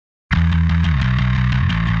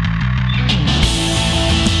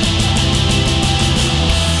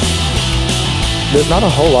there's not a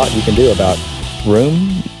whole lot you can do about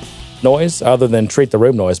room noise other than treat the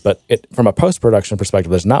room noise. But from a post-production perspective,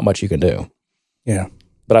 there's not much you can do. Yeah.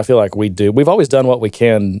 But I feel like we've always done what we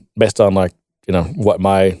can based on what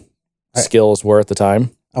my skills were at the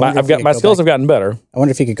time. My skills have gotten better. I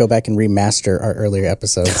wonder if you could go back and remaster our earlier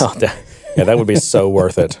episodes. That would be so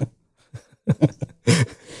worth it.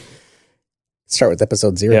 Start with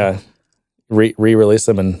episode 0. Yeah. Re-release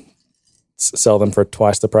them and sell them for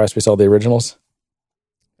twice the price we sold the originals.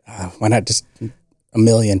 Why not just a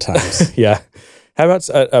million times? Yeah. How about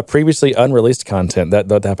a previously unreleased content, that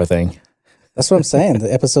type of thing? That's what I'm saying.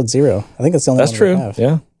 The episode 0. I think that's the only one true. we have.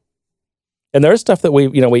 Yeah. And there's stuff that we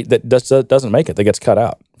that doesn't make it, that gets cut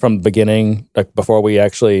out from the beginning, like before we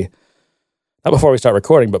actually, not before we start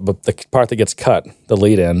recording, but the part that gets cut, the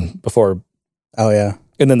lead in before. Oh yeah.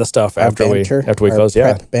 And then the stuff after we close.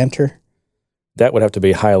 Yeah. Banter. That would have to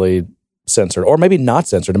be highly censored, or maybe not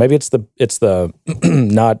censored. Maybe it's the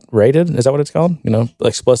not rated. Is that what it's called?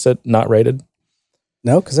 Explicit, not rated.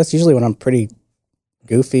 No, because that's usually when I'm pretty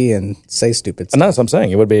goofy and say stupid stuff. And that's what I'm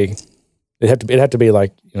saying. It'd have to be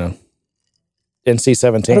like,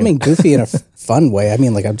 NC-17. I don't mean goofy in a fun way. I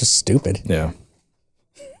mean like I'm just stupid. Yeah.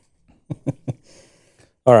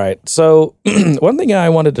 All right. So one thing I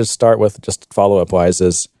wanted to start with, just follow-up wise,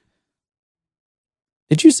 is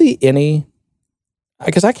did you see any,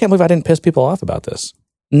 because I can't believe I didn't piss people off about this.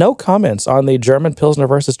 No comments on the German Pilsner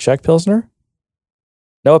versus Czech Pilsner?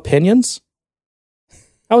 No opinions?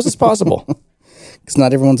 How is this possible? Because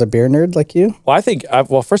not everyone's a beer nerd like you? Well, I think,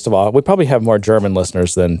 first of all, we probably have more German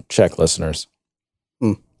listeners than Czech listeners.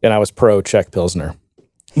 And I was pro Czech Pilsner.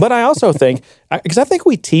 But I also think, because I think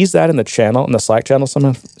we tease that in the Slack channel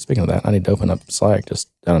somehow. Speaking of that, I need to open up Slack, just,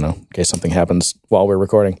 I don't know, in case something happens while we're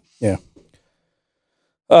recording. Yeah.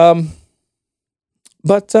 I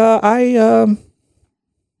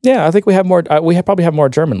think we have more, probably have more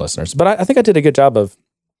German listeners. But I think I did a good job of,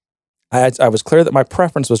 I was clear that my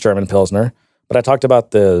preference was German Pilsner, but I talked about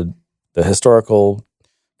the historical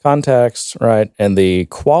context, right, and the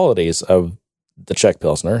qualities of the Czech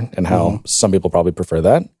Pilsner and how some people probably prefer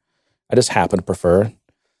that. I just happen to prefer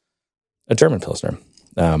a German Pilsner.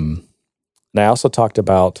 And I also talked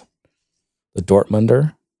about the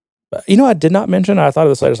Dortmunder. I did not mention, I thought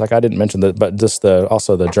of this later, I didn't mention that, but just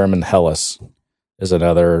also the German Helles is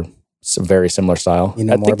another very similar style. You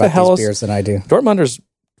know more about these beers than I do. Dortmunders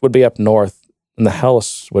would be up north, and the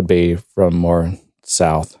Helles would be from more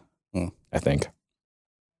south, I think.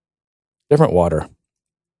 Different water.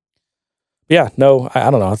 Yeah, no, I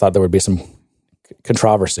don't know. I thought there would be some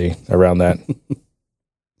controversy around that.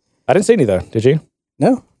 I didn't see any, though. Did you?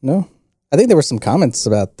 No. I think there were some comments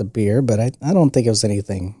about the beer, but I don't think it was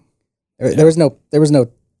anything. There was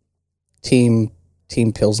no team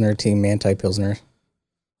Pilsner, team anti-Pilsner.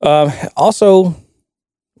 Also,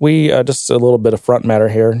 we just a little bit of front matter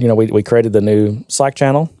here. We created the new Slack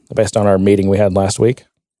channel based on our meeting we had last week.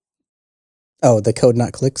 Oh, the Code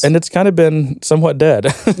Not Clicks? And it's kind of been somewhat dead.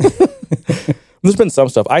 There's been some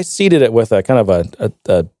stuff. I seeded it with a kind of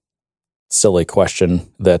a silly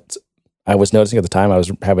question that I was noticing at the time. I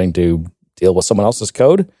was having to deal with someone else's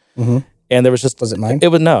code. Mm-hmm. And there was just... Was it mine? It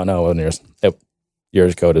was, no, it wasn't yours.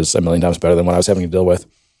 Yours code is a million times better than what I was having to deal with.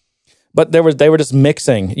 But they were just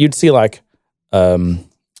mixing. You'd see like a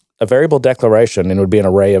variable declaration, and it would be an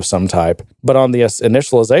array of some type. But on the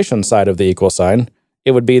initialization side of the equal sign,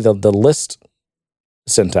 it would be the list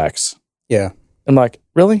syntax. Yeah. I'm like,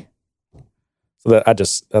 really? So that I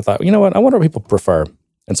thought, you know what? I wonder what people prefer.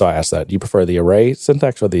 And so I asked that. Do you prefer the array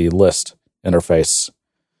syntax or the list interface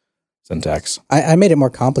syntax? I made it more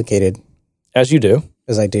complicated. As you do.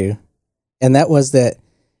 As I do. And that was that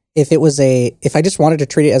if I just wanted to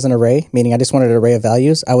treat it as an array, meaning I just wanted an array of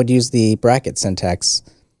values, I would use the bracket syntax.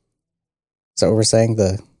 Is that what we're saying?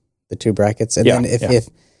 The two brackets? And then if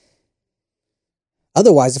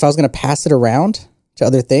otherwise, if I was going to pass it around to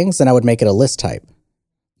other things, then I would make it a list type.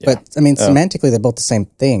 Yeah. But, semantically, they're both the same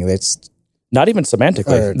thing. It's not even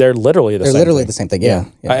semantically. They're literally the same thing. They're literally the same thing, yeah.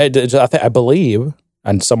 I believe,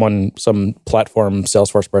 and some platform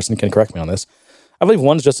Salesforce person can correct me on this, I believe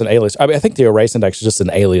one's just an alias. I think the array syntax is just an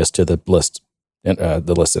alias to the list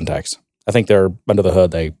syntax. I think they're, under the hood,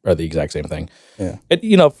 they are the exact same thing. Yeah.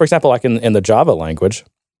 For example, like in the Java language,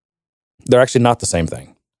 they're actually not the same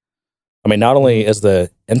thing. I mean, not only is the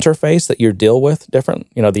interface that you deal with different,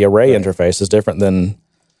 the array interface is different than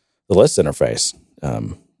the list interface,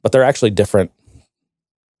 but they're actually different.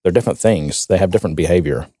 They're different things. They have different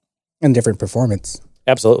behavior. And different performance.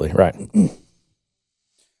 Absolutely, right.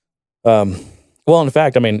 Well, in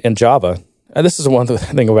fact, I mean, in Java, this is one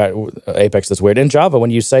thing about Apex that's weird. In Java,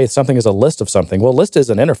 when you say something is a list of something, well, list is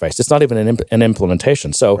an interface. It's not even an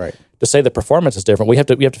implementation. So to say the performance is different, we have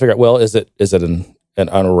to figure out, well, is it an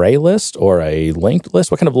array list or a linked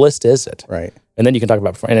list? What kind of list is it? Right. And then you can talk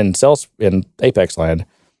about, and in Apex land,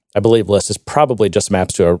 I believe list is probably just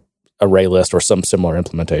maps to a array list or some similar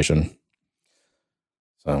implementation.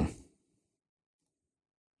 So,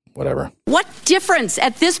 whatever. What difference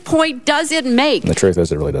at this point does it make? And the truth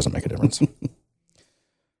is, it really doesn't make a difference.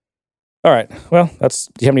 All right. Well, do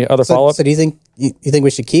you have any other follow-up? So do you think we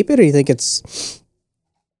should keep it, or you think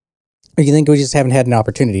or you think we just haven't had an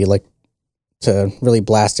opportunity to really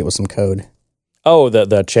blast it with some code? Oh,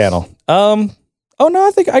 the channel. Oh no,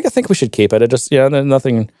 I think we should keep it. It just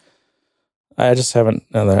nothing. I just haven't.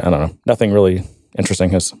 I don't know. Nothing really interesting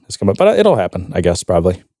has come up, but it'll happen. I guess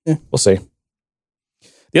probably. Yeah. We'll see.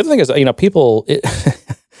 The other thing is, people.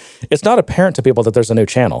 It's not apparent to people that there's a new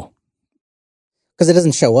channel because it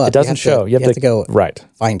doesn't show up. It doesn't show. You have to go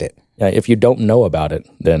find it. Yeah. If you don't know about it,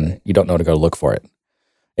 then you don't know to go look for it,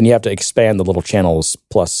 and you have to expand the little channels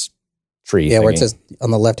plus tree. Yeah, thingy. where it says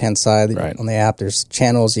on the left-hand side right. on the app, there's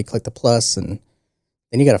channels. You click the plus, and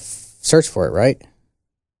then you got to search for it, right?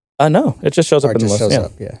 No, it just shows up in the list. Shows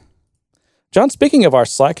up, yeah. John, speaking of our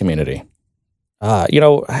Slack community, how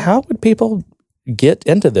would people get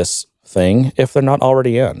into this thing if they're not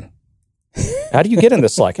already in? How do you get in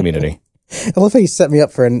this Slack community? I love how you set me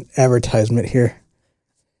up for an advertisement here.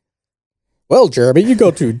 Well, Jeremy, you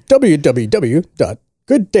go to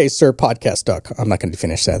www.gooddaysirpodcast.com. I'm not going to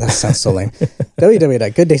finish that. That sounds so lame.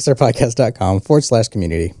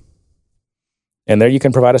 www.gooddaysirpodcast.com/community. And there you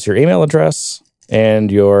can provide us your email address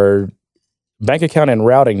and your bank account and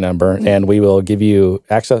routing number, and we will give you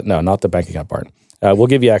access. No, not the bank account part. We'll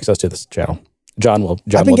give you access to this channel. John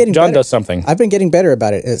does something. I've been getting better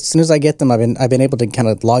about it. As soon as I get them, I've been able to kind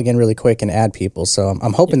of log in really quick and add people. So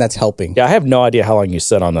I'm hoping that's helping. Yeah, I have no idea how long you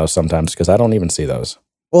sit on those sometimes because I don't even see those.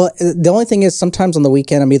 Well, the only thing is sometimes on the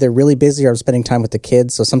weekend I'm either really busy or I'm spending time with the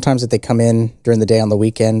kids. So sometimes if they come in during the day on the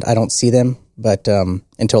weekend, I don't see them, but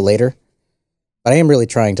until later. But I am really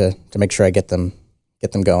trying to make sure I get them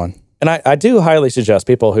going. And I do highly suggest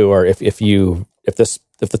people who are if the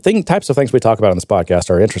types of things we talk about on this podcast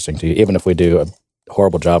are interesting to you, even if we do a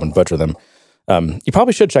horrible job and butcher them, you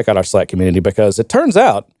probably should check out our Slack community because it turns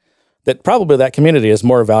out that probably that community is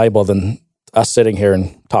more valuable than us sitting here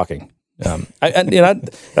and talking.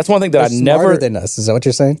 That's one thing that They're I never smarter than us. Is that what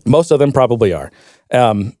you're saying? Most of them probably are,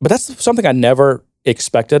 but that's something I never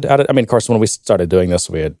expected out of it. I mean, of course, when we started doing this,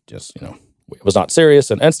 we had just it was not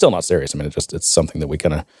serious and still not serious. I mean, it's something that we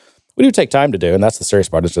do take time to do, and that's the serious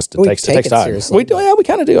part. Is just it takes time. Seriously. We do, yeah, we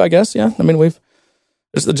kind of do, I guess. Yeah, I mean, we've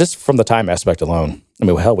just from the time aspect alone. I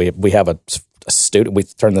mean, hell, we have a studio. We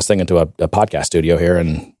turned this thing into a podcast studio here,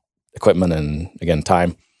 and equipment, and again,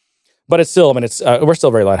 time. But it's still, I mean, we're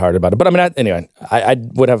still very lighthearted about it. But I mean, anyway, I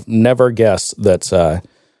would have never guessed that the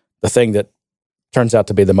thing that turns out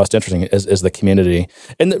to be the most interesting is the community,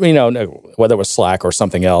 and whether it was Slack or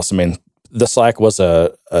something else. I mean, the Slack was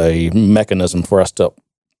a mechanism for us to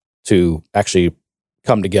actually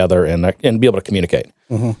come together and be able to communicate.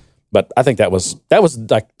 Mm-hmm. But I think that was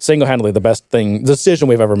like single-handedly the best decision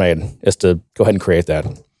we've ever made is to go ahead and create that.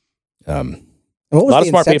 What was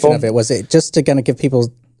the inception of it? Was it just to kind of give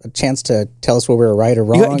people a chance to tell us where we were right or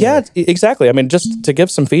wrong? Yeah, exactly. I mean, just to give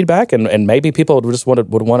some feedback, and maybe people would just would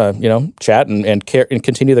want to chat and care and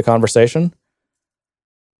continue the conversation.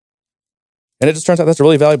 And it just turns out that's a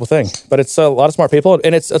really valuable thing. But it's a lot of smart people,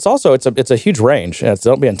 and it's also a huge range. And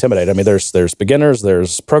don't be intimidated. I mean, there's beginners,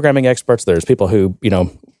 there's programming experts, there's people who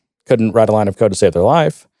couldn't write a line of code to save their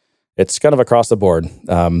life. It's kind of across the board.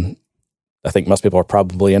 I think most people are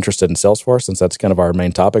probably interested in Salesforce since that's kind of our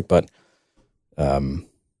main topic. But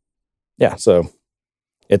yeah, so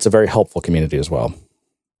it's a very helpful community as well.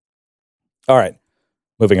 All right,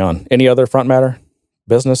 moving on. Any other front matter,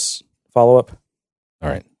 business follow-up? All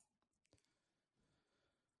right.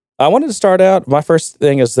 I wanted to start out, my first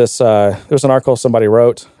thing is this, there's an article somebody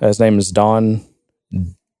wrote, his name is Don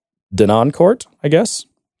Denoncourt, I guess,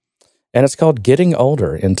 and it's called Getting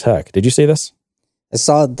Older in Tech. Did you see this? I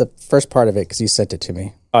saw the first part of it because you sent it to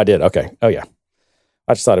me. Oh, I did, okay. Oh, yeah.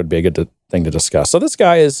 I just thought it'd be a good thing to discuss. So this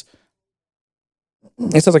guy it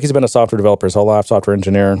sounds like he's been a software developer his whole life, software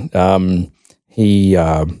engineer.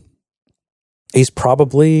 He's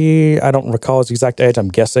probably, I don't recall his exact age, I'm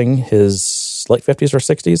guessing his late 50s or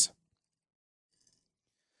 60s.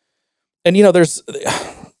 And,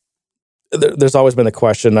 there's always been the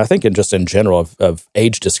question, I think in general, of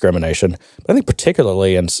age discrimination. But I think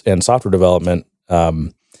particularly in software development,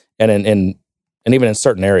 and even in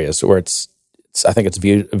certain areas where I think it's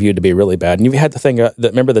viewed to be really bad. And you had the thing,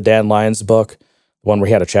 remember the Dan Lyons book, the one where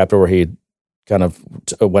he had a chapter where he kind of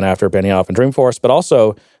went after Benioff and Dreamforce, but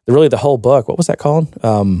also the whole book. What was that called?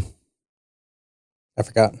 I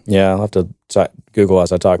forgot. Yeah, I'll have to Google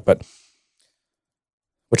as I talk, but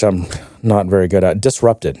which I'm not very good at.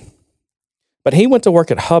 Disrupted. But he went to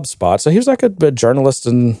work at HubSpot, so he was like a journalist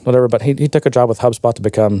and whatever. But he took a job with HubSpot to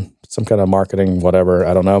become some kind of marketing whatever.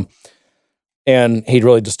 I don't know. And he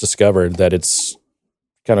really just discovered that it's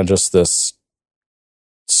kind of just this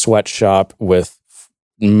sweatshop with,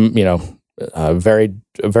 very,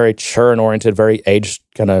 very churn oriented, very a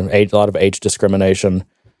lot of age discrimination.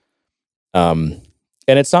 And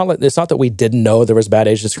it's not that we didn't know there was bad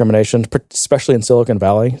age discrimination, especially in Silicon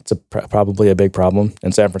Valley. It's probably a big problem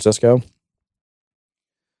in San Francisco.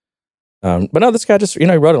 But no, this guy just he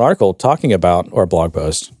wrote an article talking about, or a blog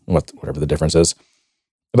post, whatever the difference is,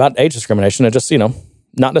 about age discrimination, and just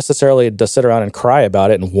not necessarily to sit around and cry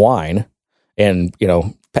about it and whine and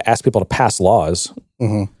ask people to pass laws,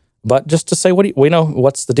 but just to say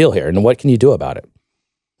what's the deal here and what can you do about it.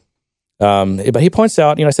 But he points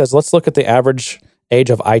out, he says, let's look at the average age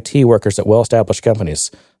of IT workers at well-established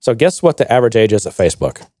companies. So guess what the average age is at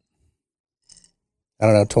Facebook? I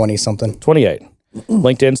don't know, 20-something. 28.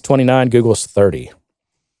 LinkedIn's 29, Google's 30.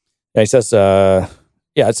 And he says, so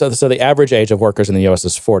the average age of workers in the U.S.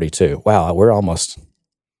 is 42. Wow, we're almost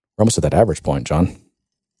at that average point, John.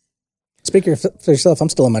 Speak for yourself. I'm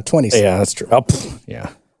still in my 20s. Yeah, that's true.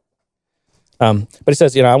 Yeah. But he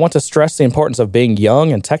says, I want to stress the importance of being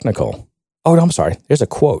young and technical. Oh, no, I'm sorry. Here's a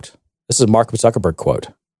quote. This is a Mark Zuckerberg quote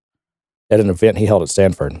at an event he held at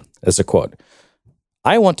Stanford. It's a quote.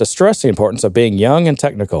 I want to stress the importance of being young and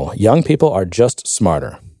technical. Young people are just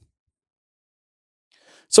smarter.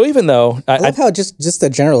 So even though I love how just the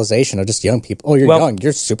generalization of just young people. Oh, you're young.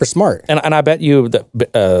 You're super smart. And I bet you that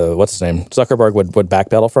what's his name, Zuckerberg would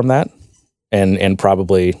backpedal from that and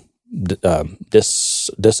probably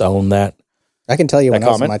disown that. I can tell you when I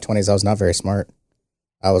was in my 20s, I was not very smart.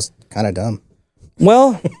 I was kind of dumb.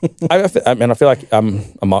 Well, I feel like I'm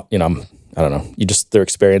I don't know. Their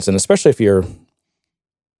experience, and especially if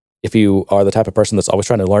you are the type of person that's always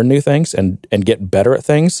trying to learn new things and get better at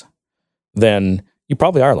things, then you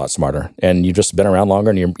probably are a lot smarter, and you've just been around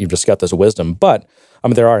longer, and you've just got this wisdom. But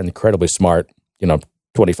there are incredibly smart,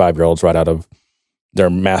 25-year-olds right out of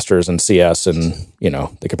their masters in CS, and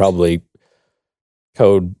they could probably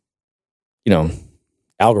code,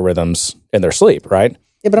 algorithms in their sleep, right?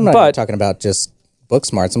 Yeah, but I'm not even talking about just book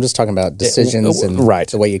smarts. I'm just talking about decisions and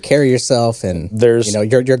the way you carry yourself, and there's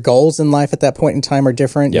your goals in life at that point in time are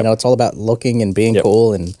different. Yep. It's all about looking and being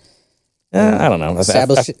cool and I don't know,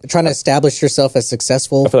 trying to establish yourself as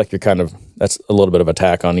successful. I feel like that's a little bit of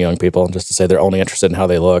attack on young people, just to say they're only interested in how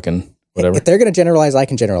they look and whatever. If they're going to generalize, I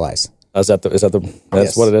can generalize. That's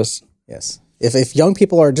yes. What it is? Yes. If young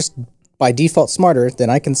people are just by default smarter, then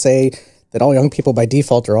I can say that all young people by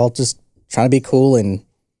default are all just trying to be cool and.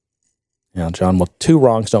 Yeah, John, well, two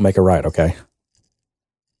wrongs don't make a right, okay?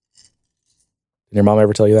 Did your mom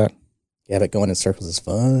ever tell you that? Yeah, but going in circles is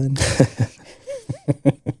fun.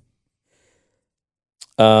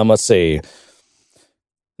 Let's see.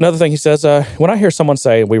 Another thing he says, when I hear someone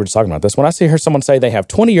say, we were just talking about this, when I hear someone say they have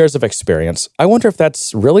 20 years of experience, I wonder if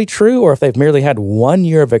that's really true or if they've merely had 1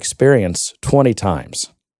 year of experience 20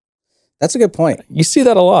 times. That's a good point. You see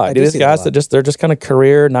that a lot. These guys they're just kind of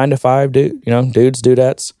career 9 to 5 dudes,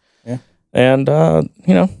 dudettes. Yeah. And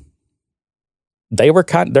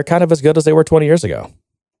they're kind of as good as they were 20 years ago.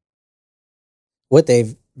 With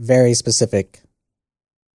a very specific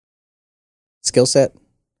skill set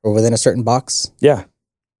or within a certain box. Yeah.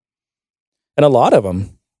 And a lot of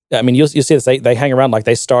them, you'll see this, they hang around like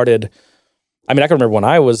they started. I can remember when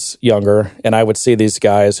I was younger and I would see these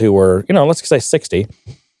guys who were, let's say 60,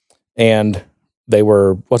 and they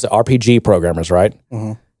were, RPG programmers, right?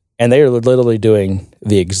 Mm-hmm. And they were literally doing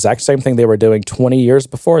the exact same thing they were doing 20 years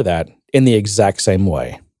before that in the exact same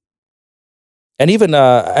way. And even,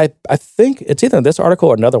 I think it's either this article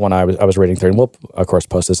or another one I was reading through, and we'll, of course,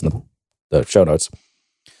 post this in the show notes.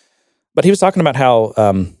 But he was talking about how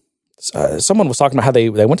someone was talking about how they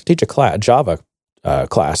went to teach a Java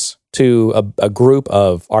class to a group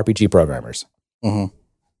of RPG programmers. Mm-hmm.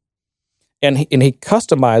 And he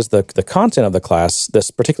customized the content of the class,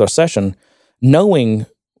 this particular session, knowing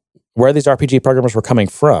where these RPG programmers were coming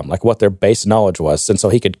from, like what their base knowledge was. And so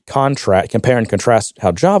he could compare and contrast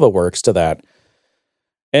how Java works to that.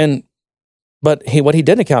 But what he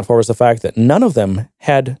didn't account for was the fact that none of them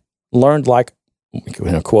had learned like,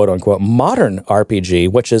 quote unquote, modern RPG,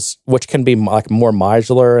 which can be like more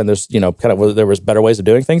modular, and there's there was better ways of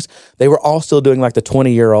doing things. They were all still doing like the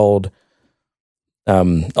 20-year-old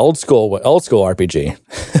old school RPG.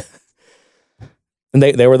 And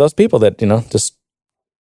they were those people that, just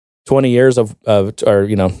 20 years or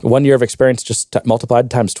 1 year of experience just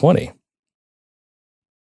multiplied times 20.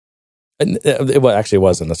 And it actually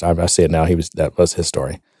was in this time. I see it now. That was his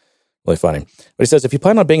story. Really funny. But he says, if you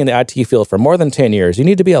plan on being in the IT field for more than 10 years, you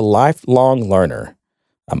need to be a lifelong learner.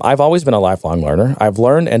 I've always been a lifelong learner. I've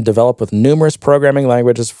learned and developed with numerous programming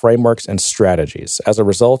languages, frameworks, and strategies. As a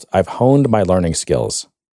result, I've honed my learning skills.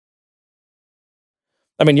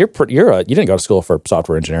 I mean, you didn't go to school for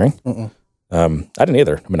software engineering. I didn't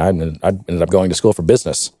either. I mean, I ended up going to school for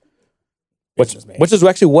business, which is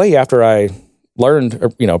actually way after I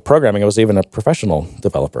learned, programming. I was even a professional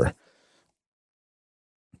developer.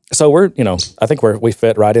 So I think we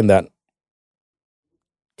fit right in that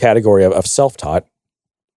category of self-taught.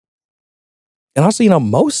 And also,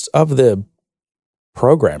 most of the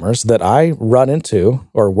programmers that I run into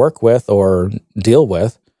or work with or deal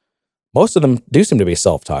with, most of them do seem to be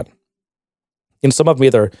self-taught. Some of them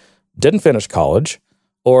either didn't finish college,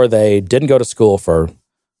 or they didn't go to school for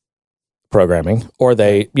programming, or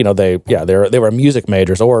they were music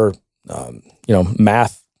majors or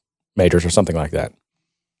math majors or something like that,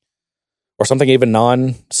 or something even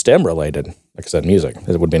non-STEM related. Like I said, music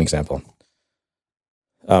would be an example.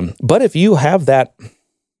 But if you have that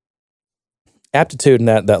aptitude and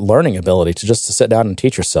that learning ability to sit down and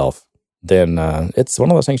teach yourself, then it's one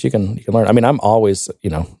of those things you can learn. I mean, I'm always,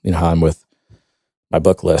 how I'm with my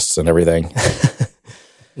book lists and everything.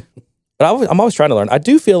 But I'm always trying to learn. I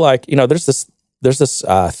do feel like, there's this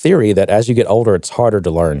theory that as you get older, it's harder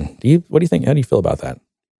to learn. What do you think? How do you feel about that? Do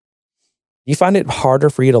you find it harder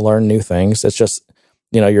for you to learn new things? It's just,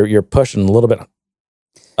 you're pushing a little bit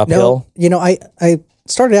uphill. No, I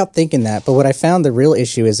started out thinking that, but what I found the real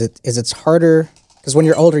issue is it's harder because when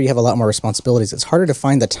you're older, you have a lot more responsibilities. It's harder to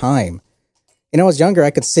find the time. When I was younger,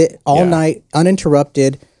 I could sit all night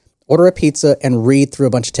uninterrupted, order a pizza, and read through a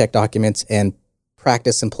bunch of tech documents and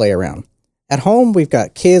practice and play around. At home, we've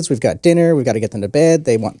got kids, we've got dinner, we've got to get them to bed.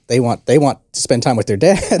 They want to spend time with their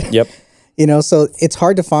dad. Yep. So it's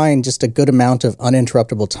hard to find just a good amount of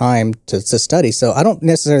uninterruptible time to study. So I don't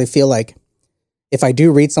necessarily feel like if I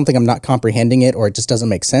do read something, I'm not comprehending it or it just doesn't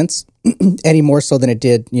make sense any more so than it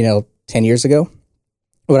did, 10 years ago.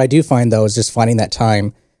 What I do find, though, is just finding that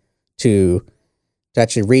time to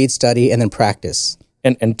actually read, study, and then practice.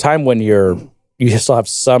 And time when you still have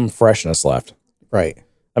some freshness left. Right.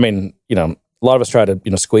 I mean, a lot of us try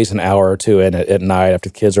to, squeeze an hour or two in at night after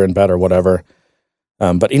the kids are in bed or whatever.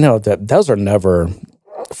 But that those are never,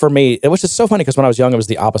 for me, it was just so funny because when I was young, it was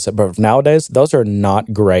the opposite. But nowadays, those are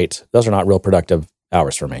not great. Those are not real productive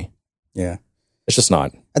hours for me. Yeah. It's just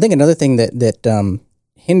not. I think another thing that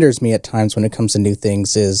hinders me at times when it comes to new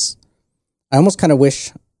things is I almost kind of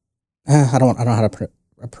wish, I don't know how to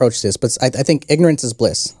approach this, but I think ignorance is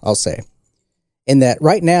bliss, I'll say. In that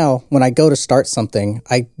right now, when I go to start something,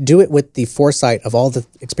 I do it with the foresight of all the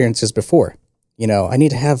experiences before. I need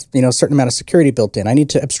to have, a certain amount of security built in. I need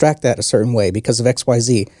to abstract that a certain way because of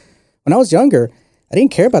XYZ. When I was younger, I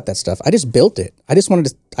didn't care about that stuff. I just built it.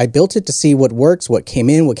 I built it to see what works, what came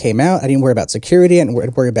in, what came out. I didn't worry about security. I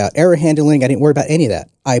didn't worry about error handling. I didn't worry about any of that.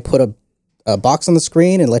 I put a box on the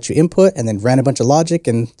screen and let you input and then ran a bunch of logic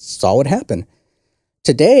and saw what happened.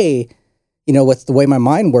 Today, with the way my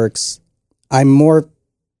mind works, I'm more,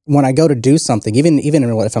 when I go to do something, even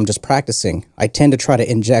if I'm just practicing, I tend to try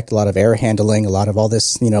to inject a lot of error handling, a lot of all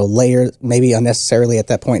this, layer, maybe unnecessarily at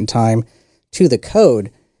that point in time, to the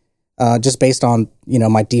code, just based on,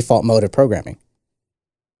 my default mode of programming.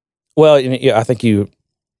 Well, I think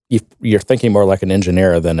you're thinking more like an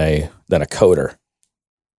engineer than a coder.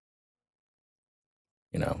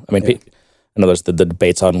 I know there's the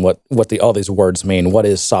debates on what all these words mean. What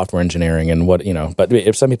is software engineering and what, but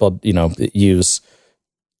if some people, use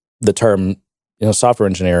the term, software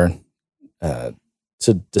engineer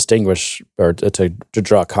to distinguish or to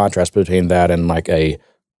draw a contrast between that and like a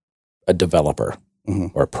developer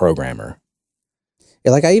or a programmer.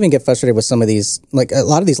 Yeah, like I even get frustrated with some of these, like a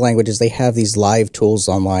lot of these languages, they have these live tools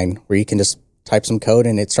online where you can just type some code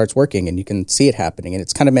and it starts working and you can see it happening. And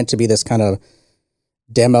it's kind of meant to be this kind of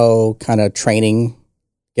demo kind of training,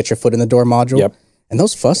 get your foot in the door module. Yep. And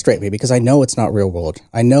those frustrate me because I know it's not real world.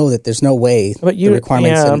 I know that there's no way the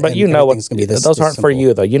requirements and everything's going to be this. Those aren't for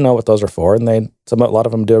you though. You know what those are for, and a lot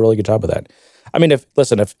of them do a really good job of that. I mean, if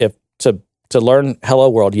to learn Hello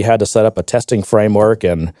World, you had to set up a testing framework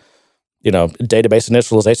and database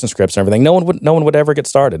initialization scripts and everything. No one would ever get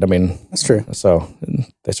started. I mean, that's true. So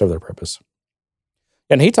they serve their purpose.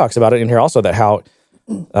 And he talks about it in here also that how.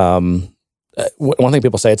 One thing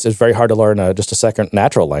people say it's very hard to learn just a second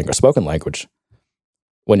natural language, spoken language.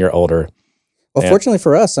 when you're older. Well, Yeah. fortunately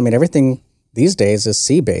for us, I mean, everything these days is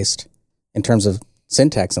C-based in terms of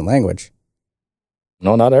syntax and language.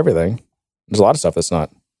 No, not everything. There's a lot of stuff that's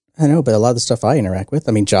not. I know, but a lot of the stuff I interact with,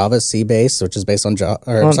 I mean, Java is C-based, which is based on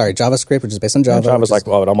JavaScript, which is based on Java. Java's like,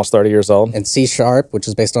 almost 30 years old. And C#, which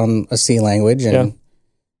is based on a C language. And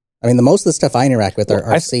I mean, the most of the stuff I interact with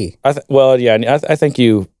are C. I think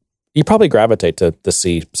you probably gravitate to the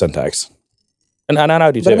C syntax. And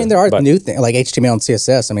I do too. But I mean, there are new things like HTML and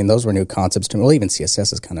CSS. I mean, those were new concepts to me. Well, even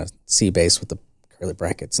CSS is kind of C-based with the curly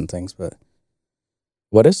brackets and things, but...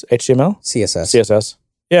 What is HTML? CSS. CSS.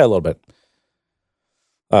 Yeah, a little bit.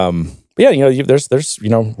 But yeah, there's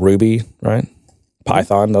Ruby, right?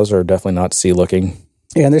 Python. Those are definitely not C looking.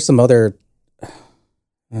 Yeah, and there's some other, I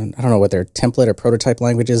don't know what they're template or prototype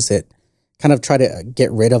languages that kind of try to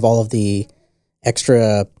get rid of all of the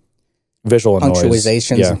extra visual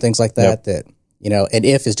punctuations noise. and things like that. That an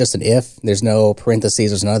if is just an if. There's no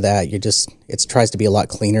parentheses. There's none of that. It tries to be a lot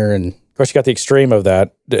cleaner. And of course, you got the extreme of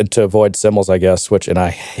that to avoid symbols, I guess. And I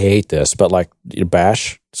hate this, but like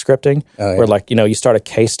Bash scripting, where like you start a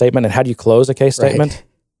case statement, and how do you close a case statement?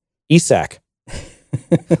 ESAC.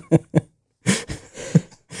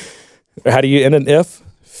 How do you end an if?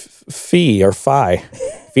 Fee or fi.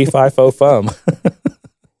 Fee, fi, fo, fum.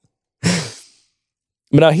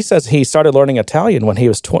 But no, he says he started learning Italian when he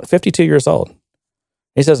was 52 years old.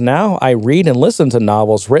 He says, now I read and listen to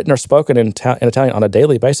novels written or spoken in Italian on a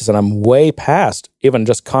daily basis, and I'm way past even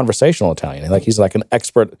just conversational Italian. Like he's like an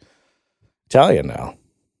expert Italian now.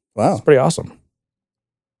 Wow. It's pretty awesome.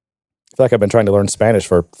 I feel like I've been trying to learn Spanish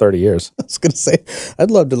for 30 years. I was going to say,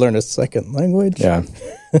 I'd love to learn a second language. Yeah.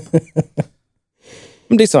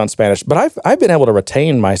 I'm decent on Spanish, but I've been able to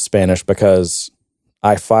retain my Spanish because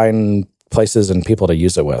I find places and people to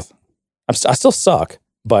use it with. I still suck,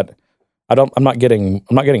 but I'm not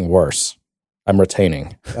getting worse. I'm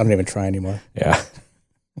retaining. I don't even try anymore. Yeah.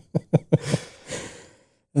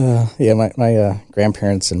 My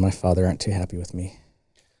grandparents and my father aren't too happy with me.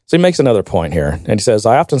 So he makes another point here, and he says,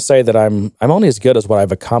 I often say that I'm only as good as what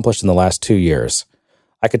I've accomplished in the last 2 years.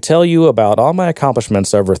 I could tell you about all my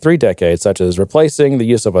accomplishments over 3 decades, such as replacing the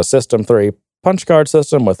use of a System 3 punch card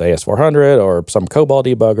system with AS400 or some COBOL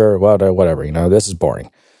debugger, whatever. This is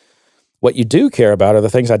boring. What you do care about are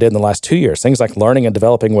the things I did in the last 2 years, things like learning and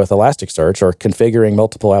developing with Elasticsearch or configuring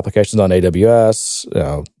multiple applications on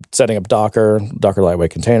AWS, setting up Docker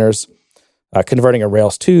lightweight containers, converting a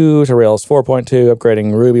Rails 2 to Rails 4.2,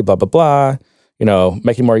 upgrading Ruby, blah, blah, blah,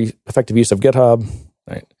 making more effective use of GitHub.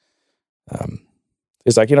 Right?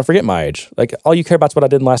 It's like, forget my age. Like, all you care about is what I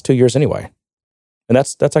did in the last 2 years anyway. And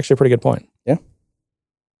that's actually a pretty good point. Yeah.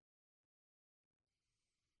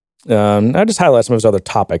 I just highlight some of his other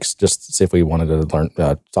topics just to see if we wanted to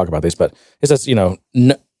talk about these. But he says, what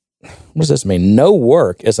does this mean? No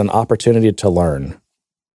work is an opportunity to learn.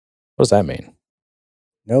 What does that mean?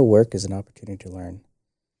 No work is an opportunity to learn.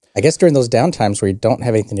 I guess during those downtimes where you don't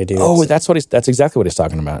have anything to do. Oh, that's exactly what he's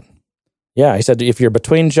talking about. Yeah, he said if you're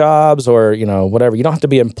between jobs or, whatever, you don't have to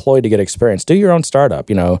be employed to get experience. Do your own startup,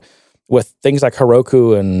 with things like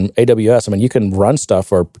Heroku and AWS. I mean, you can run stuff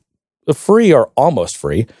for free or almost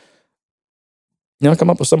free. Come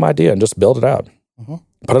up with some idea and just build it out. Mm-hmm.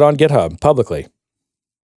 Put it on GitHub publicly.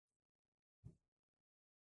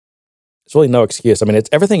 It's really no excuse. I mean, it's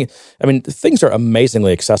everything. I mean, things are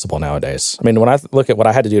amazingly accessible nowadays. I mean, when I look at what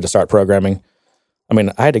I had to do to start programming, I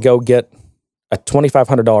mean, I had to go get a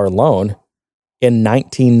 $2,500 loan in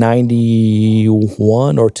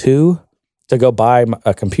 1991 or 2 to go buy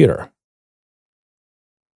a computer.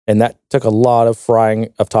 And that took a lot of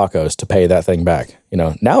frying of tacos to pay that thing back.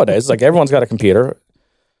 Nowadays, like everyone's got a computer,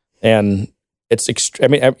 and it's extreme. I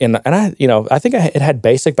mean, I think it had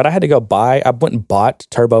BASIC, but I had to go buy. I went and bought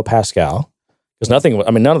Turbo Pascal because nothing.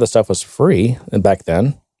 I mean, none of the stuff was free back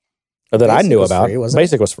then, or that I knew about.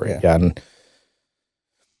 BASIC was free. Yeah. And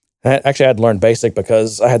actually, I had learned BASIC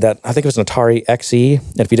because I had that. I think it was an Atari XE,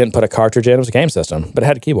 and if you didn't put a cartridge in, it was a game system, but it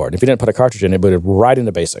had a keyboard. If you didn't put a cartridge in, it booted right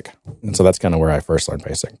into BASIC, and so that's kind of where I first learned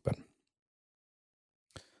BASIC. But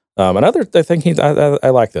another thing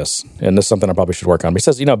I like this, and this is something I probably should work on. But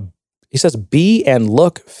he says, be and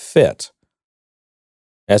look fit,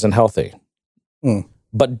 as in healthy,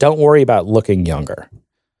 but don't worry about looking younger.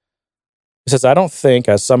 He says, I don't think,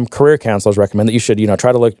 as some career counselors recommend, that you should,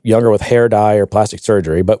 try to look younger with hair dye or plastic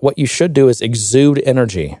surgery, but what you should do is exude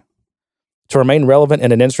energy. To remain relevant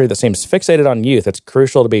in an industry that seems fixated on youth, it's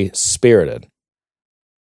crucial to be spirited.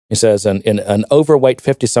 He says, an overweight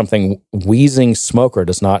 50-something wheezing smoker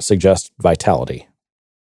does not suggest vitality.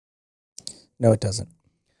 No, it doesn't.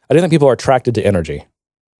 I do think people are attracted to energy.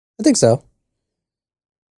 I think so.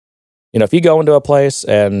 if you go into a place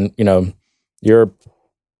and, you're,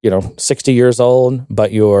 60 years old,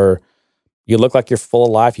 but you look like you're full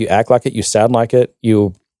of life, you act like it, you sound like it,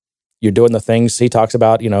 you're doing the things he talks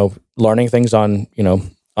about, learning things on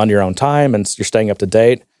your own time, and you're staying up to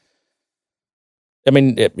date. I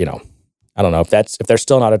mean, I don't know if you're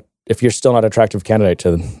still not an attractive candidate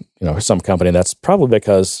to, some company, that's probably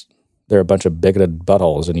because they're a bunch of bigoted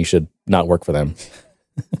buttholes and you should not work for them.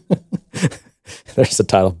 There's the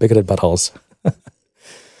title, Bigoted Buttholes.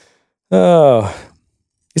 Oh,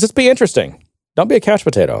 he says, be interesting. Don't be a couch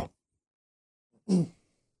potato.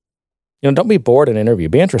 Don't be bored in an interview.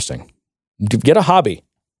 Be interesting. Get a hobby.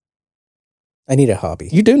 I need a hobby.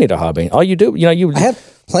 You do need a hobby. All you do, I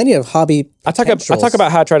have plenty of hobby. I talk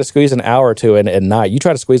about how I try to squeeze an hour or two in at night. You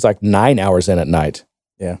try to squeeze like 9 hours in at night.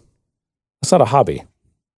 Yeah. That's not a hobby.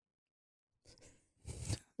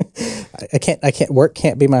 Work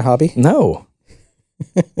can't be my hobby. No.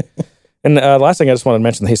 And the last thing I just want to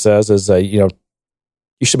mention that he says is, you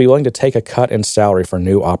should be willing to take a cut in salary for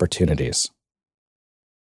new opportunities.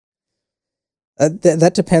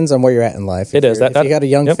 That depends on where you're at in life. It is. If you got a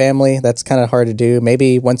young family, that's kind of hard to do.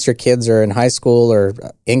 Maybe once your kids are in high school or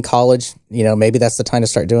in college, maybe that's the time to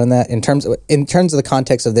start doing that. In terms of the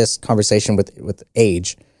context of this conversation with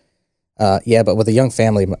age, but with a young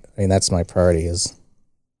family, that's my priority, is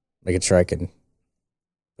making sure I can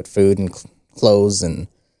put food and clothes and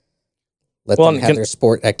let them have their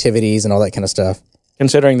sport activities and all that kind of stuff.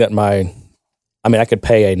 Considering that I could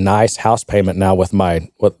pay a nice house payment now with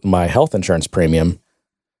my health insurance premium.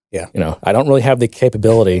 Yeah. I don't really have the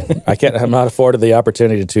capability. I'm not afforded the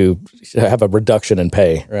opportunity to have a reduction in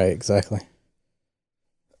pay. Right, exactly.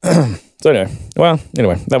 So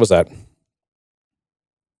anyway, that was that.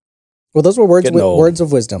 Well, those were words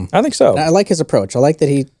of wisdom. I think so. And I like his approach. I like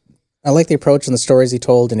the approach and the stories he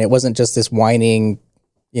told, and it wasn't just this whining,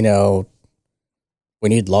 we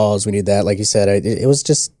need laws, we need that. Like you said, it was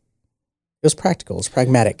practical. It was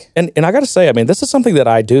pragmatic. And I got to say, this is something that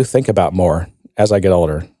I do think about more as I get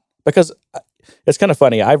older, because it's kind of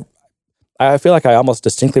funny. I feel like I almost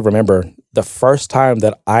distinctly remember the first time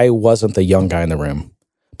that I wasn't the young guy in the room,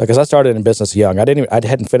 because I started in business young. I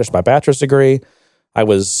hadn't finished my bachelor's degree. I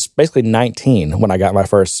was basically 19 when I got my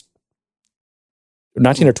first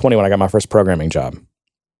 19 or 20 when I got my first programming job.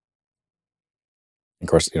 Of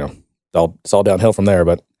course, it's all downhill from there,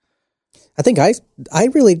 but I think I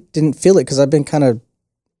really didn't feel it because I've been kind of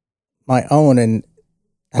my own.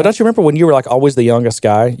 But don't you remember when you were like always the youngest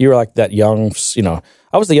guy? You were like that young,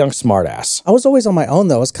 I was the young smart ass. I was always on my own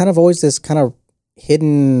though. I was kind of always this kind of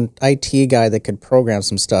hidden IT guy that could program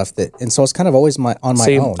some stuff and so I was kind of always on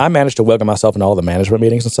my own. I managed to wiggle myself in all the management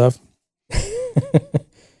meetings and stuff.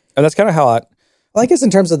 And that's kind of how I guess in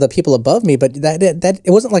terms of the people above me, but that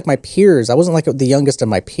it wasn't like my peers. I wasn't like the youngest of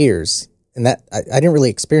my peers. And that I didn't really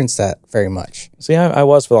experience that very much. See, I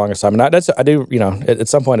was for the longest time, and I do. At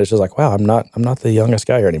some point, it's just like, wow, I'm not the youngest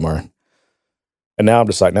guy here anymore. And now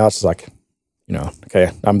it's just like,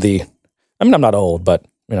 okay, I'm not old, but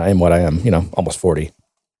I am what I am. Almost 40.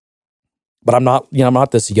 But I'm not. I'm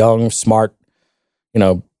not this young, smart,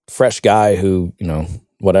 fresh guy who,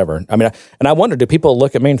 whatever. And I wonder, do people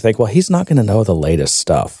look at me and think, well, he's not going to know the latest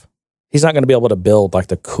stuff. He's not going to be able to build like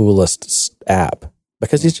the coolest app.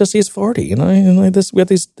 Because he's 40, we have this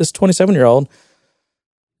 27-year-old,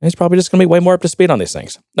 he's probably just going to be way more up to speed on these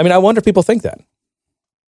things. I wonder if people think that.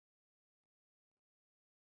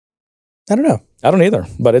 I don't know. I don't either,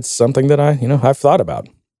 but it's something that I've thought about.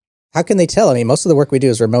 How can they tell? Most of the work we do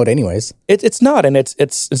is remote anyways. It's not, and it's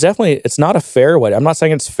definitely, it's not a fair way. I'm not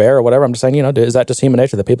saying it's fair or whatever. I'm just saying, is that just human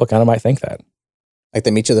nature that people kind of might think that? Like they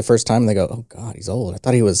meet you the first time and they go, oh God, he's old. I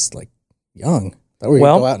thought he was like young. I thought we were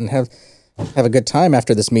going to go out and have a good time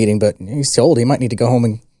after this meeting, but he's old. He might need to go home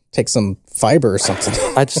and take some fiber or something.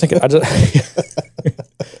 I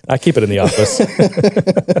keep it in the office.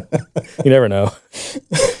 You never know.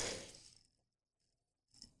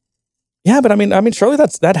 Yeah, but surely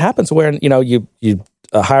that happens where you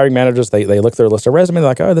hiring managers they look through a list of resumes, they're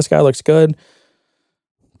like, oh, this guy looks good.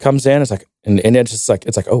 Comes in, it's like, and it's just like,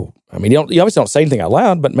 it's like, oh, you obviously don't say anything out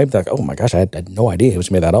loud, but maybe they're like, oh my gosh, I had no idea he was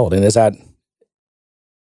made that old. And is that?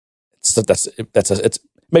 It's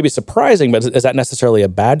maybe surprising, but is that necessarily a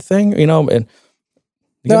bad thing? And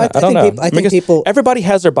no, I don't know. I think people. Everybody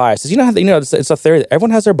has their biases. It's a theory that everyone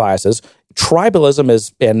has their biases. Tribalism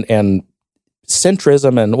is and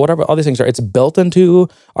centrism and whatever all these things are. It's built into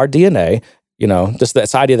our DNA. Just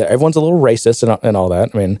this idea that everyone's a little racist and all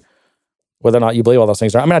that. Whether or not you believe all those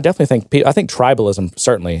things are. I definitely think tribalism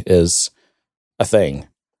certainly is a thing,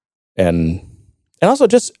 and also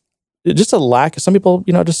just a lack. Some people,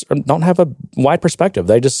 just don't have a wide perspective.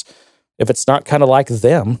 They just if it's not kind of like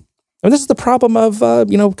them. I mean, this is the problem of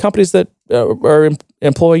companies that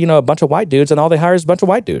employ a bunch of white dudes, and all they hire is a bunch of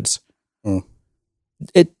white dudes. Mm.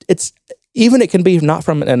 It's even it can be not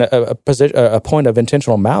from a point of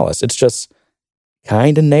intentional malice. It's just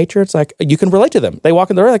kind of nature. It's like you can relate to them. They walk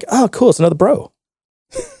in the door like, oh, cool, it's another bro.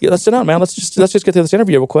 Yeah, let's sit down, man. Let's just get through this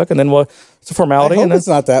interview real quick, and then it's a formality. I hope it's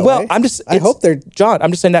not that way. I hope they're John.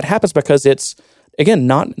 I'm just saying that happens because it's again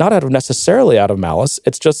not necessarily out of malice.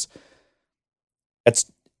 It's just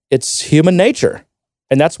it's human nature,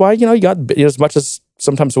 and that's why you got as much as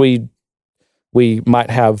sometimes we might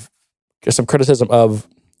have some criticism of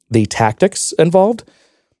the tactics involved.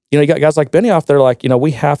 You got guys like Benioff. They're like,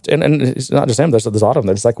 we have to, and it's not just him. There's a lot of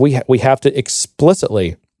them. It's like we have to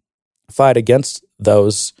explicitly fight against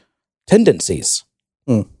those tendencies.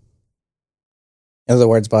 In other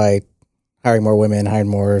words, by hiring more women, hiring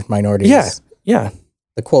more minorities. Yeah.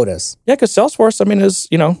 The quotas. Yeah, because Salesforce, is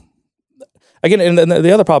again, and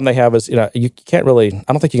the other problem they have is you can't really.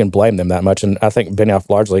 I don't think you can blame them that much, and I think Benioff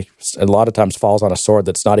largely a lot of times falls on a sword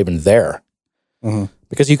that's not even there. Mm-hmm.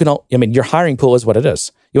 Because you can, your hiring pool is what it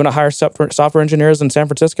is. You want to hire software engineers in San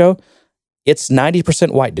Francisco? It's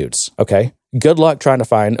 90% white dudes, okay? Good luck trying to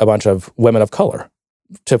find a bunch of women of color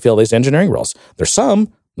to fill these engineering roles. There's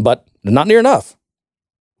some, but not near enough.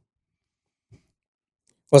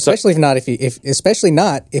 Well, especially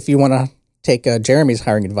if you want to take Jeremy's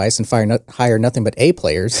hiring advice and hire nothing but A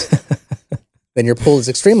players, then your pool is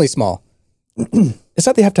extremely small. It's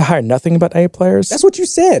not that you have to hire nothing but A players. That's what you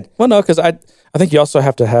said. Well, no, because I think you also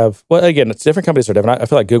have to have. Well, again, it's different companies are different. I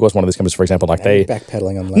feel like Google is one of these companies, for example, like they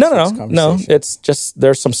backpedaling on last week's no. It's just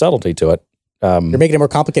there's some subtlety to it. You're making it more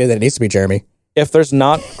complicated than it needs to be, Jeremy. If there's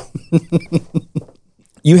not,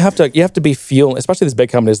 you have to be fueling, especially these big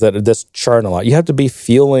companies that are this churn a lot. You have to be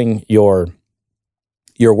fueling your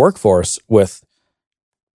workforce with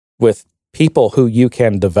people who you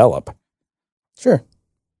can develop. Sure.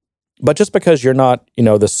 But just because you're not,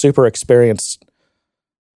 the super experienced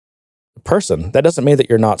person, that doesn't mean that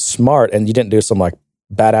you're not smart and you didn't do some like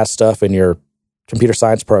badass stuff in your computer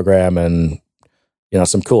science program and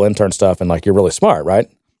some cool intern stuff and like you're really smart, right?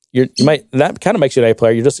 That kind of makes you an A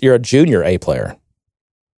player. You're a junior A player.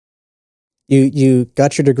 You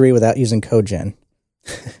got your degree without using CodeGen.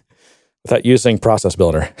 Without using Process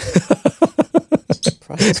Builder.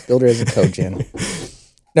 Process Builder is a CodeGen.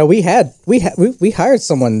 No, we hired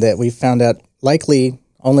someone that we found out likely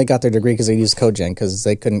only got their degree because they used CodeGen because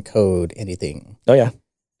they couldn't code anything. Oh yeah.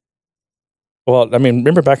 Well,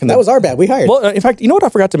 remember back in that was our bad. We hired. Well, in fact, you know what I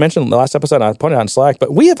forgot to mention in the last episode? I pointed out in Slack,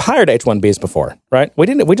 but we have hired H-1Bs before, right? We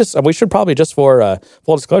didn't. We should probably just for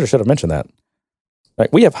full disclosure should have mentioned that.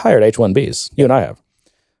 Right? We have hired H-1Bs. You and I have.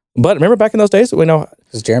 But remember back in those days, we know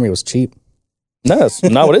because Jeremy was cheap. No, that's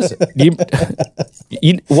not what is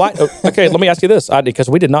it. Why? Okay, let me ask you this, because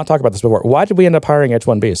we did not talk about this before. Why did we end up hiring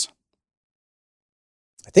H-1Bs?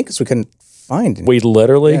 I think because we couldn't find any. We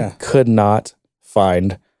literally could not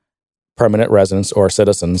find permanent residents or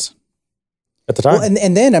citizens at the time. Well,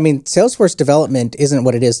 and then, Salesforce development isn't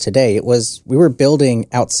what it is today. We were building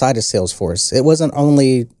outside of Salesforce. It wasn't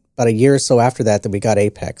only about a year or so after that we got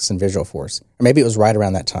Apex and Visualforce. Or maybe it was right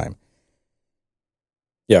around that time.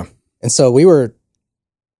 Yeah. And so we were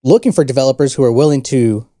looking for developers who are willing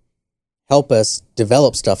to help us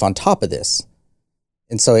develop stuff on top of this.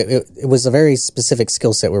 And so it was a very specific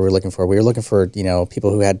skill set we were looking for. We were looking for,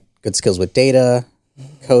 people who had good skills with data,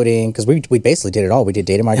 coding, because we basically did it all. We did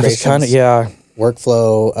data migration,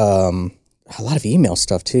 workflow, a lot of email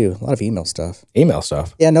stuff too. Email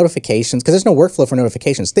stuff? Yeah, notifications, because there's no workflow for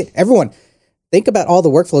notifications. Everyone, think about all the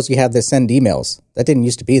workflows you have that send emails. That didn't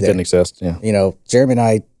used to be there. Didn't exist, yeah. Jeremy and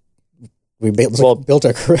I, we built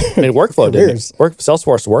our career. Workflow didn't.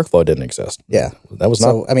 Salesforce workflow didn't exist. Yeah, that was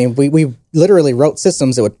not. So we literally wrote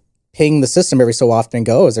systems that would ping the system every so often and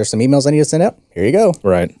go, "Oh, is there some emails I need to send out? Here you go."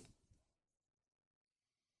 Right.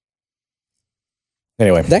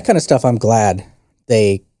 Anyway, that kind of stuff, I'm glad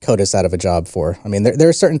they code us out of a job for. There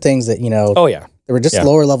are certain things that Oh yeah. There were just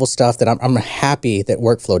lower level stuff that I'm happy that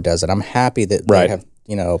Workflow does it. I'm happy that they have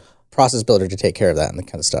Process Builder to take care of that and the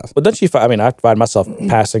kind of stuff. But don't you find, I find myself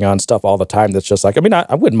passing on stuff all the time that's just like,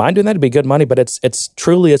 I wouldn't mind doing that. It'd be good money, but it's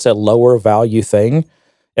truly a lower value thing.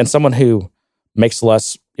 And someone who makes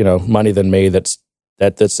less, money than me that's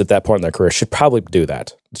at that point in their career should probably do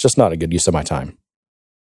that. It's just not a good use of my time.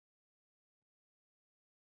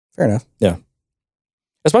 Fair enough. Yeah.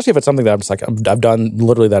 Especially if it's something that I'm just like, I've done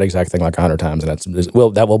literally that exact thing like 100 times, and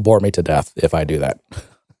that will bore me to death if I do that.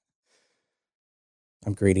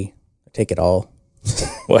 I'm greedy. I take it all.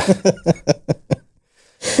 Well,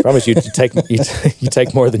 I promise you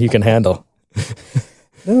take more than you can handle.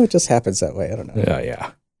 No, it just happens that way. I don't know.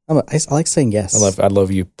 Yeah. I like saying yes. I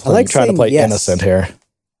love you like trying to saying play yes. innocent here.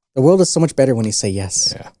 The world is so much better when you say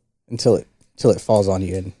yes. Yeah. Until it falls on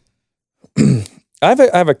you. And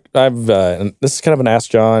and this is kind of an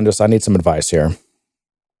Ask John. I need some advice here.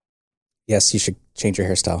 Yes, you should change your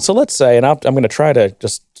hairstyle. So let's say, and I'm going to try to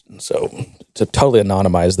to totally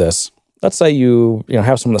anonymize this. Let's say you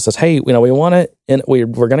have someone that says, "Hey, we want it, and we're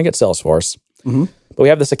going to get Salesforce, but we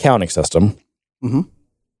have this accounting system,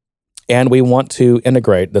 and we want to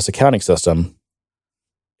integrate this accounting system,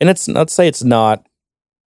 and let's say it's not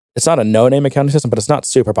a no-name accounting system, but it's not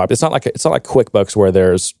super popular. It's not like QuickBooks where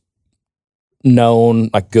there's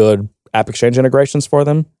known like good AppExchange integrations for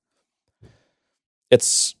them.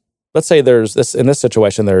 Let's say there's this in this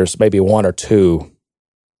situation. There's maybe one or two.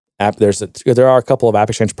 There are a couple of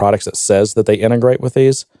AppExchange products that says that they integrate with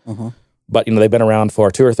these, but they've been around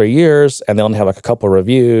for 2 or 3 years, and they only have like a couple of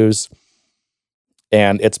reviews,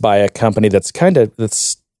 and it's by a company that's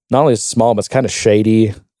not only small, but it's kind of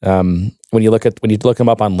shady. When you look them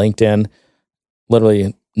up on LinkedIn,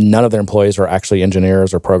 literally none of their employees are actually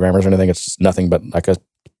engineers or programmers or anything. It's just nothing but like a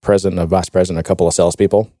president, a vice president, a couple of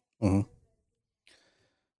salespeople.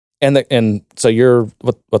 And so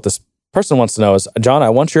what this person wants to know is, John, I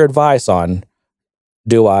want your advice on,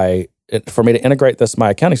 for me to integrate my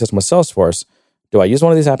accounting system with Salesforce, do I use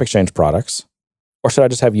one of these AppExchange products, or should I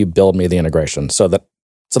just have you build me the integration so that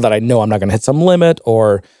I know I'm not going to hit some limit,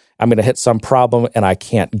 or I'm going to hit some problem and I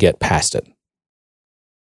can't get past it?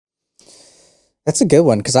 That's a good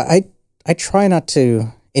one, because I try not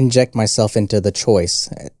to inject myself into the choice,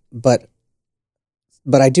 but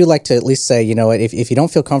I do like to at least say, if you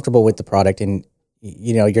don't feel comfortable with the product and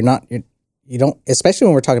you don't, especially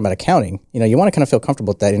when we're talking about accounting, you want to kind of feel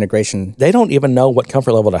comfortable with that integration. They don't even know what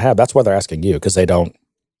comfort level to have. That's why they're asking you, because they don't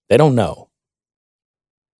know.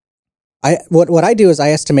 What I do is I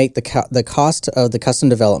estimate the cost of the custom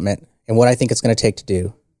development and what I think it's going to take to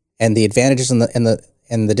do, and the advantages and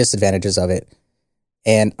the disadvantages of it,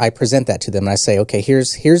 and I present that to them. And I say, okay,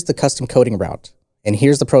 here's the custom coding route, and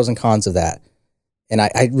here's the pros and cons of that. And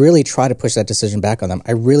I really try to push that decision back on them.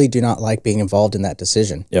 I really do not like being involved in that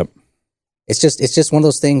decision. Yep. It's just one of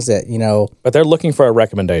those things that, But they're looking for a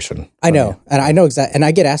recommendation. I know. And I know exactly. And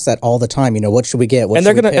I get asked that all the time, what should we get? And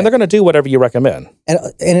they're going to do whatever you recommend.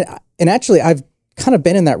 And actually, I've kind of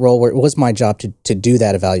been in that role where it was my job to do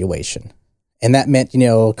that evaluation. And that meant,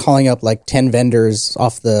 calling up like 10 vendors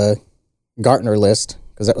off the Gartner list,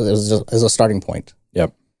 because it was a starting point.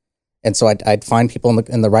 Yep. And so I'd find people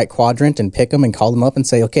in the right quadrant and pick them and call them up and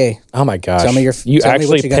say, okay. Oh my gosh. Tell me you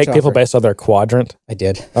actually pick people based on their quadrant? I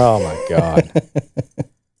did. Oh my God.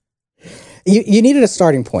 You needed a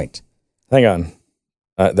starting point. Hang on.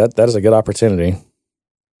 That is a good opportunity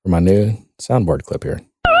for my new soundboard clip here.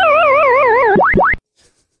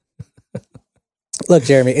 Look,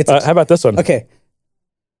 Jeremy, how about this one? Okay.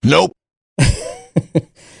 Nope.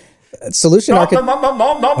 Solution architect.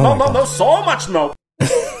 No, so much no.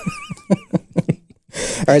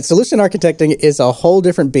 All right, solution architecting is a whole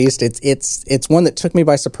different beast. It's one that took me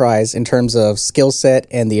by surprise in terms of skill set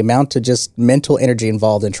and the amount of just mental energy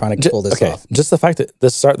involved in trying to pull this off. Just the fact that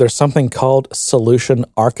there's something called solution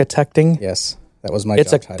architecting. Yes, that was my job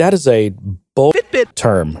title. That is a bullshit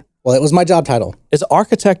term. Well, it was my job title. Is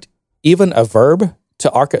architect even a verb?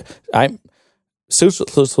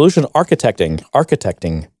 Solution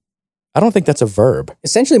architecting. I don't think that's a verb.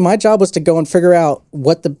 Essentially, my job was to go and figure out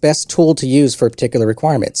what the best tool to use for a particular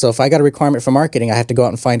requirement. So if I got a requirement for marketing, I have to go out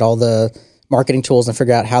and find all the marketing tools and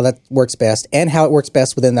figure out how that works best and how it works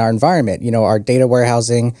best within our environment. Our data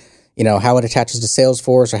warehousing, how it attaches to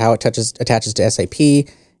Salesforce or how it attaches to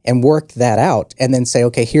SAP, and work that out. And then say,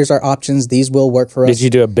 okay, here's our options. These will work for us. Did you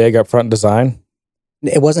do a big upfront design?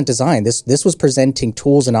 It wasn't design. This was presenting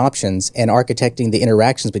tools and options and architecting the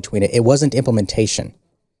interactions between it. It wasn't implementation.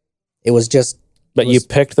 It was just... But you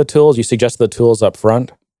picked the tools? You suggested the tools up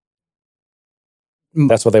front?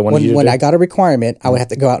 That's what they wanted you to do? When I got a requirement, I would have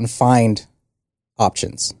to go out and find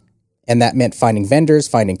options. And that meant finding vendors,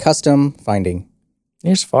 finding custom, finding...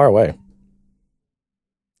 You're just far away.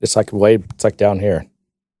 It's like down here.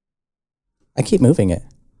 I keep moving it.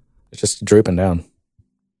 It's just drooping down.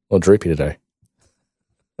 A little droopy today.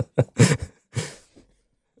 I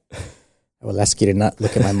will ask you to not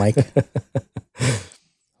look at my mic.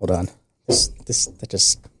 Hold on. That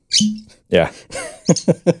just... Yeah.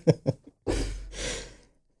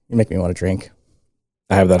 You make me want to drink.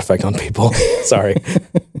 I have that effect on people. Sorry.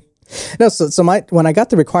 No, so when I got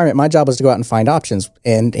the requirement, my job was to go out and find options.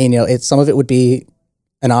 And some of it would be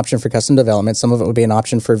an option for custom development. Some of it would be an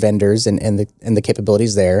option for vendors and the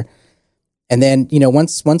capabilities there. And then,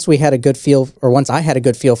 once we had a good feel, or once I had a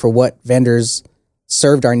good feel for what vendors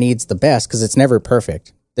served our needs the best, because it's never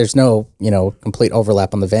perfect. There's no, complete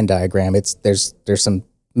overlap on the Venn diagram. There's some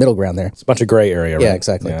middle ground there. It's a bunch of gray area, right? Yeah,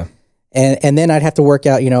 exactly. Yeah. And then I'd have to work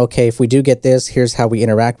out, okay, if we do get this, here's how we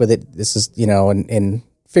interact with it. This is, and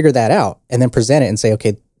figure that out, and then present it and say,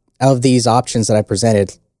 okay, of these options that I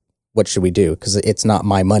presented, what should we do? Because it's not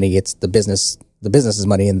my money; it's the business's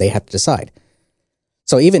money, and they have to decide.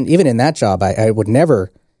 So even in that job, I would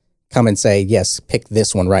never come and say, yes, pick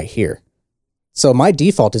this one right here. So my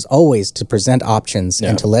default is always to present options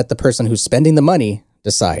and to let the person who's spending the money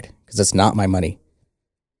decide, because it's not my money.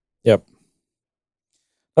 Yep.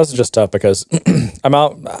 That's just tough because I'm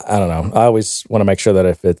out. I don't know. I always want to make sure that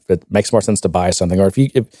if it makes more sense to buy something, or if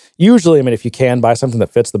you can buy something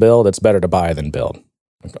that fits the bill, that's better to buy than build.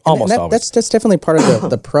 Almost always. That's definitely part of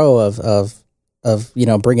the pro of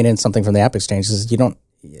bringing in something from the App Exchange is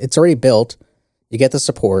it's already built. You get the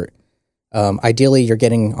support. Ideally, you're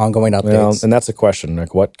getting ongoing updates. Well, and that's a question.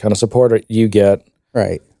 Like, what kind of support you get?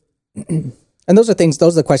 Right. And those are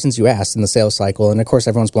the questions you ask in the sales cycle. And of course,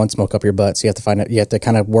 everyone's blowing smoke up your butt. So you have to find out, you have to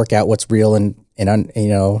kind of work out what's real and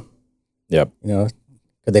Yep. Could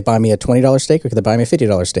they buy me a $20 steak or could they buy me a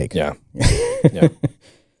 $50 steak? Yeah. Yeah.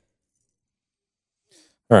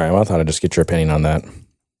 All right. Well, I thought I'd just get your opinion on that.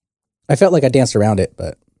 I felt like I danced around it,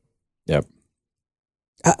 but yep.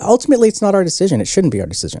 Ultimately, it's not our decision. It shouldn't be our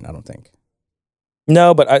decision, I don't think.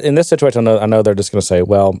 No, but in this situation, I know they're just going to say,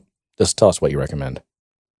 well, just tell us what you recommend.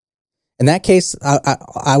 In that case,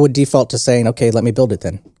 I would default to saying, okay, let me build it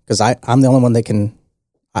then. Because I'm the only one that can,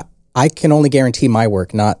 I can only guarantee my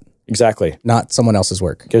work, not someone else's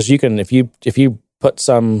work. Because you can, if you put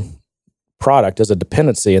some product as a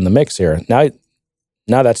dependency in the mix here, now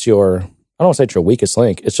that's your, I don't want to say it's your weakest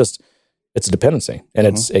link. It's just, it's a dependency.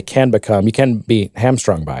 And you can be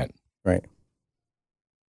hamstrung by it. Right.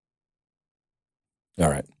 All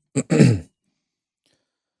right.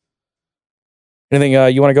 Anything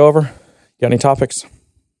you want to go over? Got any topics?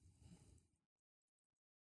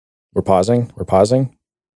 We're pausing.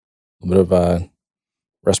 A little bit of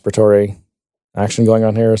respiratory action going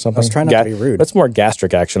on here or something. I was trying not to be rude. That's more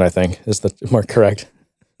gastric action, I think, is the more correct.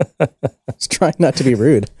 I was trying not to be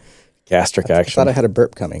rude. Gastric action. I thought I had a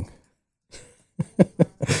burp coming.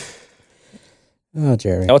 Oh,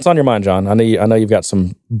 Jeremy. What's on your mind, John? I know you've got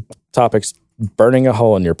some topics burning a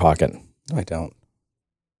hole in your pocket. No, I don't.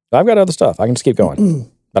 I've got other stuff. I can just keep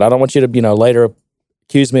going. But I don't want you to, later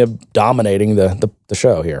accuse me of dominating the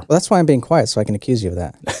show here. Well, that's why I'm being quiet, so I can accuse you of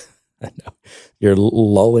that. I know. You're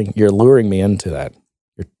luring me into that.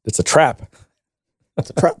 It's a trap. It's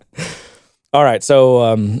a trap. All right. So,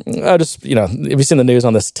 I just, have you seen the news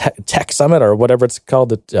on this tech summit or whatever it's called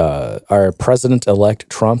that our president-elect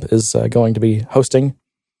Trump is going to be hosting?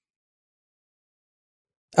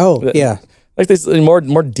 Oh, yeah. Like there's more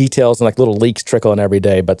details and like little leaks trickling every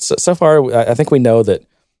day. But so far, I think we know that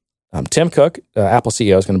Tim Cook, Apple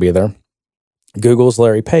CEO, is going to be there. Google's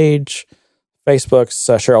Larry Page, Facebook's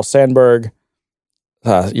Sheryl Sandberg,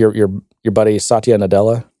 your buddy Satya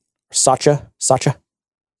Nadella, Satya.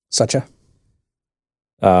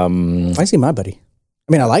 Why is he my buddy?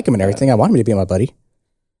 I mean, I like him and everything. I want him to be my buddy.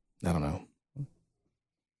 I don't know.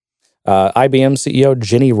 IBM CEO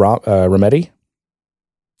Ginny Rometty,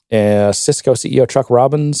 Cisco CEO Chuck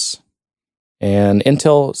Robbins, and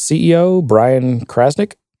Intel CEO Brian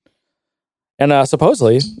Krasnick, and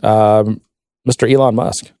supposedly Mr. Elon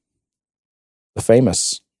Musk,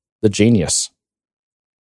 the genius.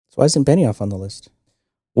 So why isn't Benioff on the list?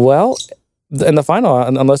 Well, in the final,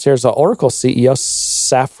 unless there's Oracle CEO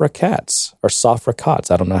Safra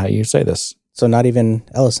Catz. I don't know how you say this. So not even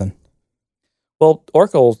Ellison. Well,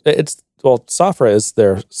 Oracle, Safra is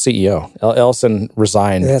their CEO. Ellison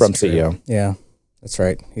resigned from true. CEO. Yeah, that's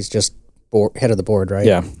right. He's just head of the board, right?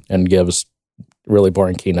 Yeah, and gives really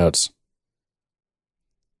boring keynotes.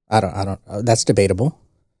 I don't. That's debatable,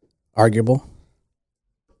 arguable.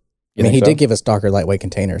 You he so? did give us Docker lightweight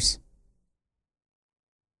containers.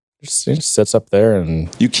 He just sits up there and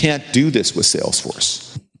you can't do this with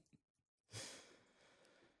Salesforce.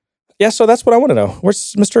 Yeah, so that's what I want to know.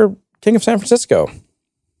 Where's Mr. King of San Francisco?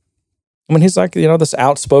 I mean, he's like, this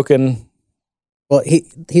outspoken. Well,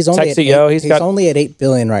 he's only tech CEO. He's only at $8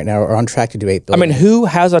 billion right now, or on track to do $8 billion. I mean, who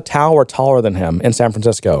has a tower taller than him in San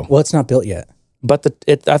Francisco? Well, it's not built yet. But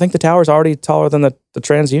I think the tower is already taller than the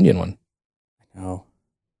TransUnion one. No,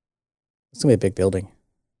 it's gonna be a big building.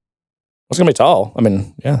 It's gonna be tall. I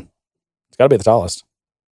mean, yeah, it's got to be the tallest.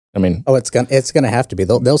 I mean, it's gonna have to be.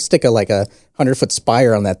 They'll stick a 100-foot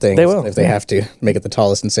spire on that thing. They will if they have to make it the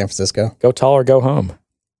tallest in San Francisco. Go tall or go home.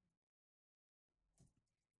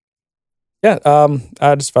 Yeah,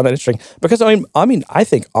 I just found that interesting because I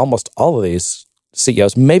think almost all of these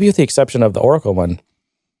CEOs, maybe with the exception of the Oracle one,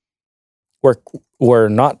 were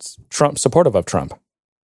not supportive of Trump,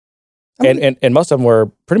 and most of them were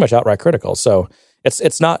pretty much outright critical. So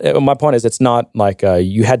it's not. My point is, it's not like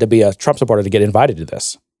you had to be a Trump supporter to get invited to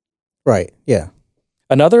this. Right. Yeah.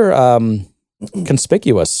 Another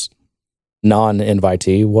conspicuous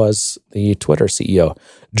non-invitee was the Twitter CEO,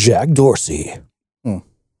 Jack Dorsey.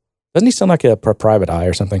 Doesn't he sound like a private eye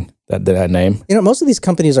or something, that name? Most of these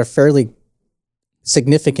companies are fairly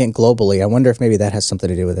significant globally. I wonder if maybe that has something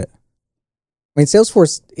to do with it. I mean,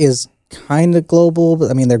 Salesforce is kind of global,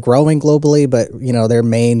 but they're growing globally, but their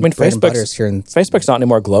main bread and butter is here in Facebook's not any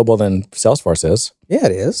more global than Salesforce is. Yeah,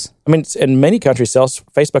 it is. In many countries,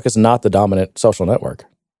 Facebook is not the dominant social network,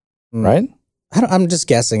 right? I'm just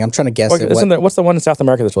guessing. I'm trying to guess. What's the one in South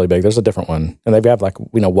America that's really big? There's a different one, and they have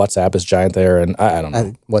WhatsApp is giant there, and I don't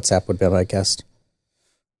know. WhatsApp would be my guess.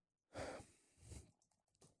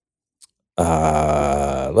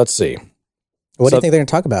 Let's see. What do you think they're going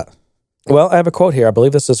to talk about? Well, I have a quote here. I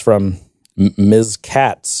believe this is from Ms.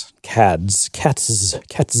 Katz.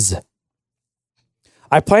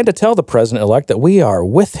 I plan to tell the president-elect that we are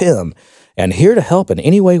with him and here to help in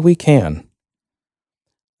any way we can.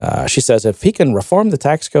 She says if he can reform the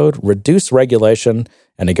tax code, reduce regulation,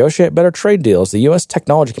 and negotiate better trade deals, the U.S.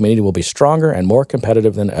 technology community will be stronger and more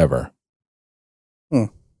competitive than ever. But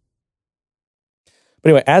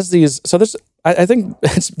anyway, I think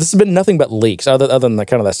this has been nothing but leaks, other than the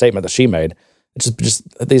kind of that statement that she made. It's just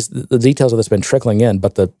the details of this have been trickling in,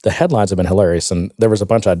 but the headlines have been hilarious, and there was a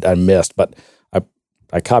bunch I missed, but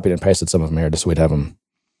I copied and pasted some of them here just so we'd have them.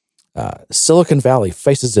 Silicon Valley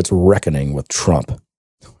faces its reckoning with Trump.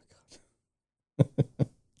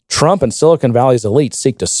 Trump and Silicon Valley's elite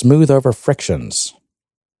seek to smooth over frictions.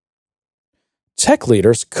 Tech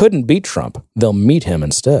leaders couldn't beat Trump. They'll meet him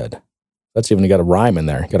instead. That's even got a rhyme in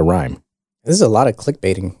there. Got a rhyme. This is a lot of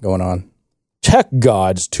clickbaiting going on. Tech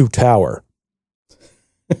gods to tower.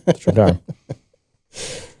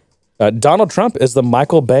 Donald Trump is the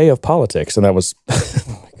Michael Bay of politics, and that was.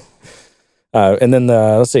 And then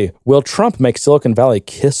let's see. Will Trump make Silicon Valley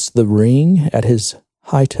kiss the ring at his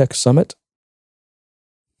high-tech summit?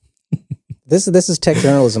 This is tech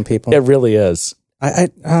journalism, people. It really is.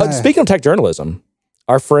 Speaking of tech journalism,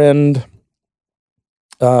 our friend,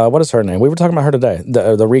 what is her name? We were talking about her today.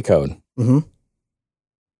 The Recode. Mm-hmm.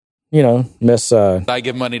 Miss. I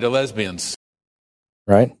give money to lesbians.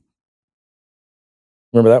 Right.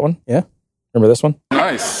 Remember that one? Yeah. Remember this one?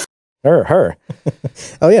 Nice. Her.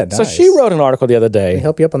 Oh yeah. Nice. So she wrote an article the other day. Let me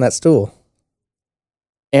help you up on that stool.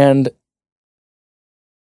 And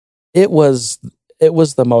it was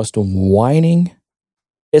the most whining.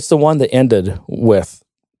 It's the one that ended with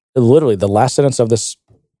literally the last sentence of this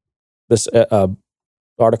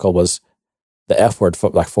article was the F word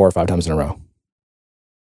like 4 or 5 times in a row.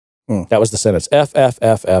 That was the sentence. F, F,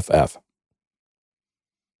 F, F, F.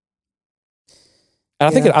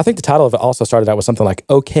 And I think the title of it also started out with something like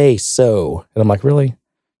 "Okay, so," and I'm like, really?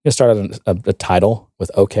 You started a title with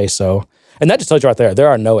 "Okay, so," and that just tells you right there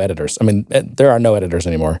are no editors. I mean, there are no editors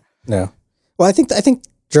anymore. No. Well, I think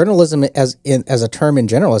journalism as a term in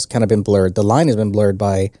general has kind of been blurred. The line has been blurred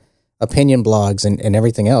by opinion blogs and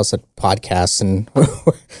everything else, podcasts and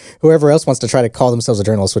whoever else wants to try to call themselves a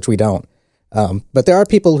journalist, which we don't. But there are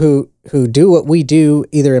people who do what we do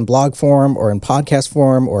either in blog form or in podcast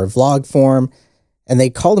form or vlog form, and they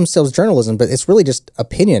call themselves journalism, but it's really just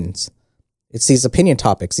opinions. It's these opinion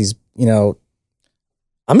topics,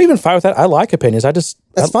 I'm even fine with that. I like opinions.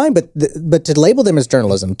 That's fine, but to label them as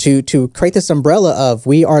journalism, to create this umbrella of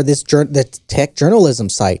we are the tech journalism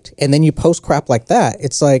site, and then you post crap like that,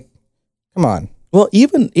 it's like, come on. Well,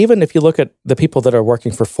 even if you look at the people that are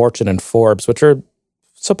working for Fortune and Forbes, which are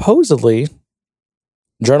supposedly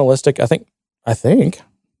journalistic, I think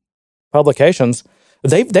publications,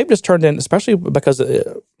 they've just turned in, especially because I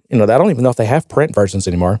don't even know if they have print versions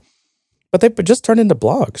anymore, but they've just turned into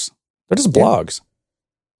blogs. They're just blogs.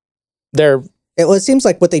 It seems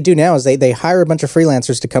like what they do now is they hire a bunch of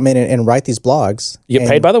freelancers to come in and write these blogs. You get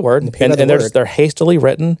paid by the word, and they're hastily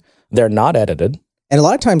written. They're not edited. And a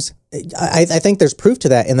lot of times, I think there's proof to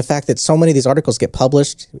that in the fact that so many of these articles get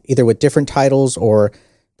published either with different titles or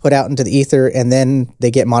put out into the ether, and then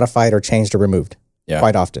they get modified or changed or removed. Yeah.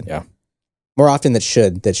 Quite often. Yeah. More often that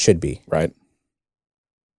should be. Right.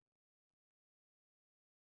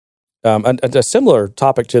 A similar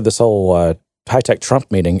topic to this whole high-tech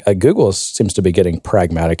Trump meeting, Google seems to be getting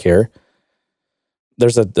pragmatic here.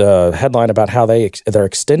 There's a headline about how they're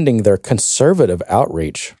extending their conservative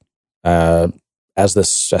outreach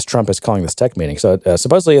as Trump is calling this tech meeting. So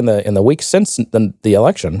supposedly in the week since the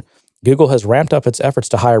election, Google has ramped up its efforts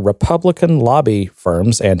to hire Republican lobby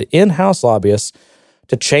firms and in-house lobbyists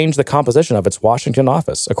to change the composition of its Washington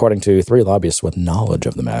office, according to 3 lobbyists with knowledge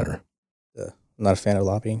of the matter. I'm not a fan of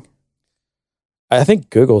lobbying. I think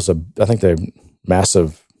they're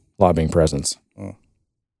massive lobbying presence. Not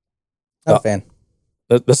a fan.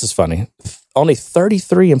 This is funny. Only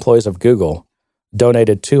 33 employees of Google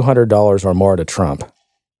donated $200 or more to Trump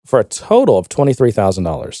for a total of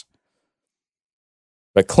 $23,000.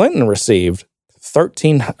 But Clinton received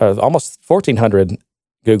almost 1,400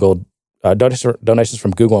 Google donations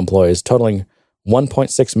from Google employees, totaling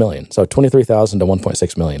 $1.6 million. So 23,000 to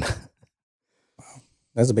 1.6 million.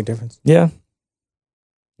 That's a big difference. Yeah.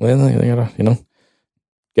 Well, you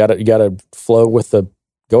gotta go with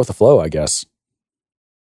the flow, I guess.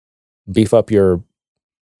 Beef up your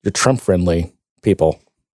Trump friendly people.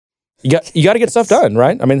 You got to get stuff done,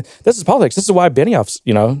 right? I mean, this is politics. This is why Benioff's,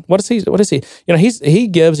 what is he? He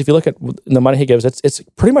gives, if you look at the money he gives, it's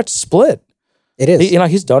pretty much split. It is.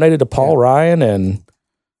 He's donated to Paul Ryan and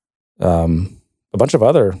a bunch of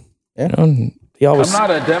other, he always. I'm not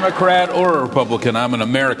a Democrat or a Republican. I'm an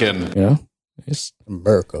American.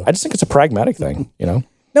 America. I just think it's a pragmatic thing, No,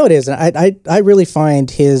 it is. And I really find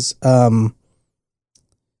his,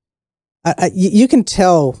 you can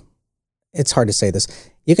tell, it's hard to say this.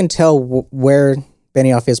 You can tell where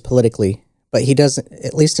Benioff is politically, but he doesn't,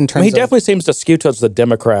 at least in terms he definitely seems to skew towards the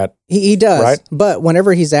Democrat. He does, right? But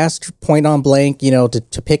whenever he's asked point on blank,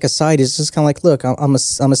 to pick a side, he's just kind of like, look, I'm a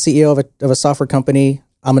CEO of a software company.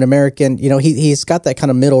 I'm an American. He's got that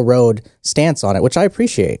kind of middle road stance on it, which I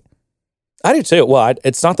appreciate. I do too. Well,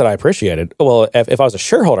 it's not that I appreciate it. Well, if I was a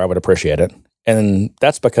shareholder, I would appreciate it. And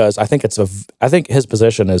that's because I think his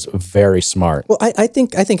position is very smart. Well, I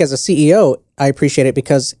think as a CEO, I appreciate it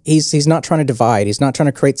because he's not trying to divide. He's not trying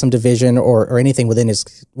to create some division or anything within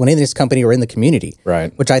his company or in the community.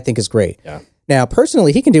 Right. Which I think is great. Yeah. Now,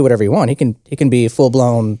 personally, he can do whatever he wants. He can be full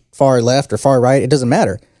blown far left or far right. It doesn't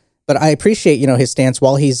matter. But I appreciate, his stance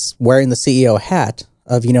while he's wearing the CEO hat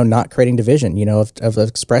of, not creating division, of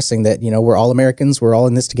expressing that, we're all Americans, we're all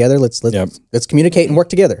in this together. Let's communicate and work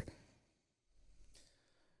together.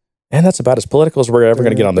 And that's about as political as we're ever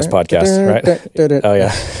going to get on this podcast, right? Oh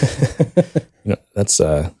yeah. That's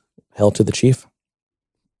hell to the chief.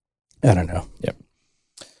 I don't know. Yep.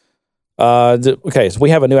 Okay, so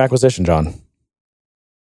we have a new acquisition, John.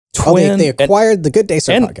 They acquired the Good Day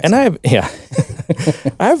Sir podcast. And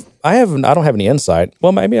I don't have any insight.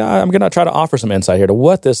 Well, maybe I'm going to try to offer some insight here to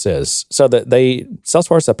what this is. So that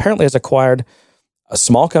Salesforce apparently has acquired a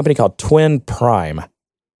small company called Twin Prime.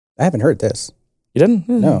 I haven't heard this. You didn't?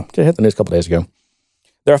 No. It hit the news a couple days ago.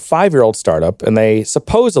 They're a 5-year-old startup, and they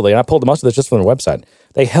supposedly, and I pulled most of this just from their website,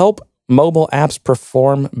 they help mobile apps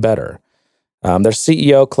perform better. Their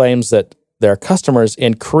CEO claims that their customers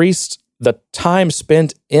increased the time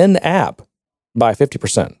spent in-app by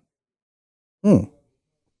 50%.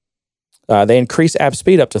 They increase app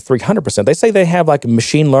speed up to 300%. They say they have like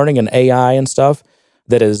machine learning and AI and stuff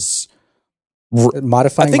that is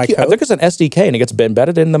modifying my code. I think it's an SDK, and it gets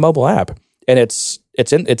embedded in the mobile app. And it's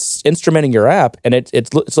instrumenting your app, and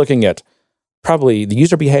it's looking at probably the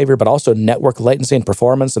user behavior, but also network latency and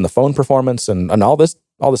performance, and the phone performance, and all this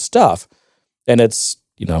stuff. And it's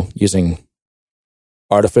using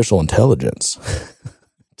artificial intelligence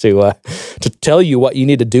to tell you what you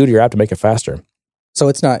need to do to your app to make it faster. So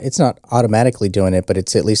it's not automatically doing it, but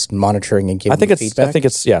it's at least monitoring and giving feedback. I think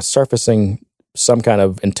it's surfacing some kind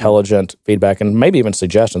of intelligent feedback, and maybe even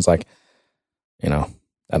suggestions. Like, I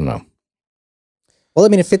don't know. Well, I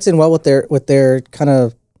mean, it fits in well with their kind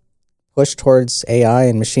of push towards AI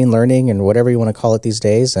and machine learning and whatever you want to call it these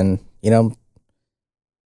days. And,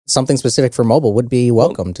 something specific for mobile would be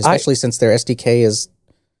welcomed, especially since their SDK is,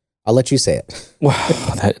 I'll let you say it. Well,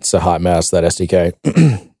 it's a hot mess, that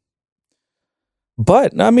SDK.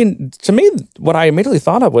 But, I mean, to me, what I immediately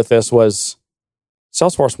thought of with this was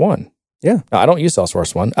Salesforce One. Yeah. I don't use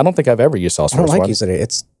Salesforce One. I don't think I've ever used Salesforce One. I don't like using it.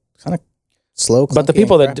 It's kind of slow. But the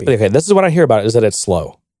people this is what I hear about it, is that it's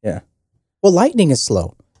slow. Yeah. Well, Lightning is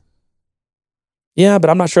slow. Yeah, but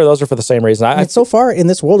I'm not sure those are for the same reason. So far in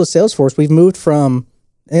this world of Salesforce, we've moved from,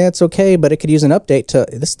 it's okay, but it could use an update, to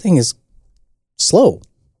this thing is slow.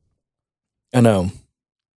 I know.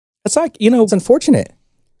 It's like, it's unfortunate.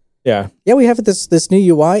 Yeah. Yeah, we have this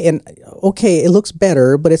new UI, and okay, it looks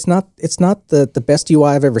better, but it's not the best UI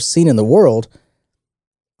I've ever seen in the world.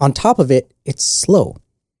 On top of it, it's slow.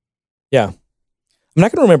 Yeah. I'm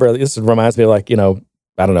not going to remember. This reminds me of, like, I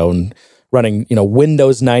don't know, running,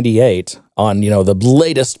 Windows 98 on, the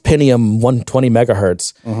latest Pentium 120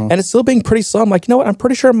 megahertz, and it's still being pretty slow. I'm like, you know what? I'm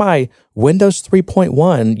pretty sure my Windows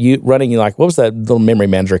 3.1 running what was that little memory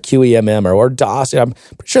manager, QEMM or DOS? I'm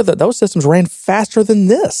pretty sure that those systems ran faster than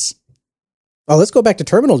this. Oh, let's go back to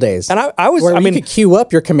terminal days. And you could queue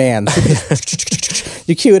up your commands.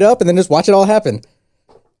 You queue it up and then just watch it all happen.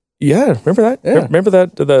 Yeah, remember that? Yeah. Remember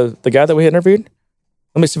that the guy that we had interviewed?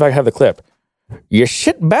 Let me see if I can have the clip. You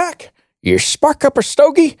sit back, you spark up a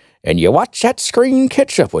stogie, and you watch that screen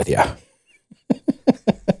catch up with you.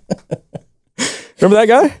 Remember that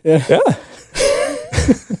guy? Yeah.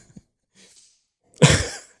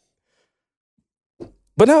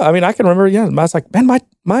 But no, I mean, I can remember, I was like, man,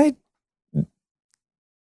 my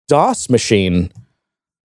DOS machine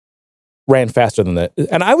ran faster than that.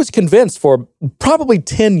 And I was convinced for probably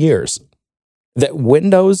 10 years that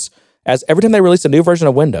Windows, as every time they released a new version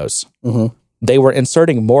of Windows, they were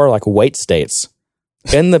inserting more like wait states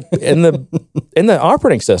in the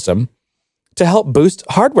operating system to help boost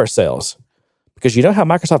hardware sales. Because you know how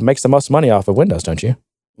Microsoft makes the most money off of Windows, don't you?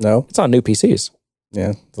 No. It's on new PCs.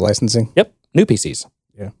 Yeah, the licensing. Yep, new PCs.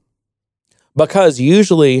 Yeah. Because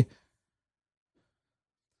usually,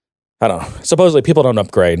 I don't know, supposedly people don't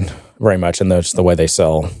upgrade very much, and that's the way they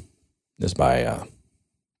sell is by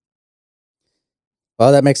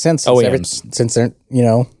well, that makes sense. OEMs. Since they're,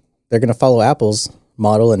 they're going to follow Apple's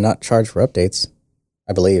model and not charge for updates,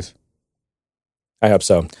 I believe. I hope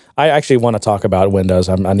so. I actually want to talk about Windows.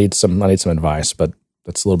 I need some advice, but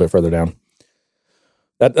that's a little bit further down.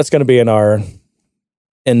 That's going to be in our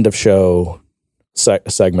end of show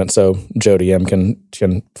segment, so Jody M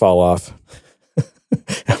can fall off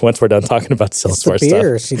once we're done talking about Salesforce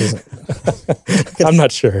stuff. She doesn't. I'm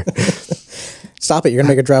not sure. Stop it! You're gonna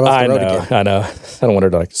make her drive off the road again. I know. I don't want her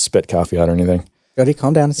to spit coffee out or anything. Jody,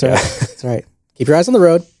 calm down. It's all right. It's all right. Keep your eyes on the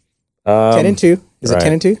road. 10 and 2. Is it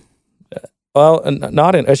 10 and 2? Well,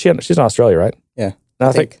 not in. She's in Australia, right? Yeah. No,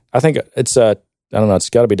 I think it's I don't know. It's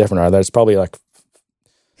got to be different out there. It's probably like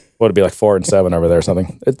what would it be like 4 and 7 over there or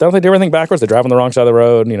something. Don't they do everything backwards? They drive on the wrong side of the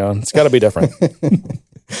road. It's got to be different.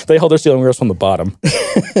 They hold their steering wheels from the bottom.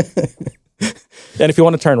 And if you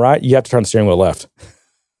want to turn right, you have to turn the steering wheel left.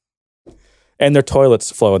 And their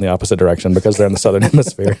toilets flow in the opposite direction because they're in the southern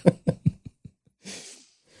hemisphere.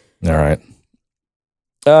 All right.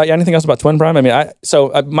 Anything else about Twin Prime? I mean,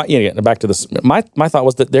 back to this. My thought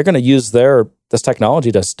was that they're going to use this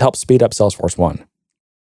technology to help speed up Salesforce One,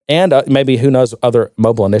 and maybe who knows other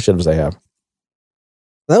mobile initiatives they have.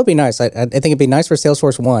 That would be nice. I think it'd be nice for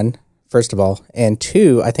Salesforce One, first of all, and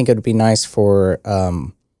 2, I think it would be nice for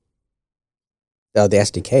the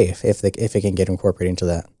SDK if it can get incorporated into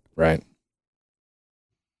that. Right.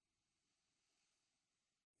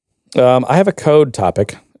 I have a code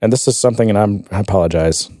topic. And this is something, and I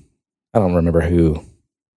apologize. I don't remember who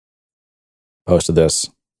posted this,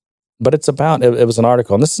 but it's about, it was an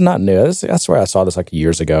article, and this is not new. That's where I saw this like a few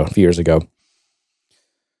years ago.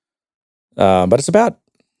 But it's about,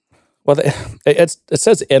 it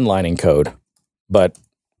says inlining code, but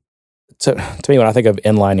to me, when I think of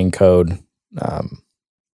inlining code,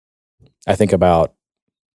 I think about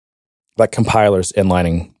like compilers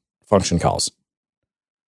inlining function calls.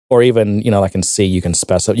 Or even, like in C, you can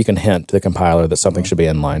hint to the compiler that something should be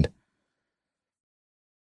inlined.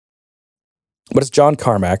 But it's John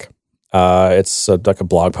Carmack. It's like a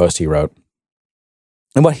blog post he wrote.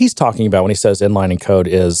 And what he's talking about when he says inlining code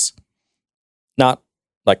is not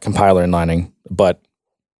like compiler inlining, but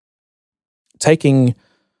taking,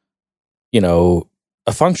 a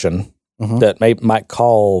function that might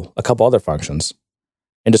call a couple other functions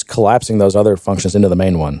and just collapsing those other functions into the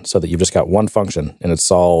main one so that you've just got one function and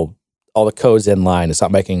it's all the code's in line. It's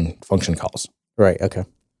not making function calls. Right. Okay.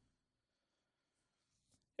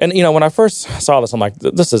 And, when I first saw this, I'm like,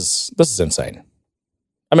 this is insane.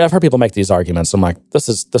 I mean, I've heard people make these arguments. I'm like, this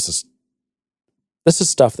is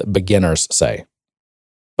stuff that beginners say.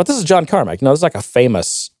 But this is John Carmack. This is like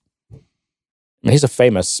he's a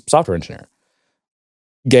famous software engineer,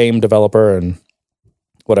 game developer and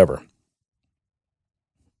whatever.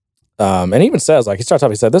 And he even says, he starts off,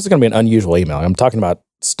 he said, this is going to be an unusual email. I'm talking about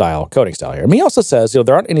coding style here. And he also says,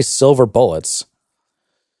 there aren't any silver bullets.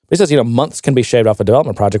 He says, months can be shaved off a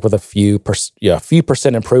development project with a few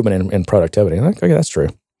percent improvement in productivity. I'm like, okay, that's true.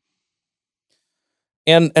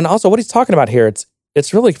 And also what he's talking about here,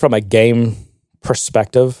 it's really from a game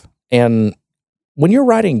perspective. And when you're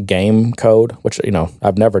writing game code, which,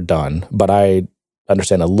 I've never done, but I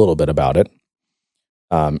understand a little bit about it,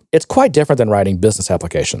 it's quite different than writing business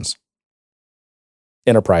applications.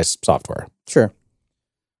 Enterprise software. Sure.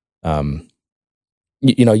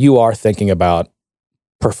 You are thinking about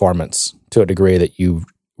performance to a degree that you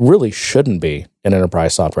really shouldn't be in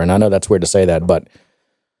enterprise software. And I know that's weird to say that, but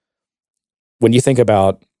when you think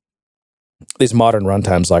about these modern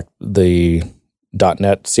runtimes like the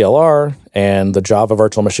 .NET CLR and the Java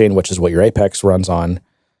virtual machine, which is what your Apex runs on,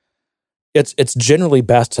 it's generally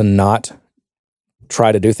best to not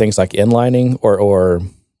try to do things like inlining or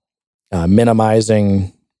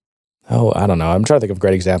minimizing. Oh, I don't know. I'm trying to think of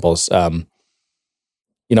great examples.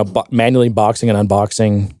 Manually boxing and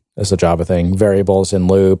unboxing is a Java thing. Variables and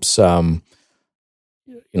loops. Trying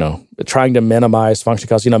to minimize function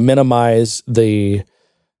calls. Minimize the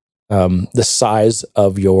size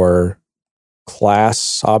of your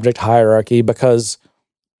class object hierarchy, because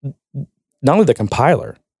not only the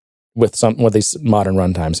compiler with these modern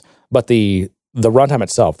runtimes, but the runtime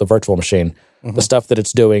itself, the virtual machine, the stuff that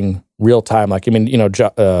it's doing real time. Like,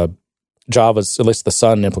 Java's, at least the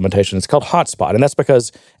Sun implementation, it's called hotspot. And that's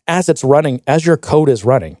because as your code is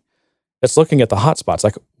running, it's looking at the hotspots,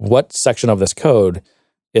 like what section of this code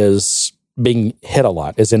is being hit a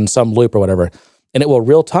lot, is in some loop or whatever. And it will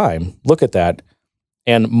real time look at that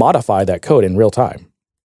and modify that code in real time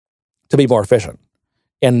to be more efficient.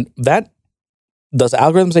 And those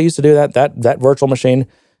algorithms they use to do that virtual machine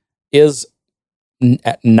is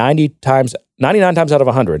 99 times out of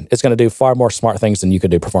 100, it's going to do far more smart things than you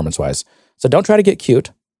could do performance-wise. So don't try to get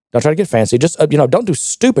cute. Don't try to get fancy. Just, don't do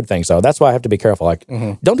stupid things, though. That's why I have to be careful. Like,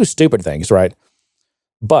 don't do stupid things, right?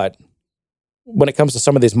 But when it comes to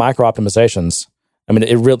some of these micro-optimizations,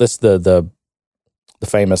 the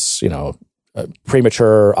famous,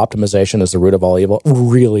 premature optimization is the root of all evil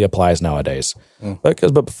really applies nowadays.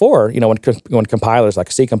 But before, when compilers,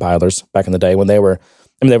 like C compilers back in the day, when they would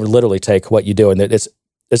literally take what you do, and it's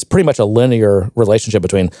pretty much a linear relationship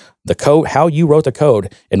between the code, how you wrote the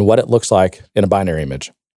code, and what it looks like in a binary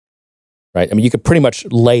image, right? You could pretty much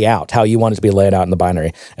lay out how you want it to be laid out in the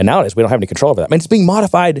binary. And nowadays, we don't have any control over that. It's being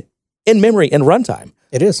modified in memory in runtime.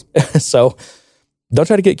 It is. So don't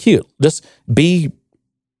try to get cute. Just be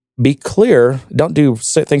clear. Don't do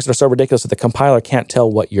things that are so ridiculous that the compiler can't tell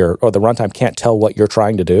or the runtime can't tell what you're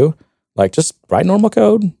trying to do. Like, just write normal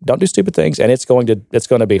code. Don't do stupid things, and it's going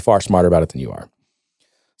to be far smarter about it than you are.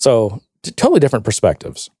 So, totally different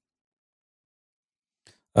perspectives.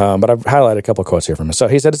 But I've highlighted a couple of quotes here from him. So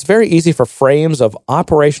he said, it's very easy for frames of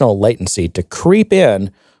operational latency to creep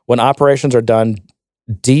in when operations are done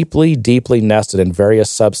deeply, deeply nested in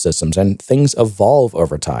various subsystems, and things evolve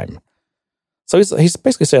over time. So he's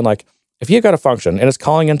basically saying, like, if you've got a function and it's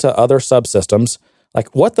calling into other subsystems,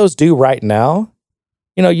 like what those do right now,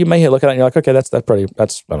 you may look at it and you're like, okay, that's I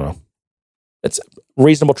don't know. It's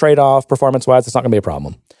reasonable trade-off performance-wise. It's not going to be a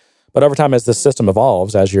problem. But over time, as the system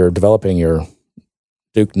evolves, as you're developing your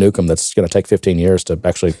Duke Nukem that's going to take 15 years to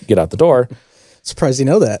actually get out the door. Surprised you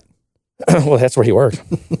know that. Well, that's where he worked.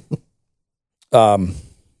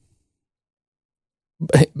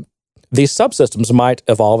 These subsystems might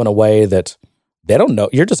evolve in a way that they don't know.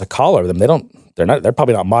 You're just a caller of them. They're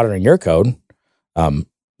probably not monitoring your code.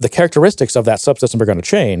 The characteristics of that subsystem are going to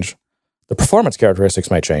change. The performance characteristics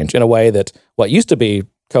might change in a way that what used to be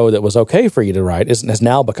code that was okay for you to write has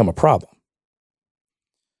now become a problem.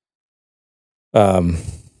 And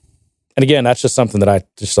again, that's just something that I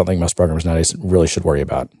just don't think most programmers nowadays really should worry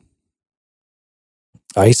about.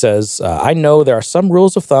 He says, I know there are some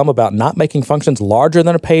rules of thumb about not making functions larger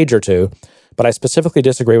than a page or two, but I specifically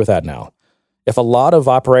disagree with that now. If a lot of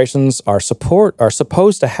operations are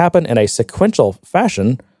supposed to happen in a sequential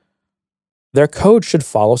fashion, their code should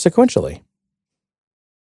follow sequentially.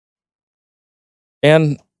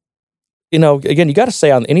 And, again, you got to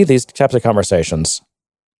say on any of these types of conversations,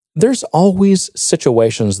 there's always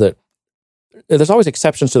there's always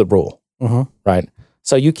exceptions to the rule, right?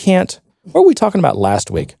 So you can't, what were we talking about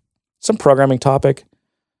last week? Some programming topic.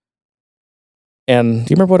 And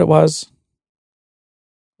do you remember what it was?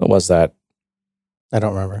 What was that? I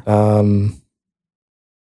don't remember. I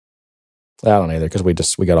don't either,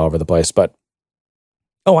 because we got all over the place. But,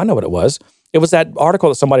 I know what it was. It was that article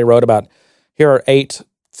that somebody wrote about, here are 8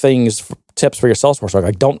 tips for your Salesforce work.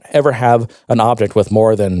 Like, don't ever have an object with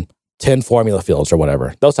more than 10 formula fields or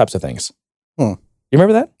whatever. Those types of things. You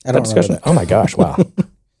remember that? I don't remember that. Oh my gosh, wow.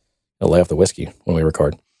 I'll lay off the whiskey when we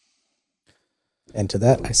record. And to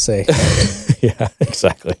that I say. Yeah,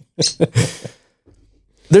 exactly.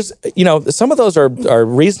 There's, some of those are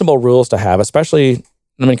reasonable rules to have, especially,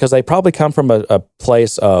 because they probably come from a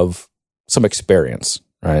place of some experience,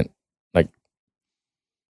 right? Like,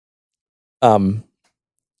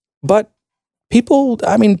 but people,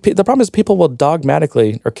 the problem is people will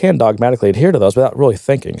can dogmatically adhere to those without really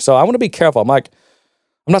thinking. So I want to be careful. I'm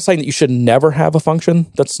not saying that you should never have a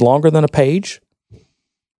function that's longer than a page,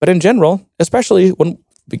 But in general, especially when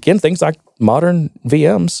begin things like modern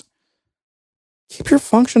VMs, keep your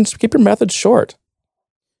methods short.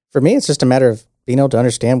 For me, it's just a matter of being able to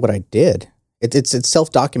understand what I did. It's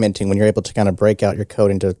self-documenting when you're able to kind of break out your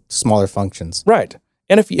code into smaller functions. Right.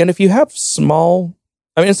 And if you have small,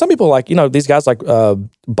 I mean, some people like, these guys like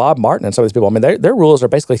Bob Martin and some of these people, I mean, their rules are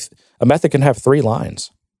basically a method can have 3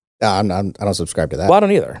 lines. I don't subscribe to that. Well, I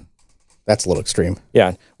don't either. That's a little extreme.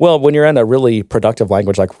 Yeah. Well, when you're in a really productive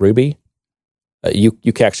language like Ruby, you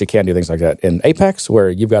actually can do things like that. In Apex, where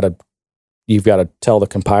you've got to tell the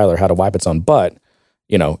compiler how to wipe its own butt,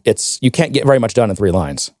 you can't get very much done in 3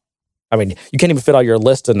 lines. I mean, you can't even fit all your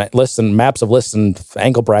lists and maps of lists and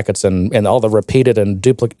angle brackets and all the repeated and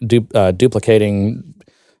duplicating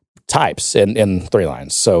types in 3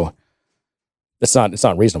 lines. So it's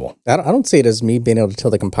not reasonable. I don't see it as me being able to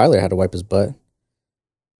tell the compiler how to wipe his butt.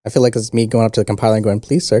 I feel like it's me going up to the compiler and going,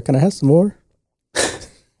 "Please, sir, can I have some more?"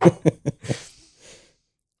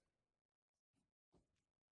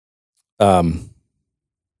 What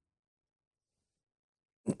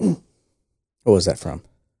was that from?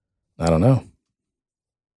 I don't know.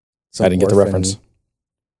 Some I didn't get the reference.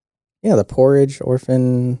 Yeah, the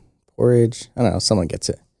orphan porridge. I don't know. Someone gets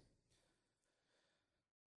it.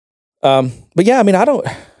 But yeah, I mean, I don't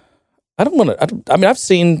want to. I mean, I've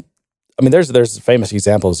seen. I mean, there's famous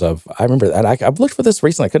examples of. I remember, and I've looked for this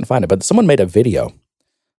recently. I couldn't find it, but someone made a video,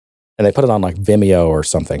 and they put it on like Vimeo or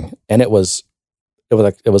something, and it was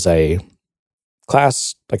a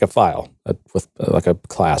class, like a file with like a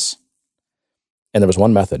class, and there was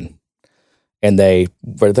one method, and they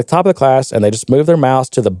were at the top of the class, and they just moved their mouse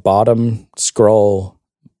to the bottom scroll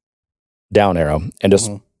down arrow and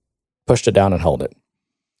just pushed it down and held it,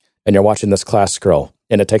 and you're watching this class scroll,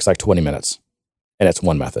 and it takes like 20 minutes, and it's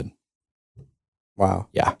one method. Wow.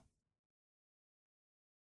 Yeah.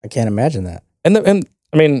 I can't imagine that. And I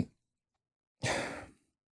mean,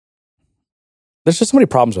 there's just so many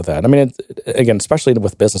problems with that. I mean, again, especially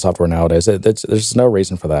with business software nowadays, there's no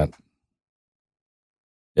reason for that.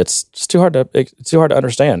 It's just too hard to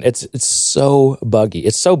understand. It's so buggy.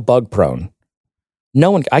 It's so bug prone.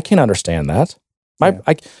 I can't understand that. You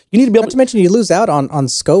need to be able to mention you lose out on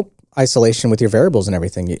scope isolation with your variables and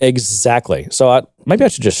everything. Exactly. So maybe I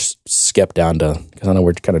should just skip down to, because I know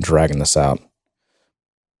we're kind of dragging this out.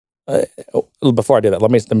 Before I do that,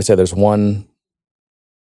 let me say there's one.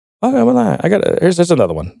 Okay, well, here's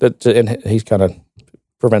another one and he kind of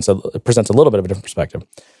presents a little bit of a different perspective.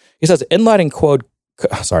 He says inlining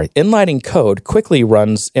code quickly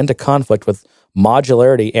runs into conflict with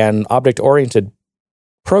modularity and object-oriented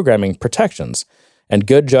programming protections, and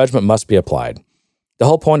good judgment must be applied. The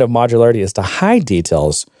whole point of modularity is to hide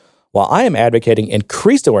details, while I am advocating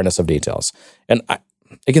increased awareness of details. And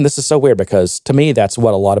again, this is so weird because to me, that's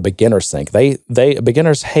what a lot of beginners think.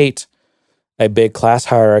 Beginners hate a big class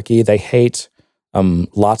hierarchy. They hate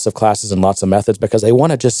lots of classes and lots of methods because they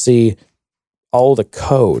want to just see all the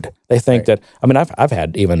code. They think that, I mean, I've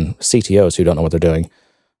had even CTOs who don't know what they're doing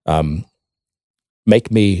make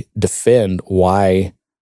me defend why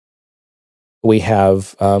we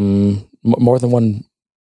have more than one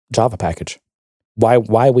Java package.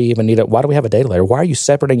 Why we even need it? Why do we have a data layer? Why are you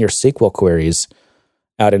separating your SQL queries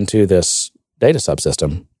out into this data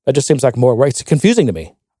subsystem? That just seems like more work. It's confusing to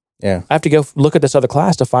me. Yeah. I have to go look at this other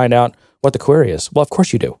class to find out what the query is. Well, of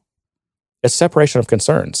course you do. It's separation of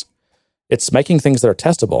concerns. It's making things that are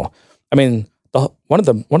testable. I mean, one of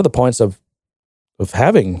the points of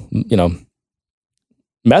having,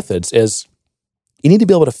 methods is you need to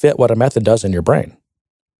be able to fit what a method does in your brain.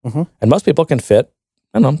 Mm-hmm. And most people can fit,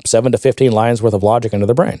 7 to 15 lines worth of logic into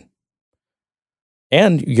their brain.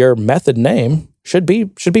 And your method name should be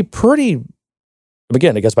pretty,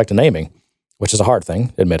 again, it gets back to naming, which is a hard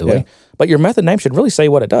thing, admittedly. Yeah. But your method name should really say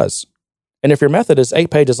what it does. And if your method is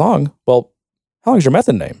 8 pages long, well, how long is your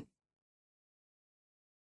method name?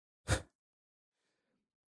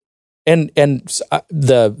 And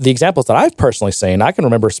the examples that I've personally seen, I can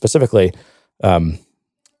remember specifically, I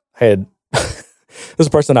had this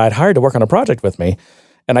person I had hired to work on a project with me,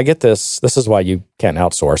 and I get this is why you can't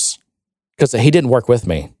outsource, because he didn't work with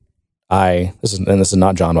me. This is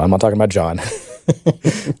not John. I'm not talking about John.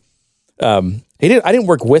 I didn't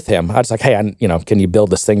work with him. I was like, hey, can you build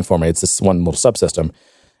this thing for me? It's this one little subsystem.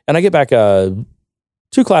 And I get back 2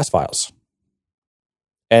 class files,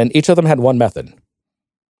 and each of them had one method.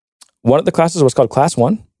 One of the classes was called class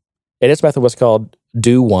 1, and its method was called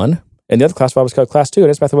do1, and the other class file was called class 2, and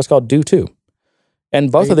its method was called do2.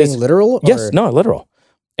 And both of these literal? Yes, no, literal.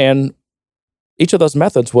 And each of those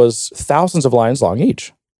methods was thousands of lines long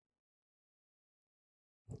each.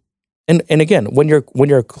 And again, when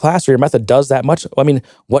your class or your method does that much, I mean,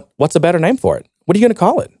 what's a better name for it? What are you going to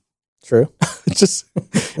call it? True.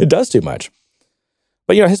 It does too much.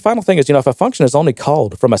 But his final thing is, if a function is only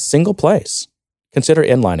called from a single place, consider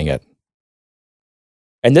inlining it.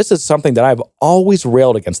 And this is something that I've always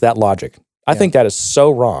railed against, that logic. I think that is so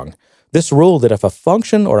wrong. This rule that if a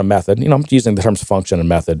function or a method, I'm using the terms function and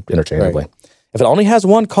method interchangeably. Right. If it only has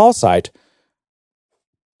one call site,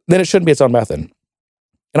 then it shouldn't be its own method.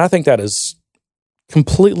 And I think that is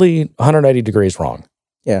completely 180 degrees wrong.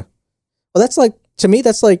 Yeah. Well, to me,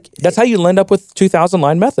 that's how you end up with 2,000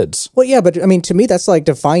 line methods. Well, yeah, but I mean, to me, that's like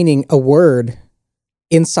defining a word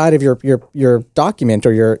inside of your document,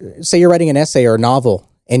 or say you're writing an essay or a novel,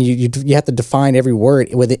 and you have to define every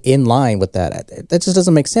word with it in line with that. That just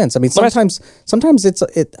doesn't make sense. I mean, sometimes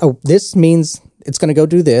this means it's going to go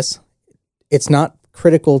do this. It's not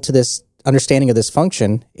critical to this understanding of this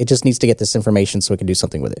function. It just needs to get this information so it can do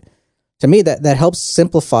something with it. To me, that helps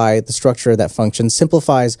simplify the structure of that function,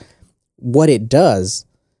 simplifies what it does,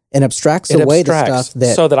 and abstracts away the stuff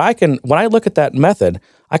that... So that I can, when I look at that method,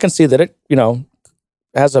 I can see that it,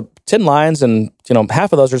 has 10 lines, and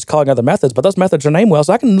half of those are just calling other methods, but those methods are named well,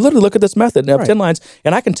 so I can literally look at this method and have 10 lines,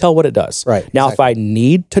 and I can tell what it does. Right. Now, if I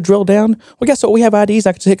need to drill down, well, guess what? We have IDs.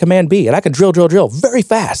 I can just hit Command B, and I can drill very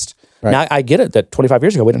fast. Right. Now, I get it that 25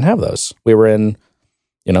 years ago, we didn't have those. We were in,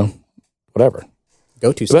 whatever.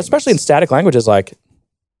 Go-to But especially in static languages like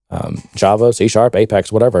Java, C#,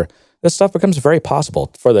 Apex, whatever, this stuff becomes very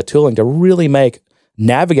possible for the tooling to really make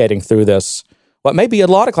navigating through this what may be a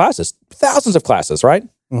lot of classes, thousands of classes, right?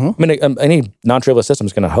 Mm-hmm. I mean, any non-trivial system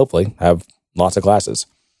is going to hopefully have lots of classes.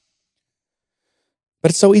 But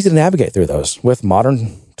it's so easy to navigate through those with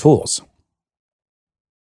modern tools.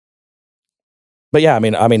 But yeah, I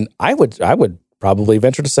mean, I would probably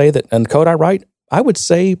venture to say that in the code I write, I would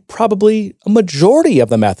say probably a majority of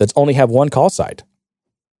the methods only have one call site.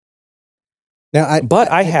 Now,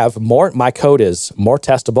 my code is more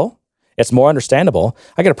testable. It's more understandable.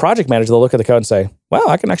 I get a project manager that'll look at the code and say, well,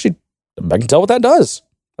 I can tell what that does.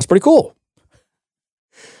 That's pretty cool.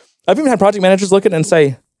 I've even had project managers look at it and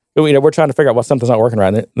say, we're trying to figure out why something's not working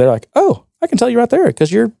right. And they're like, oh, I can tell you right there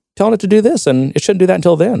because you're telling it to do this and it shouldn't do that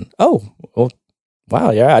until then. Oh, well,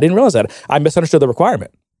 wow, yeah, I didn't realize that. I misunderstood the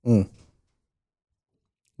requirement. Mm.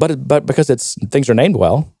 But because things are named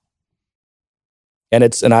well,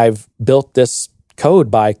 and I've built this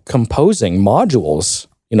code by composing modules,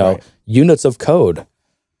 right. Units of code.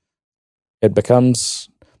 It becomes,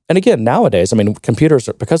 and again, nowadays, I mean,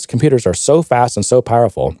 because computers are so fast and so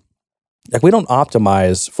powerful, like we don't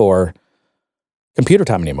optimize for computer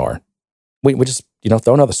time anymore. We just,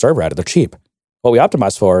 throw another server at it. They're cheap. What we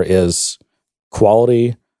optimize for is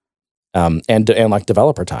quality and like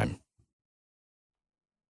developer time.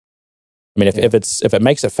 I mean, if it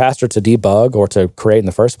makes it faster to debug or to create in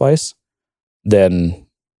the first place, then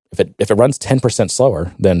if it runs 10%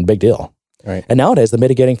 slower, then big deal. Right. And nowadays, the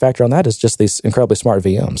mitigating factor on that is just these incredibly smart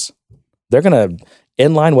VMs. They're going to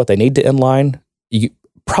inline what they need to inline.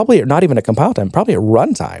 Probably not even at compile time, probably at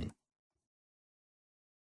runtime.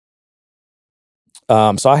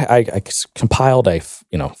 So I compiled a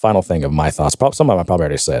final thing of my thoughts. Some of them I probably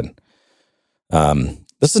already said.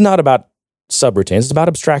 This is not about subroutines. It's about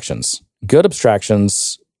abstractions. Good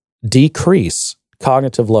abstractions decrease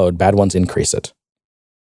cognitive load. Bad ones increase it.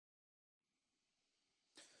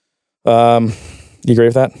 You agree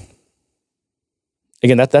with that?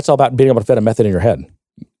 Again, that's all about being able to fit a method in your head.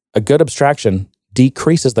 A good abstraction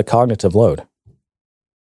decreases the cognitive load.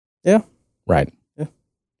 Yeah. Right. Yeah.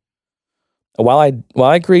 While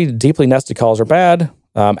I agree deeply nested calls are bad,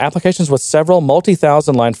 applications with several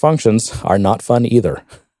multi-thousand line functions are not fun either.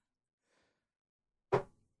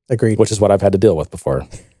 Agreed. Which is what I've had to deal with before.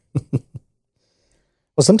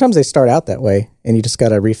 Well, sometimes they start out that way, and you just got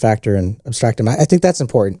to refactor and abstract them. I think that's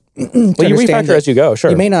important. Well, you refactor as you go,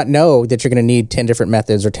 sure. You may not know that you're going to need 10 different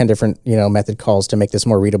methods or 10 different method calls to make this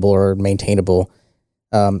more readable or maintainable.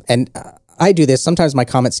 And I do this. Sometimes my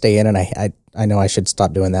comments stay in, and I know I should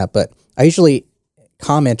stop doing that, but I usually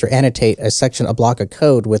comment or annotate a block of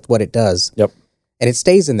code with what it does. Yep. And it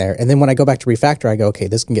stays in there. And then when I go back to refactor, I go, okay,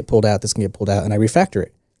 this can get pulled out, and I refactor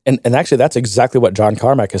it. And actually, that's exactly what John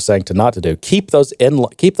Carmack is saying not to do. Keep those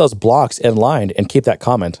blocks inlined and keep that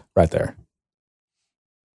comment right there.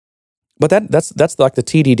 But that's like the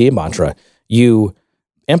TDD mantra. You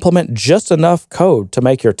implement just enough code to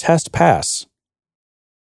make your test pass,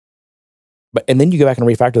 and then you go back and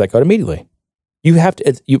refactor that code immediately. You have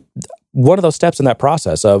to. One of those steps in that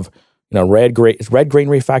process of red green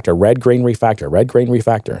refactor, red green refactor, red green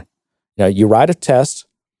refactor. You write a test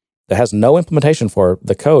that has no implementation for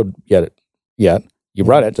the code yet, You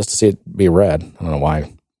run it just to see it be read. I don't know why.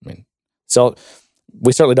 I mean, so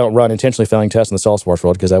we certainly don't run intentionally failing tests in the Salesforce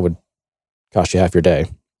world because that would cost you half your day.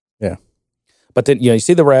 Yeah. But then, you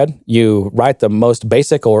see the read, you write the most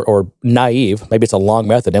basic or naive, maybe it's a long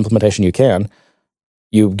method implementation you can.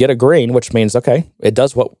 You get a green, which means, okay, it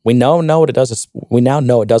does what we now know what it does. We now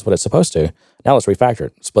know it does what it's supposed to. Now let's refactor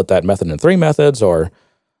it. Split that method into 3 methods or,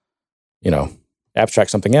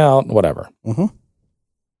 abstract something out, whatever. Mm-hmm.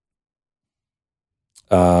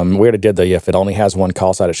 We already did the if it only has one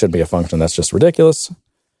call side, it shouldn't be a function. That's just ridiculous.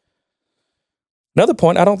 Another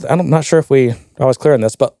point, I'm not sure if I was clear on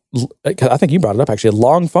this, but I think you brought it up actually.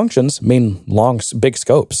 Long functions mean big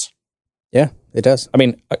scopes. Yeah, it does. I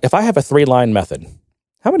mean, if I have a 3-line method,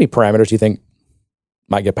 how many parameters do you think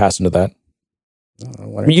might get passed into that?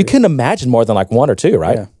 You can imagine more than like 1 or 2,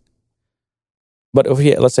 right? Yeah. But if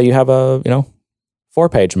let's say you have a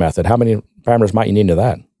 4-page method, how many parameters might you need into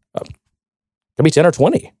that? Could be 10 or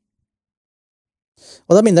 20.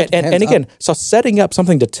 Well, I mean, that depends. And again, so setting up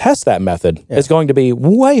something to test that method is going to be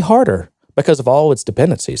way harder because of all its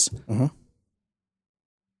dependencies. Mm-hmm.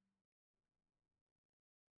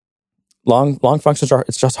 Long functions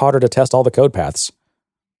it's just harder to test all the code paths.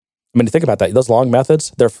 I mean, think about that. Those long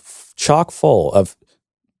methods, they're chock full of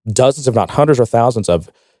dozens, if not hundreds or thousands of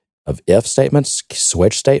if statements,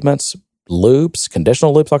 switch statements, loops,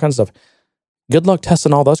 conditional loops, all kinds of stuff. Good luck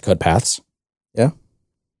testing all those code paths. Yeah.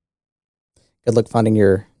 Good luck finding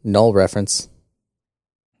your null reference.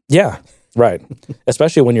 Yeah, right.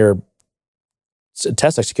 Especially when your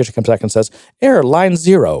test execution comes back and says, error, line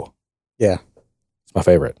 0. Yeah. It's my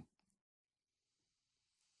favorite.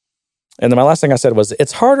 And then my last thing I said was,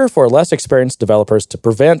 it's harder for less experienced developers to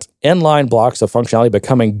prevent inline blocks of functionality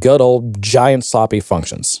becoming good old giant sloppy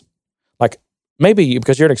functions. Like maybe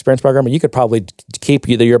because you're an experienced programmer, you could probably keep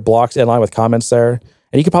your blocks in line with comments there,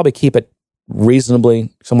 and you could probably keep it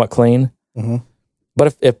reasonably somewhat clean. Mm-hmm.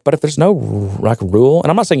 But if there's no rule,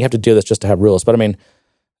 and I'm not saying you have to do this just to have rules, but I mean,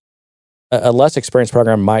 a less experienced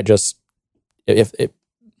programmer might just if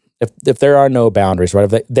there are no boundaries,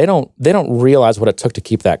 right? If they don't realize what it took to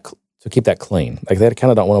keep that clean. Like they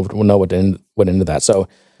kind of don't want to know what went into that. So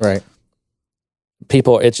right,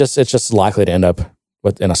 people, it's just likely to end up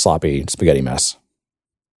in a sloppy spaghetti mess.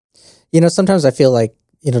 Sometimes I feel like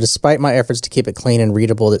despite my efforts to keep it clean and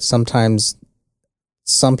readable, that sometimes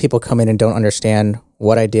some people come in and don't understand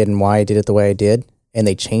what I did and why I did it the way I did, and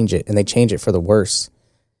they change it, and they change it for the worse.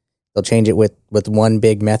 They'll change it with one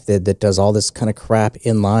big method that does all this kind of crap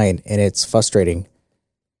in line, and it's frustrating.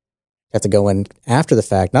 I have to go in after the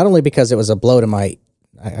fact, not only because it was a blow to my,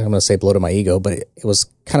 I'm going to say blow to my ego, but it was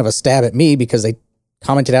kind of a stab at me because they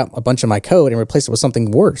commented out a bunch of my code and replaced it with something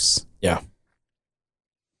worse. Yeah.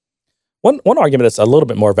 One argument that's a little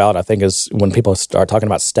bit more valid, I think, is when people start talking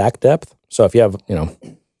about stack depth. So if you have,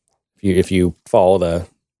 if you follow the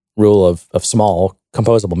rule of small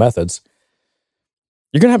composable methods,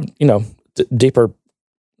 you're going to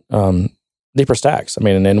have, deeper stacks. I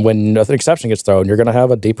mean, and when an exception gets thrown, you're going to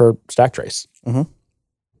have a deeper stack trace. Mm-hmm.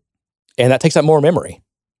 And that takes up more memory,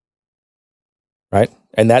 right?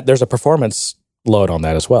 And that there's a performance load on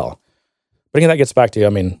that as well. But again, that gets back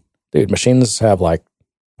to, dude, machines have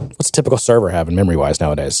what's a typical server have in memory-wise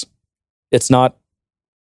nowadays? It's not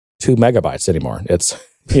 2 megabytes anymore. It's,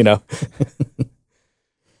 I can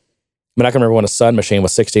remember when a Sun machine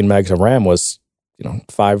with 16 megs of RAM was,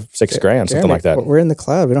 $5-6 grand, something like that. We're in the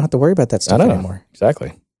cloud. We don't have to worry about that stuff anymore.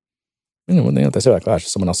 Exactly. When they say about cloud,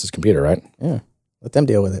 it's someone else's computer, right? Yeah. Let them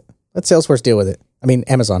deal with it. Let Salesforce deal with it.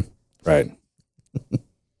 Amazon. Right.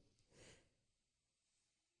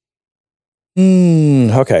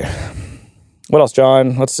 Okay. What else,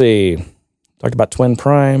 John? Let's see. Talked about Twin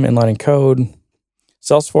Prime, inlining code.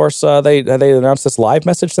 Salesforce, they announced this live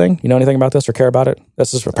message thing. You know anything about this or care about it?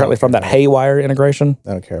 This is apparently from that Haywire integration.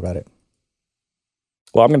 I don't care about it.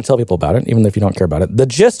 Well, I'm going to tell people about it, even if you don't care about it. The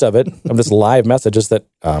gist of this live message is that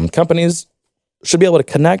companies should be able to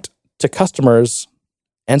connect to customers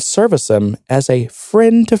and service them as a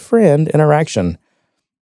friend-to-friend interaction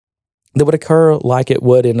that would occur like it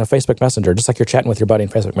would in a Facebook Messenger. Just like you're chatting with your buddy in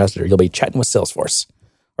Facebook Messenger, you'll be chatting with Salesforce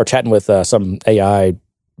or chatting with some AI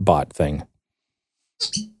bot thing.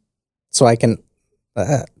 So I can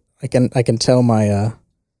tell my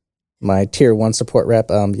my tier 1 support rep,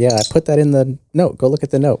 I put that in the note. Go look at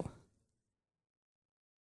the note.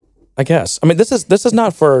 I guess. This is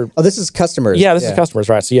not for... Oh, this is customers. Yeah, this is customers,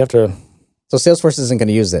 right? So you have to... So Salesforce isn't going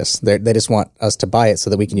to use this. They just want us to buy it so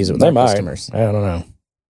that we can use it with our customers. I don't know.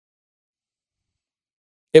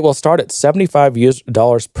 It will start at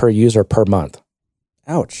 $75 per user per month.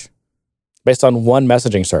 Ouch. Based on one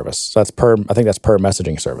messaging service. So I think that's per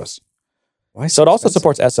messaging service. Why So it also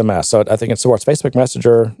supports SMS. So I think it supports Facebook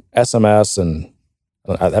Messenger, SMS, and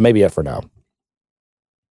that may be it for now.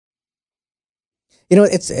 You know,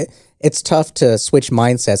 it's tough to switch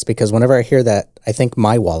mindsets because whenever I hear that, I think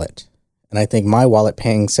My Wallet. And I think My Wallet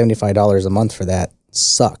paying $75 a month for that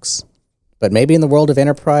sucks. But maybe in the world of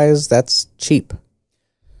enterprise, that's cheap.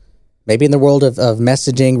 Maybe in the world of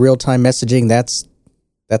messaging, real-time messaging,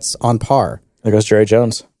 that's on par. There goes Jerry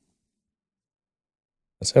Jones.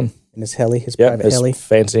 That's him. In his heli, his private his heli.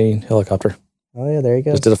 fancy helicopter. Oh, yeah, there he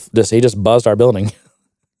goes. He just buzzed our building.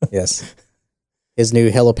 Yes. His new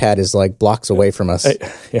helipad is like blocks away from us.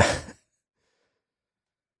 Yeah.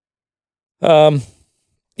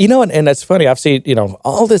 You know, and it's funny. I've seen, you know,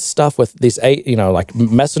 all this stuff with these, you know, like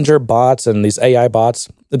messenger bots and these AI bots.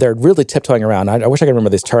 They're really tiptoeing around. I wish I could remember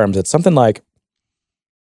these terms. It's something like,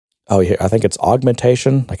 I think it's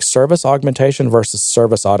augmentation, like service augmentation versus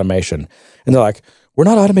service automation. And they're like, we're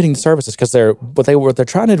not automating the services because what they're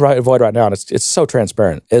trying to avoid right now, and it's so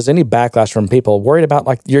transparent, is any backlash from people worried about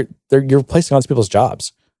like you're replacing all these people's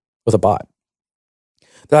jobs with a bot.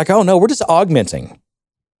 They're like, oh no, we're just augmenting.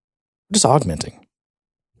 We're just augmenting.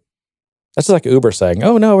 That's just like Uber saying,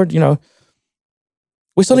 oh no,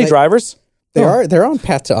 we still need drivers. They're on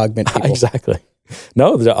path to augment people. Exactly.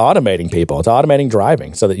 No, they're automating people. It's automating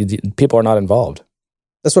driving so that people are not involved.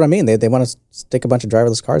 That's what I mean. They want to stick a bunch of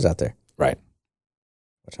driverless cars out there. Right.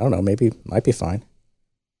 Which I don't know, maybe might be fine.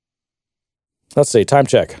 Let's see. Time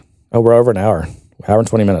check. Oh, we're over an hour. Hour and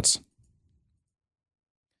 20 minutes.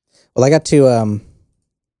 Well, I got to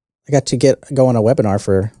go on a webinar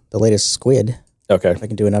for the latest Squid. Okay. I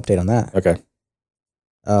can do an update on that. Okay.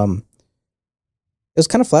 It was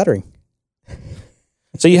kind of flattering.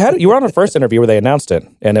 So you were on the first interview where they announced it,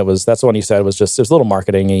 and that's the one you said it was a little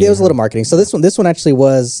marketing. Yeah, it was a little marketing. So this one actually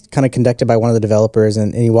was kind of conducted by one of the developers,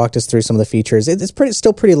 and he walked us through some of the features. It's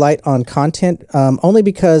still pretty light on content, only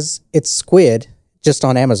because it's Squid just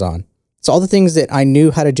on Amazon. So all the things that I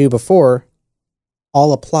knew how to do before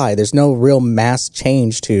all apply. There's no real mass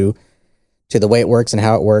change to the way it works and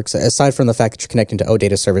how it works, aside from the fact that you're connecting to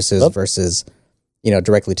OData services versus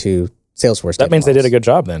directly to Salesforce. That means they did a good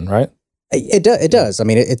job then, right? It does. I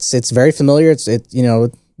mean, it's very familiar. They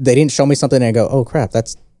didn't show me something and I go, oh crap,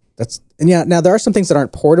 that's. And yeah, now there are some things that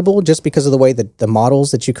aren't portable just because of the way that the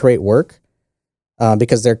models that you create work,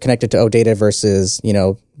 because they're connected to OData versus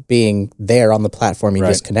being there on the platform. You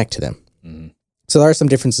just connect to them. Mm-hmm. So there are some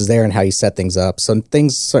differences there in how you set things up. Certain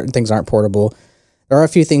things aren't portable. There are a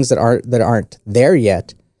few things that aren't there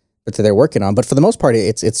yet, but that they're working on. But for the most part,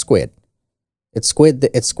 it's Squid. It's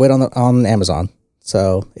Squid on Amazon.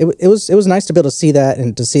 So it was nice to be able to see that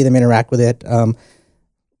and to see them interact with it.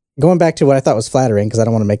 Going back to what I thought was flattering, because I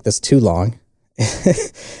don't want to make this too long,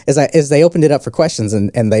 is they opened it up for questions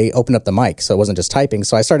and they opened up the mic, so it wasn't just typing.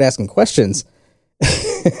 So I started asking questions,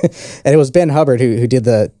 and it was Ben Hubbard who did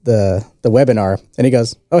the webinar, and he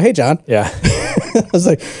goes, "Oh, hey, John." Yeah. I was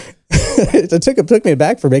like, it took me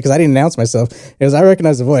back for me because I didn't announce myself. It was I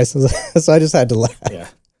recognized the voice, so I just had to laugh. Yeah.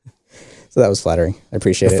 So that was flattering. I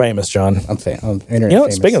appreciate You're it. famous, John. I'm internet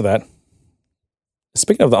famous. Speaking of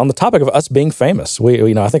that, on the topic of us being famous,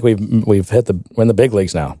 we I think we're in the big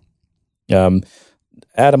leagues now. Adam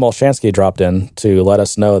Olshansky dropped in to let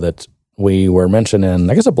us know that we were mentioned in,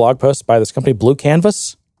 I guess, a blog post by this company, Blue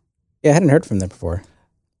Canvas. Yeah, I hadn't heard from them before.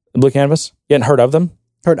 Blue Canvas? You hadn't heard of them?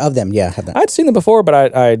 Heard of them, yeah. I'd seen them before,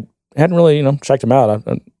 but I hadn't really, checked them out.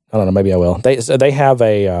 I don't know, maybe I will. They have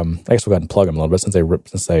a, I guess we'll go ahead and plug them a little bit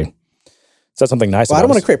since they said something nice. Well, I don't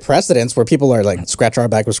want to create precedents where people are like, scratch our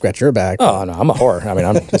back, we'll scratch your back. Oh, no, I'm a whore. I mean,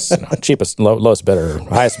 I'm just cheapest, lowest bidder,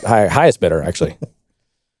 highest bidder, actually.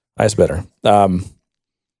 Highest bidder.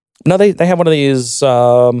 No, they have one of these, it's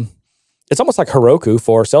almost like Heroku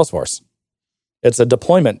for Salesforce. It's a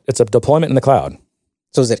deployment in the cloud.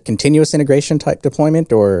 So is it continuous integration type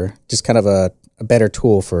deployment or just kind of a better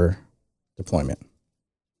tool for deployment?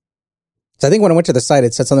 So I think when I went to the site,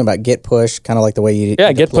 it said something about Git push, kind of like the way you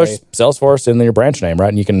Git push Salesforce in your branch name, right?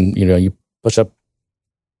 And you can you push up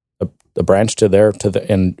the branch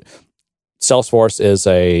and Salesforce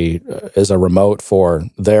is a remote for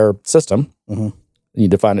their system. Mm-hmm. You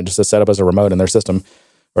define it just to set up as a remote in their system,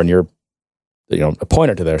 or in your a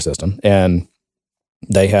pointer to their system, and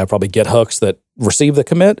they have probably Git hooks that receive the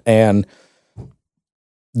commit and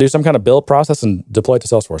do some kind of build process and deploy it to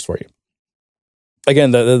Salesforce for you.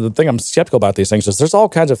 Again, the thing I'm skeptical about these things is there's all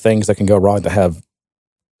kinds of things that can go wrong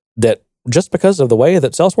that just because of the way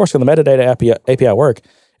that Salesforce and the metadata API work,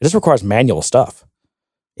 it just requires manual stuff.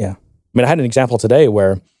 Yeah. I mean, I had an example today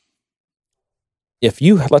where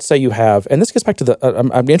let's say you have, and this gets back to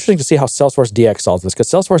I'm interested to see how Salesforce DX solves this, because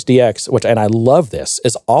Salesforce DX, and I love this,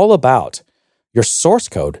 is all about your source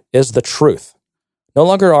code is the truth. No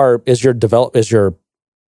longer is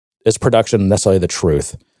production necessarily the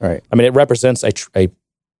truth. Right. I mean, it represents a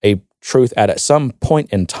truth at some point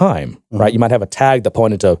in time, right? You might have a tag that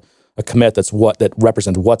pointed to a commit that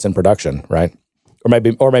represents what's in production, right?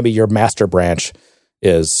 Or maybe your master branch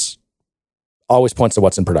always points to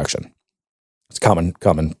what's in production. It's common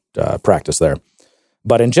practice there.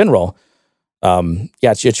 But in general,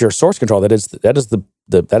 it's your source control that is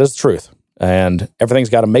the truth, and everything's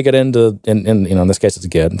got to make it into in this case it's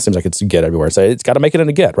Git. It seems like it's Git everywhere, so it's got to make it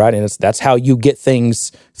into Git, right? And that's how you get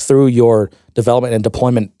things through your development and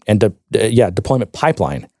deployment deployment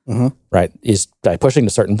pipeline, right? Is by pushing to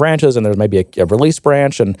certain branches, and there's maybe a release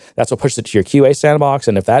branch, and that's what pushes it to your QA sandbox.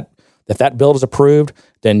 And if that build is approved,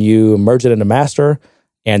 then you merge it into master,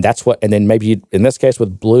 and then maybe in this case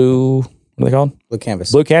with Blue, what are they called? Blue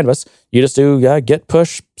Canvas. Blue Canvas. You just do git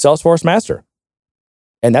push Salesforce master,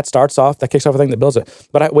 and that kicks off everything that builds it.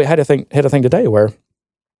 But we hit a thing today where,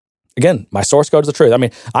 again, my source code is the truth. I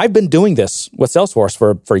mean, I've been doing this with Salesforce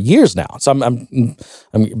for years now. So I'm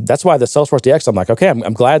that's why the Salesforce DX. I'm like, okay,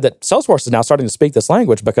 I'm glad that Salesforce is now starting to speak this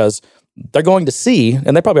language, because they're going to see,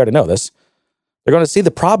 and they probably already know this, they're going to see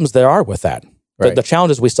the problems there are with that, right. the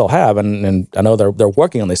challenges we still have, and I know they're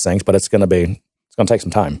working on these things, but it's going to take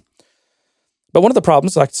some time. But one of the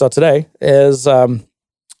problems, like I saw today, is you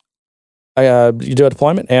do a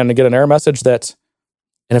deployment and you get an error message that,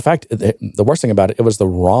 and in fact, the worst thing about it was the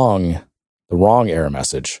wrong error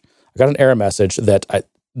message. I got an error message that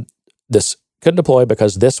this couldn't deploy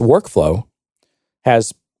because this workflow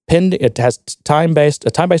has time-based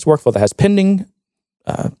workflow that has pending,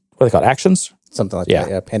 what are they called, actions? Something like that,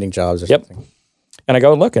 yeah, pending jobs or something. And I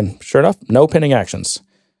go and look, and sure enough, no pending actions.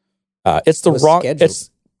 It's the wrong, scheduled. It's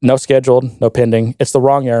no scheduled, no pending. It's the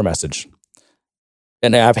wrong error message.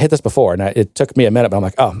 And I've hit this before, and it took me a minute, but I'm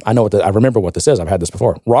like, oh, I remember what this is. I've had this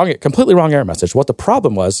before. Completely wrong error message. What the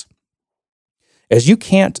problem was is you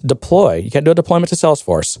can't do a deployment to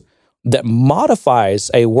Salesforce that modifies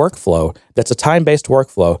a workflow that's a time-based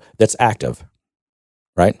workflow that's active,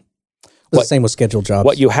 right? The same with scheduled jobs.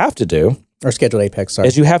 What you have to do, or scheduled Apex, sorry,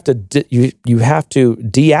 is you have to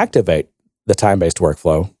deactivate the time-based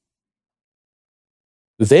workflow.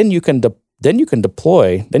 Then you can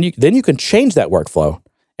deploy. Then you can change that workflow,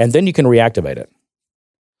 and then you can reactivate it.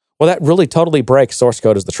 Well, that really totally breaks source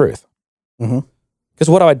code as the truth. Because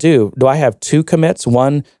what do? Do I have two commits,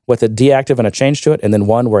 one with a deactive and a change to it, and then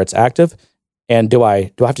one where it's active? And do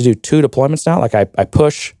I have to do two deployments now? Like I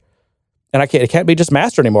push, and it can't be just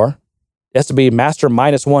master anymore. It has to be master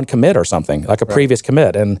minus one commit or something, like a previous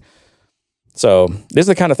commit. And so these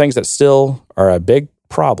are the kind of things that still are a big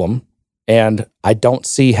problem. And I don't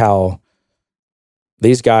see how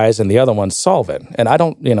these guys and the other ones solve it. And I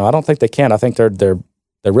don't think they can. I think they're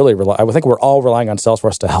really I think we're all relying on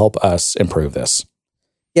Salesforce to help us improve this.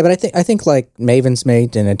 Yeah, but I think like Maven's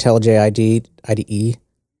Mate and IntelliJ IDE,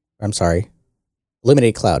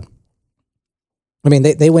 Illuminated Cloud. I mean,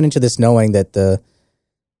 they went into this knowing that the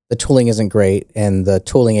tooling isn't great and the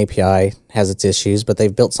tooling API has its issues, but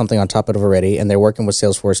they've built something on top of it already, and they're working with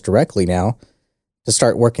Salesforce directly now to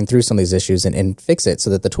start working through some of these issues and fix it so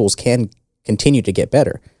that the tools can continue to get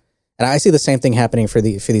better. And I see the same thing happening for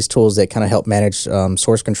these tools that kind of help manage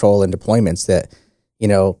source control and deployments that,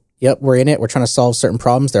 we're in it. We're trying to solve certain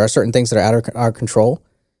problems. There are certain things that are out of our control,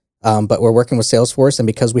 but we're working with Salesforce. And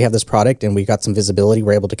because we have this product and we got some visibility,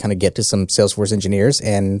 we're able to kind of get to some Salesforce engineers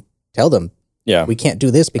and tell them, we can't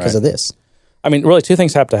do this because of this. I mean, really, two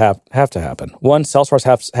things have to happen. One, Salesforce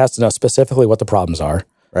has to know specifically what the problems are.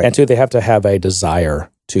 Right. And two, they have to have a desire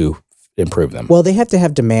to improve them. Well, they have to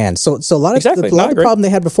have demand. So a lot of the problem they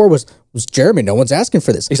had before was Jeremy, no one's asking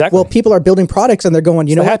for this. Exactly. Well, people are building products and they're going,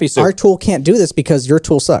 what? Our tool can't do this because your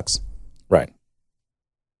tool sucks. Right.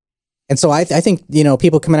 And so I think,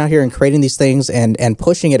 people coming out here and creating these things and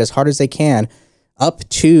pushing it as hard as they can up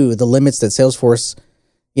to the limits that Salesforce,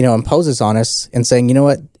 imposes on us and saying,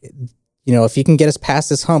 if you can get us past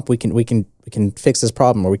this hump, we can fix this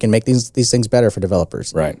problem, or we can make these things better for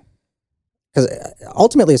developers. Right. Because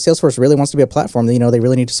ultimately, if Salesforce really wants to be a platform, they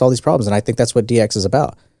really need to solve these problems, and I think that's what DX is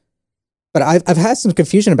about. But I've had some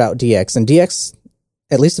confusion about DX, and DX,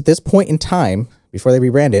 at least at this point in time, before they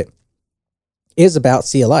rebrand it, is about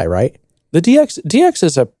CLI, right? The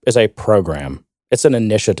DX is a program. It's an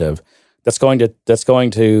initiative that's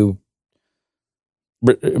going to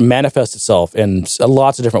manifest itself in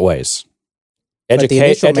lots of different ways.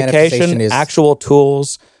 Education, actual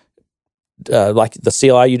tools, like the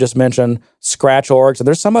CLI you just mentioned, Scratch orgs, and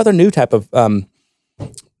there's some other new type of.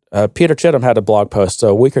 Peter Chittum had a blog post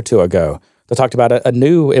a week or two ago that talked about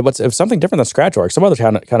it was something different than Scratch org, some other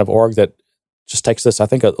kind of org that just takes this, I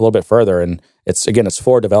think, a little bit further. And it's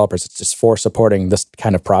for developers. It's just for supporting this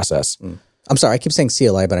kind of process. I'm sorry, I keep saying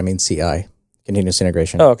CLI, but I mean CI, continuous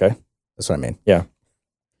integration. Oh, okay. That's what I mean. Yeah.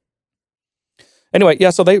 Anyway, yeah,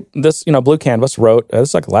 so Blue Canvas wrote, this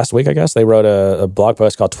is like last week, I guess, they wrote a blog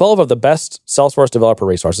post called 12 of the best Salesforce developer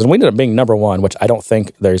resources. And we ended up being number one, which I don't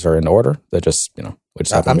think these are in order. They're just, we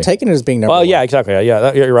just happen to be. taking it as being number one. Well, yeah, exactly.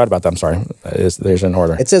 Yeah, you're right about that. I'm sorry. There's an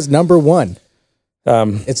order. It says number one.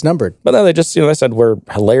 It's numbered. But then they just, they said we're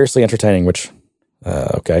hilariously entertaining, which,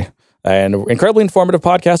 okay. And incredibly informative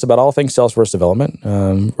podcast about all things Salesforce development.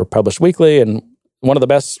 We're published weekly and one of the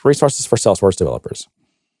best resources for Salesforce developers.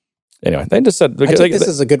 Anyway, they just said... I think this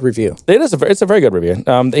is a good review. It's a very good review.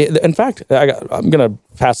 In fact, I'm going to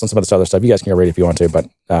pass on some of this other stuff. You guys can go read it if you want to, but...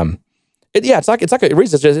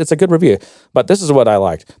 it's a good review. But this is what I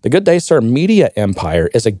liked. The Good Day Sir Media Empire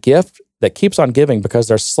is a gift that keeps on giving because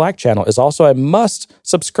their Slack channel is also a must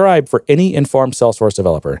subscribe for any informed Salesforce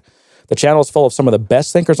developer. The channel is full of some of the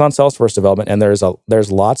best thinkers on Salesforce development, and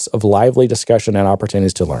there's lots of lively discussion and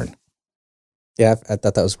opportunities to learn. Yeah, I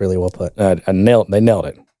thought that was really well put. They nailed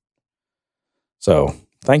it. So,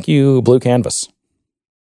 thank you, Blue Canvas.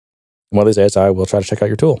 One of these days, I will try to check out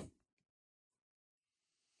your tool.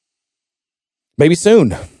 Maybe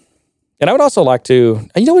soon. And I would also like to,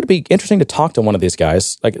 it'd be interesting to talk to one of these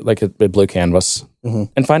guys, like at Blue Canvas,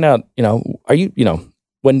 and find out, are you,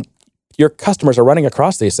 when your customers are running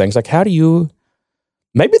across these things, like how do you,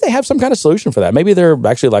 maybe they have some kind of solution for that. Maybe they're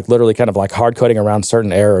actually literally kind of hard coding around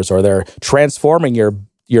certain errors, or they're transforming your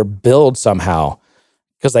build somehow.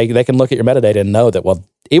 Because they can look at your metadata and know that, well,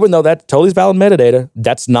 even though that totally is valid metadata,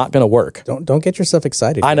 that's not going to work. Don't get yourself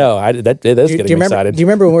excited. I know. It is getting me excited. Do you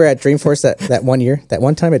remember when we were at Dreamforce that one year? That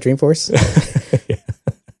one time at Dreamforce?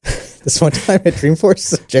 This one time at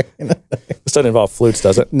Dreamforce? This doesn't involve flutes,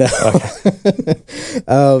 does it? No.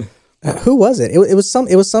 Okay. Who was it? It was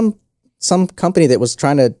some company that was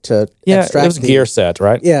trying to extract it was GearSet,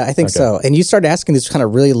 right? Yeah, I think so. And you started asking these kind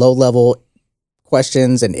of really low-level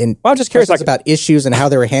questions and I'm just curious about issues and how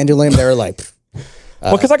they were handling them. They were like,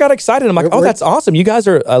 because I got excited. I'm like, that's awesome. You guys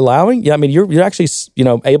are allowing. Yeah, I mean, you're actually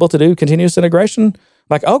able to do continuous integration. I'm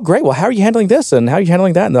like, oh, great. Well, how are you handling this and how are you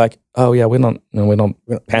handling that? And they're like, oh yeah, we don't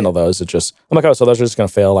handle those. It's just I'm like, oh, so those are just going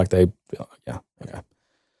to fail. Okay.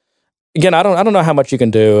 Again, I don't know how much you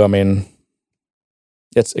can do. I mean,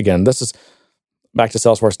 this is back to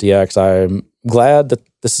Salesforce DX. I'm glad that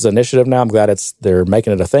this is an initiative now. I'm glad they're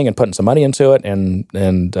making it a thing and putting some money into it, and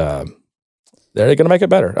they're going to make it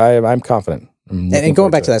better. I'm confident. And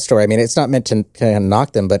going back to that story, I mean, it's not meant to kind of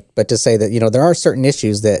knock them, but to say that there are certain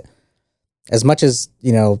issues that, as much as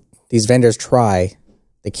these vendors try,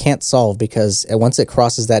 they can't solve, because once it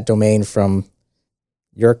crosses that domain from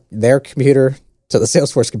their computer to the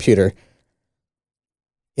Salesforce computer,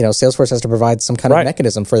 Salesforce has to provide some kind of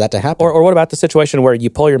mechanism for that to happen. Or what about the situation where you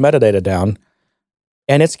pull your metadata down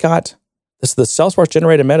and it's got the Salesforce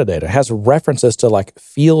generated metadata has references to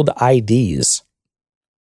field IDs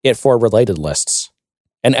for related lists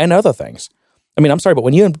and other things. I mean, I'm sorry, but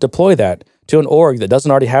when you deploy that to an org that doesn't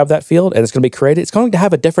already have that field and it's going to be created, it's going to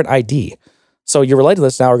have a different ID. So your related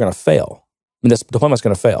lists now are going to fail. I mean, this deployment's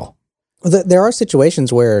going to fail. Well, there are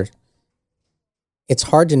situations where it's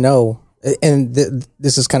hard to know. And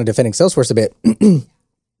this is kind of defending Salesforce a bit.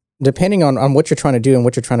 Depending on what you're trying to do and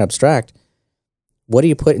what you're trying to abstract, what do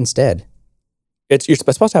you put instead? You're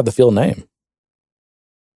supposed to have the field name.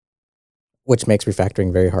 Which makes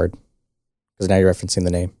refactoring very hard, because now you're referencing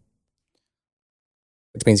the name.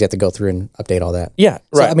 Which means you have to go through and update all that. Yeah,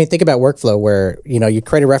 right. So, I mean, think about workflow where, you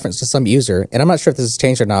create a reference to some user, and I'm not sure if this has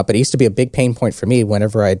changed or not, but it used to be a big pain point for me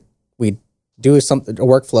whenever we'd do a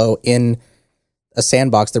workflow in a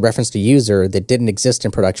sandbox, the reference to user that didn't exist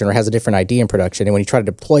in production or has a different ID in production. And when you try to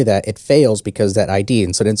deploy that, it fails because that ID.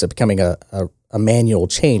 And so it ends up becoming a manual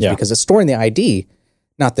change because it's storing the ID,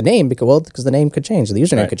 not the name, because the name could change. The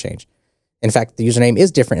username could change. In fact, the username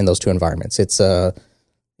is different in those two environments. It's,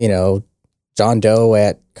 John Doe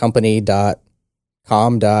at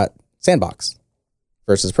company.com.sandbox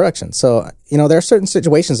versus production. So, there are certain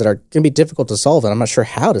situations that are going to be difficult to solve, and I'm not sure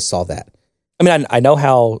how to solve that. I mean, I know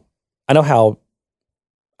how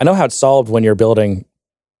it's solved when you're building,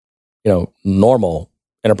 normal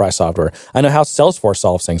enterprise software. I know how Salesforce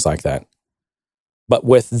solves things like that. But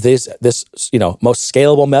with this most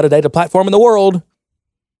scalable metadata platform in the world,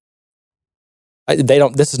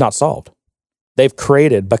 this is not solved. They've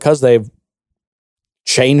created, because they've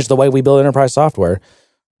changed the way we build enterprise software,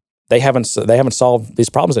 they haven't solved these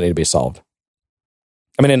problems that need to be solved.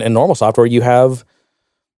 I mean, in normal software, you have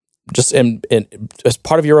just as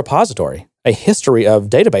part of your repository, a history of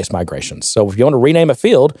database migrations. So if you want to rename a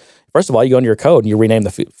field, first of all, you go into your code and you rename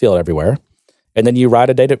the field everywhere. And then you write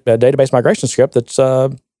a database migration script that's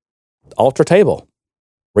alter table,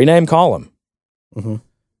 rename column. Mm-hmm.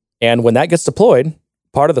 And when that gets deployed,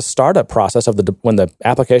 part of the startup process of when the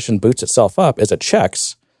application boots itself up is it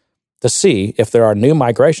checks to see if there are new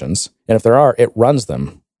migrations. And if there are, it runs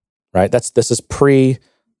them, right? This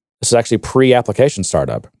is actually pre-application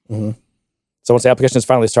startup. Mm-hmm. So once the application is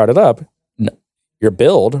finally started up, your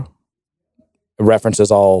build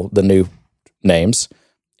references all the new names,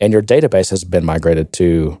 and your database has been migrated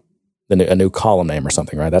to a new column name or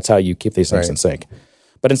something, right? That's how you keep these things in sync.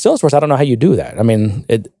 But in Salesforce, I don't know how you do that. I mean,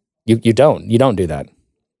 you don't do that.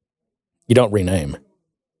 You don't rename.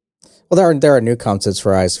 Well, there are new concepts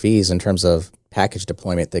for ISVs in terms of package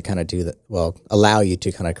deployment that kind of do that. Well, allow you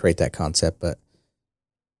to kind of create that concept, but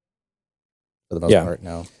for the most part,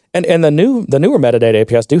 no. And the newer metadata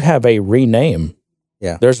APIs do have a rename.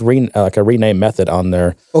 Yeah, there's like a rename method on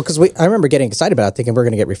there. Well, because I remember getting excited about it, thinking we're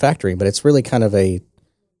going to get refactoring, but it's really kind of a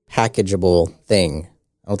packageable thing.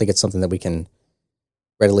 I don't think it's something that we can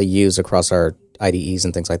readily use across our IDEs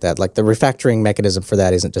and things like that. Like the refactoring mechanism for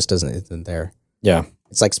that isn't there. Yeah,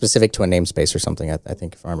 it's like specific to a namespace or something. I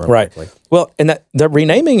think if I remember correctly. Well, and the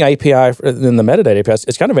renaming API in the metadata APIs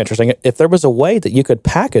is kind of interesting. If there was a way that you could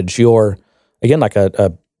package your, again, like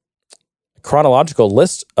a chronological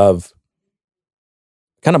list of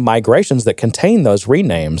kind of migrations that contain those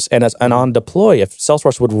renames, and on deploy, if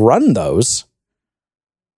Salesforce would run those,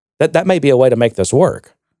 that may be a way to make this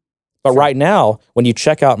work. But right now, when you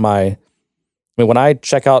check out when I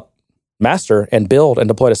check out master and build and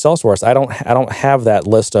deploy to Salesforce, I don't have that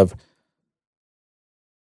list of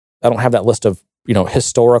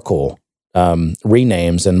historical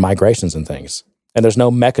renames and migrations and things, and there's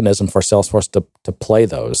no mechanism for Salesforce to play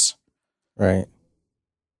those. Right.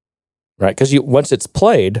 Because once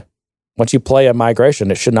you play a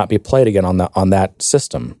migration, it should not be played again on that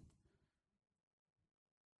system.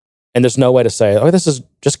 And there's no way to say, this is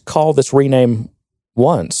just call this rename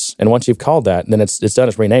once, and once you've called that, then it's done.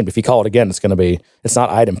 It's renamed. If you call it again, it's not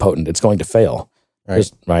idempotent. It's going to fail. Right.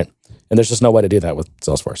 And there's just no way to do that with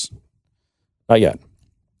Salesforce. Not yet.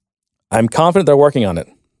 I'm confident they're working on it.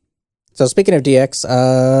 So speaking of DX,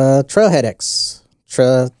 TrailheadX.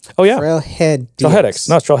 Trailhead DX. TrailheadX.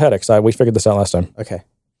 No, it's TrailheadX. We figured this out last time. Okay.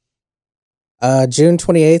 June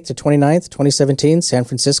 28th to 29th, 2017, San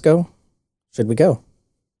Francisco. Should we go?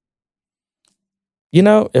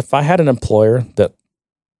 If I had an employer that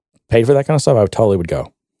paid for that kind of stuff, I totally would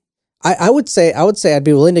go. I would say I'd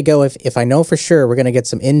be willing to go if I know for sure we're going to get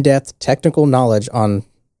some in-depth technical knowledge on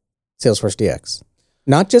Salesforce DX.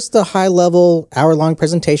 Not just the high-level hour-long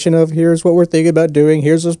presentation of here's what we're thinking about doing,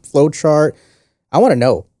 here's a flow chart. I want to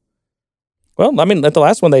know. Well, I mean, at the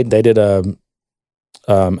last one they did a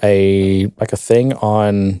thing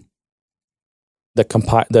on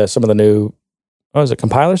some of the new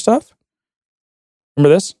compiler stuff.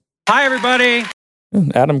 Remember this? Hi, everybody.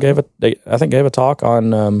 Adam gave a talk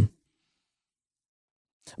on.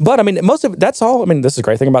 But I mean, most of that's all. I mean, this is a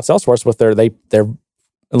great thing about Salesforce with they're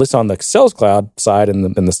at least on the Sales Cloud side and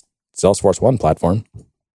the Salesforce One platform,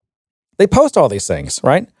 they post all these things,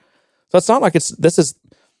 right? So it's not like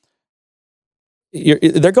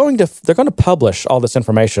they're going to publish all this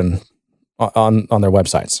information on their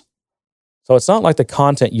websites. So it's not like the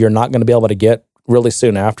content you're not going to be able to get really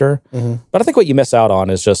soon after. Mm-hmm. But I think what you miss out on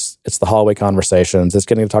is it's the hallway conversations. It's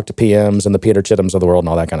getting to talk to PMs and the Peter Chittums of the world and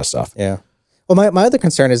all that kind of stuff. Yeah. Well, my other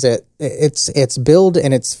concern is that it's build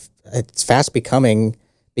and it's fast becoming,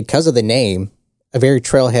 because of the name, a very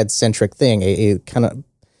Trailhead centric thing. A kind of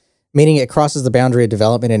meaning it crosses the boundary of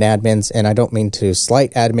development and admins. And I don't mean to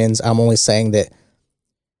slight admins. I'm only saying that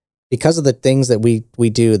because of the things that we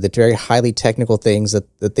do, the very highly technical things,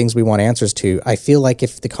 the things we want answers to, I feel like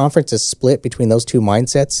if the conference is split between those two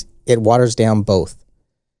mindsets, it waters down both.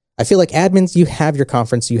 I feel like admins, you have your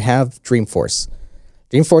conference, you have Dreamforce.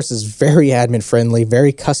 Dreamforce is very admin friendly,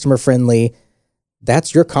 very customer friendly.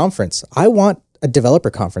 That's your conference. I want a developer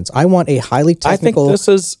conference. I want a highly technical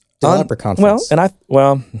developer conference. Yeah.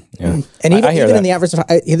 And even in the advertisement,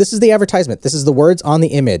 this is the advertisement. This is the words on the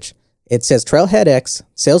image. It says TrailheadX,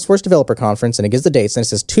 Salesforce Developer Conference, and it gives the dates, and it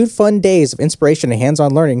says 2 fun days of inspiration and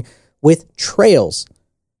hands-on learning with trails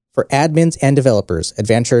for admins and developers.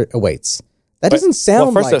 Adventure awaits. That doesn't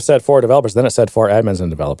sound first it said for developers, then it said for admins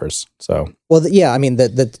and developers. So I mean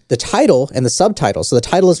the title and the subtitle. So the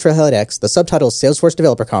title is TrailheadX, the subtitle is Salesforce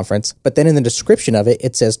Developer Conference, but then in the description of it,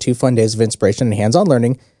 it says 2 fun days of inspiration and hands-on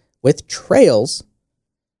learning with trails.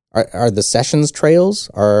 Are the sessions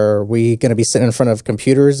trails? Are we going to be sitting in front of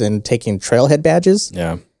computers and taking trailhead badges?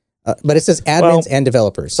 Yeah. But it says admins and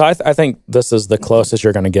developers. So I think this is the closest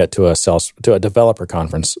you're going to get to a developer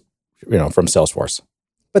conference, from Salesforce.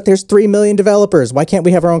 But there's 3 million developers. Why can't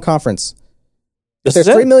we have our own conference? If there's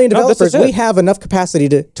 3 million developers, we have enough capacity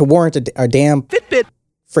to warrant a damn Fitbit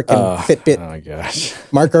Oh my gosh.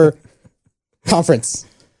 marker conference.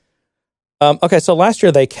 Okay, so last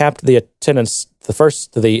year they capped the attendance,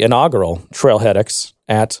 the inaugural Trailheadx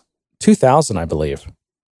at 2,000, I believe,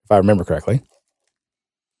 if I remember correctly.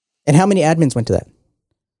 And how many admins went to that?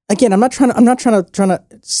 Again, I'm not trying to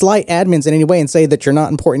slight admins in any way and say that you're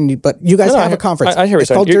not important, but you guys have a conference. I hear what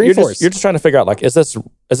it's called you're Dreamforce. You're just trying to figure out, is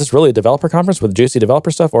this really a developer conference with juicy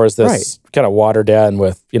developer stuff, or is this kind of watered down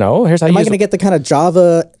with, here's how you use it? Am I going to get the kind of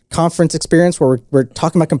Java conference experience where we're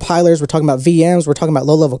talking about compilers, we're talking about VMs, we're talking about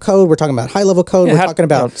low-level code, we're talking about high-level code, we're talking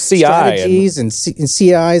about CI strategies and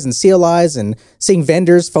CIs and CLIs and seeing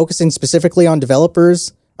vendors focusing specifically on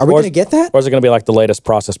developers? Are we going to get that? Or is it going to be like the latest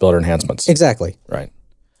process builder enhancements? Exactly. Right.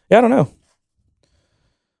 Yeah, I don't know.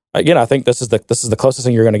 Again, I think this is the closest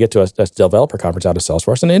thing you're going to get to a developer conference out of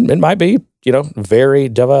Salesforce, and it might be very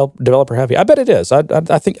developer heavy. I bet it is. I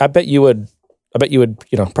bet you would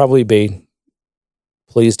probably be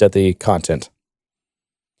pleased at the content.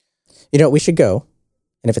 We should go,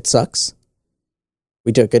 and if it sucks,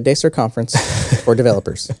 we do a Good Day Sir conference for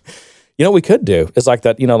developers. What we could do is like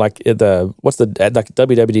that.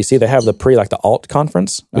 WWDC, they have the alt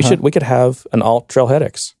conference. We could have an alt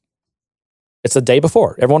Trailheadx. It's the day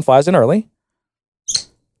before. Everyone flies in early.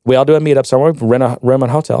 We all do a meetup somewhere, rent a room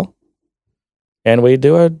and hotel, and we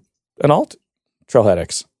do an alt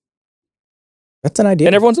Trailheadx. That's an idea.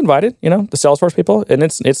 And everyone's invited, the Salesforce people. And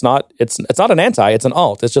it's not an anti, it's an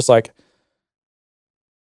alt. It's just like,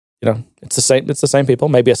 it's the same people,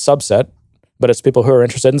 maybe a subset, but it's people who are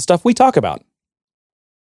interested in stuff we talk about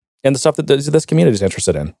and the stuff that this community is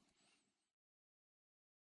interested in.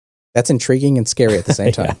 That's intriguing and scary at the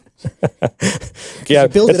same time. Yeah, you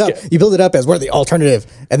build it up as we're the alternative,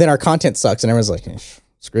 and then our content sucks, and everyone's like,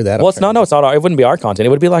 screw that. Well, it's not. It wouldn't be our content. It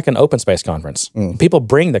would be like an open space conference. People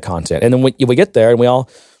bring the content, and then we get there, and we all,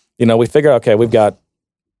 we figure, okay, we've got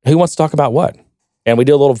who wants to talk about what, and we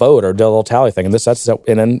do a little vote or do a little tally thing, and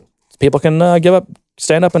then people can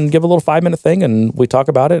stand up and give a little 5-minute thing, and we talk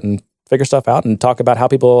about it and figure stuff out and talk about how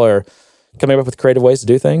people are coming up with creative ways to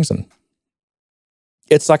do things, and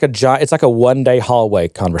it's like a one-day hallway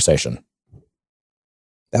conversation.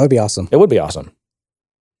 That would be awesome. It would be awesome.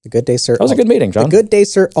 The Good Day Sir. That was a good meeting, John. The Good Day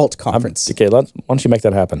Sir alt conference. Okay, why don't you make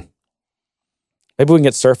that happen? Maybe we can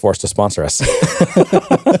get Surfforce to sponsor us.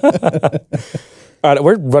 All right,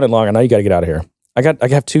 we're running long. I know you got to get out of here. I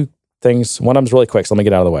have 2 things. One of them's really quick, so let me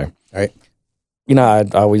get out of the way. All right. I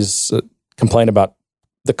always complain about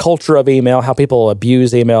the culture of email, how people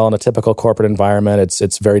abuse email in a typical corporate environment.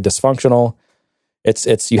 It's very dysfunctional.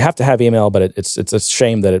 It's you have to have email, but it's a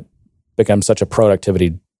shame that it becomes such a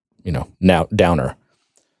productivity, now downer.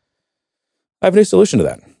 I have a new solution to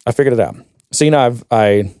that. I figured it out. So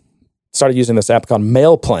I started using this app called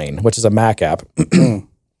Mailplane, which is a Mac app, and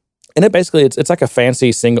it basically it's like a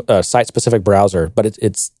fancy single site specific browser, but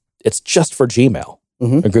it's just for Gmail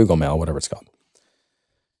or Google Mail, whatever it's called.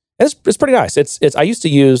 And it's pretty nice. It's I used to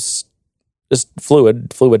use this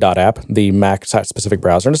Fluid.app, the Mac site specific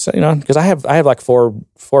browser, and just, because I have like four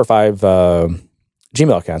or five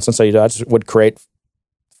Gmail accounts, and so I just would create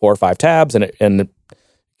 4 or 5 tabs, and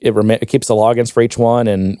it keeps the logins for each one,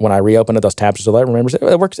 and when I reopen it, those tabs still there. Remembers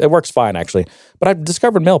it works. It works fine actually. But I've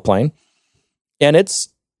discovered Mailplane, and it's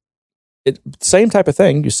same type of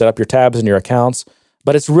thing. You set up your tabs and your accounts,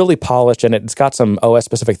 but it's really polished, and it's got some OS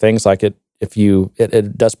specific things like it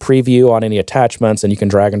does preview on any attachments, and you can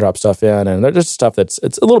drag and drop stuff in, and there's just stuff it's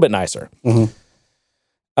a little bit nicer.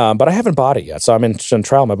 But I haven't bought it yet, so I'm in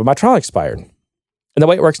trial mode. But my trial expired, and the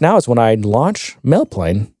way it works now is when I launch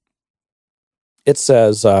Mailplane, it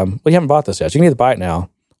says, "Well, you haven't bought this yet. So you can either buy it now,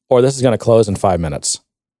 or this is going to close in 5 minutes."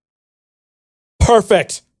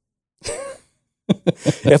 Perfect.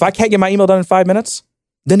 If I can't get my email done in 5 minutes,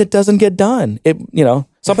 then it doesn't get done.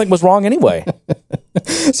 Something was wrong anyway.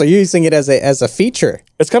 So you're using it as a feature.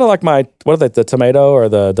 It's kind of like the tomato or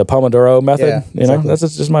the Pomodoro method. Yeah, exactly. That's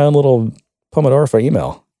just my own little Pomodoro for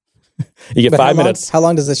email. You get 5 minutes. How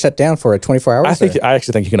long does it shut down for? 24 hours? I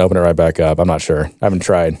actually think you can open it right back up. I'm not sure. I haven't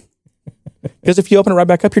tried. Because if you open it right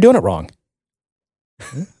back up, you're doing it wrong.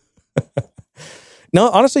 No,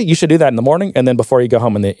 honestly, you should do that in the morning and then before you go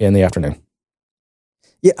home in the afternoon.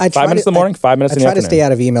 Yeah, 5 minutes in the morning, 5 minutes in the afternoon. I try to stay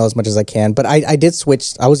out of email as much as I can, but I did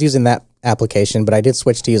switch. I was using that application, but I did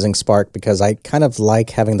switch to using Spark because I kind of like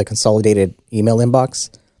having the consolidated email inbox.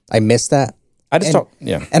 I miss that. I just don't.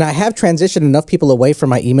 Yeah. And I have transitioned enough people away from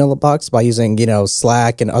my email box by using,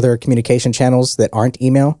 Slack and other communication channels that aren't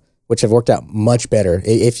email, which have worked out much better.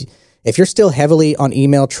 If you're still heavily on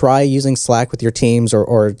email, try using Slack with your teams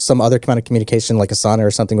or some other kind of communication like Asana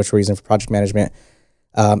or something, which we're using for project management.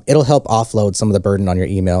 It'll help offload some of the burden on your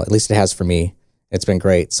email. At least it has for me. It's been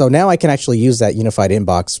great. So now I can actually use that unified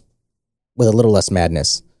inbox with a little less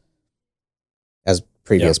madness as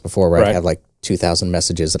previous before, where I had like 2,000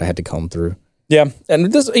 messages that I had to comb through. Yeah,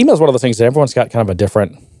 and this email is one of those things that everyone's got kind of a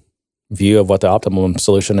different view of what the optimum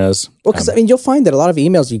solution is. Well, because you'll find that a lot of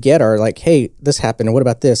emails you get are like, "Hey, this happened, and what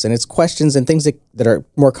about this?" And it's questions and things that are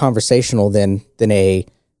more conversational than a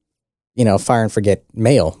fire and forget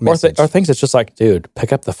mail message. Or things that's just like, dude,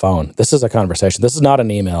 pick up the phone. This is a conversation. This is not an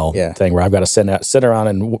email thing where I've got to sit around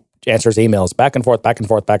and answer emails back and forth, back and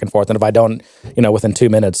forth, back and forth. And if I don't, within 2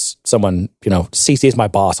 minutes, someone CCs my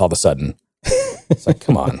boss all of a sudden. It's like,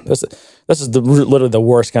 come on, this is literally the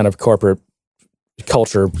worst kind of corporate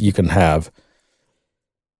culture you can have.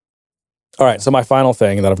 All right, so my final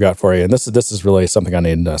thing that I've got for you, and this is really something I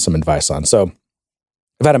need some advice on. So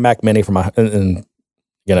I've had a Mac Mini for my, and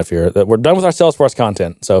again, we're done with our Salesforce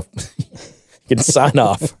content, so you can sign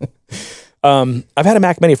off. I've had a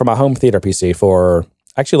Mac Mini for my home theater PC for,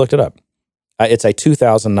 I actually looked it up. It's a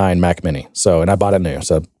 2009 Mac Mini, and I bought it new,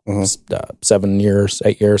 so 7 years,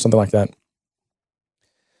 8 years, something like that.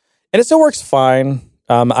 And it still works fine.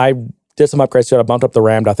 I did some upgrades to it. I bumped up the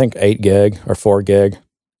RAM to, I think, 8 gig or 4 gig.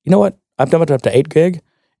 You know what? I've dumped it up to 8 gig,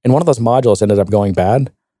 and one of those modules ended up going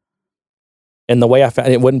bad. And the way I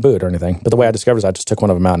found it wouldn't boot or anything, but the way I discovered is I just took one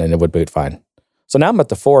of them out and it would boot fine. So now I'm at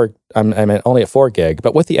the 4. I'm only at 4 gig,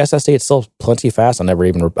 but with the SSD, it's still plenty fast. I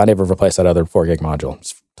never replaced that other 4 gig module.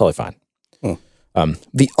 It's totally fine.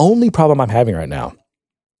 The only problem I'm having right now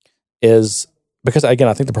is because, again,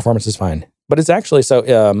 I think the performance is fine, but it's actually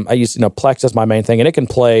I use Plex as my main thing, and it can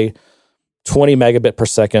play 20 megabit per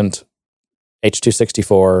second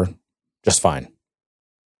H.264 just fine.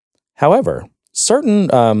 However, certain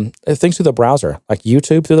things through the browser, like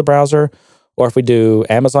YouTube through the browser, or if we do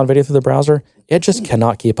Amazon video through the browser, it just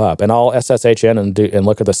cannot keep up. And I'll SSH in and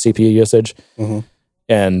look at the CPU usage,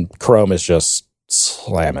 and Chrome is just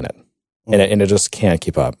slamming it, and it just can't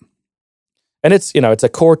keep up. And it's it's a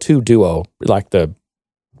Core 2 Duo,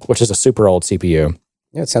 which is a super old CPU.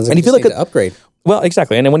 Yeah, it sounds like you just need to upgrade. Well,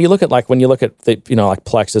 exactly. And then when you look at the like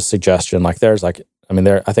Plex's suggestion, like there's I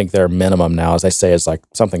think their minimum now, as they say, is like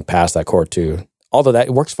something past that Core 2. Although that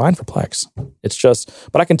it works fine for Plex. It's just,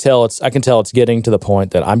 but I can tell it's getting to the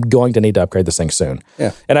point that I'm going to need to upgrade this thing soon.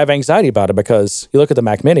 Yeah. And I have anxiety about it because you look at the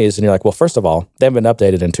Mac Minis and you're like, well, first of all, they haven't been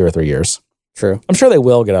updated in 2 or 3 years. True. I'm sure they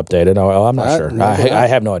will get updated. Oh, I'm not sure. I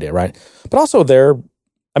have no idea, right? But also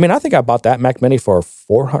I think I bought that Mac Mini for $400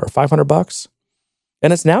 or $500,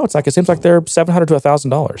 and it seems like they're $700 to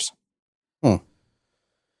 $1,000.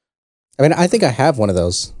 I mean, I think I have one of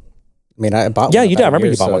those. I mean, I bought one. Yeah, you did. I remember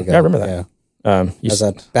you bought one. Yeah, I remember that. Yeah. As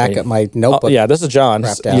a backup, my notebook. Oh, yeah, this is John.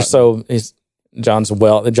 John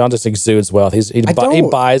just exudes wealth. He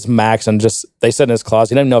buys Macs and just, they sit in his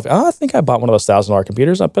closet. He doesn't know I think I bought one of those $1,000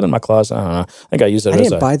 computers. I put it in my closet. I don't know. I think I used it. I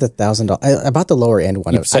didn't buy the $1,000. I bought the lower end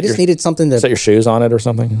one. I just needed something to set your shoes on it or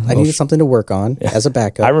something. I needed something to work on as a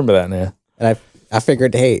backup. I remember that. Yeah. And I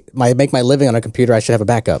figured, hey, I make my living on a computer. I should have a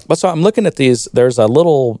backup. But so I'm looking at these. There's a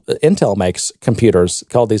little Intel makes computers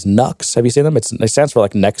called these NUCs. Have you seen them? It stands for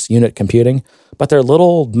like Next Unit Computing, but they're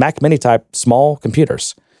little Mac Mini type small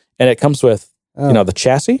computers, and it comes with the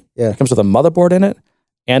chassis. Yeah. It comes with a motherboard in it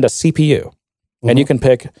and a CPU, and you can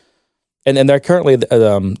pick. And they're currently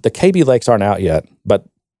the KB Lakes aren't out yet, but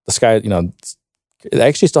the Sky, they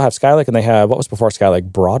actually still have Skylake, and they have what was before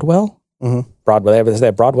Skylake, Broadwell. Broadwell. They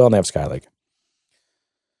have Broadwell and they have Skylake,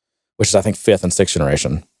 which is I think 5th and 6th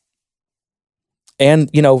generation. And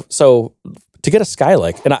so to get a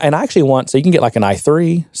Skylake, and I actually want, so you can get like an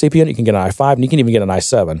i3 CPU, and you can get an i5, and you can even get an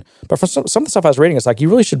i7. But for some of the stuff I was reading, it's like you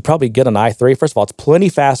really should probably get an i3. First of all, it's plenty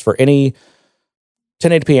fast for any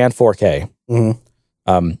 1080p and 4K.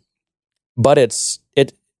 But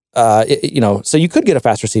so you could get a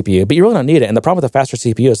faster CPU, but you really don't need it. And the problem with the faster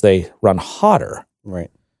CPU is they run hotter.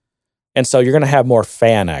 Right. And so you're going to have more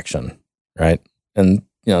fan action, right? And,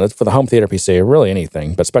 for the home theater PC, or really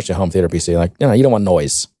anything, but especially a home theater PC, you don't want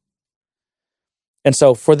noise. And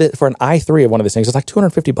so for an i3 of one of these things, it's like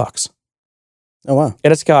 $250. Oh, wow.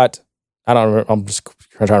 And it's got, I'm just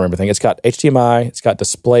trying to remember things. It's got HDMI, it's got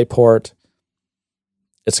DisplayPort,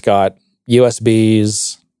 it's got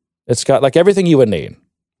USBs, it's got like everything you would need.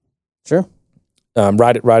 Sure. And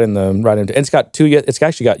it's got it's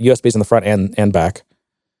actually got USBs in the front and back.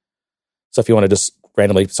 So if you want to just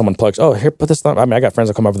randomly someone plugs, oh, here, put this thumb. I mean, I got friends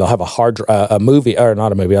that come over, they'll have a movie, or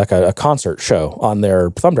not a movie, like a concert show on their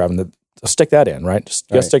thumb drive, and they'll stick that in, right?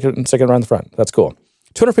 Just stick it around the front. That's cool.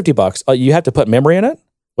 $250. You have to put memory in it,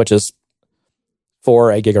 which is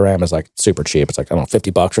for 8 gig of RAM is like super cheap. It's like, I don't know,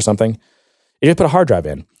 $50 or something. You just put a hard drive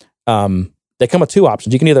in. They come with two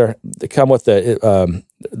options. You can either come with a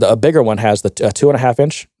bigger one has the 2.5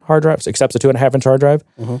 inch hard drive, accepts a 2.5 inch hard drive.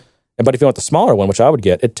 Mm-hmm. But if you want the smaller one, which I would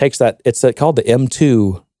get, it takes that. It's called the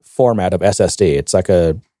M2 format of SSD. It's like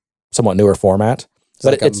a somewhat newer format,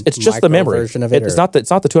 but like it's just the memory version of it. It's not the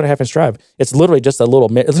 2.5 inch drive. It's literally just a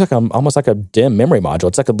little. It's like almost like a DIMM memory module.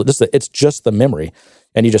 It's like it's just the memory,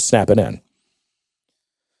 and you just snap it in.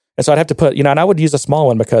 And so I'd have to put, and I would use a small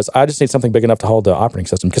one because I just need something big enough to hold the operating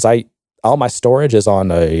system because all my storage is on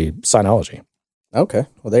a Synology. Okay,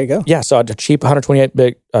 well there you go. Yeah, so a cheap 28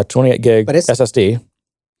 gig SSD.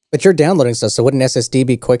 But you're downloading stuff, so wouldn't SSD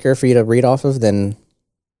be quicker for you to read off of than?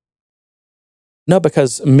 No,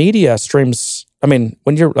 because media streams. I mean,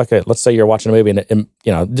 when you're let's say you're watching a movie and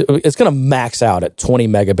it's going to max out at 20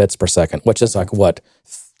 megabits per second, which is like what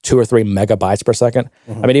 2 or 3 megabytes per second.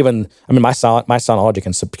 Mm-hmm. My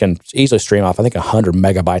Synology can easily stream off. I think 100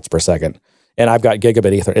 megabytes per second, and I've got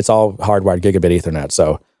gigabit Ethernet. It's all hardwired gigabit Ethernet,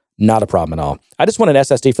 so not a problem at all. I just want an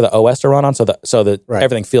SSD for the OS to run on, so that right.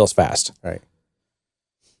 everything feels fast. Right.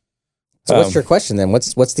 So what's your question then?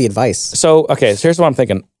 What's the advice? So here's what I'm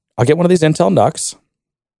thinking. I'll get one of these Intel NUCs,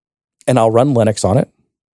 and I'll run Linux on it.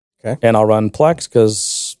 Okay. And I'll run Plex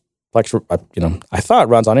because Plex, I thought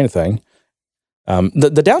runs on anything.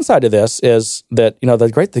 The downside to this is that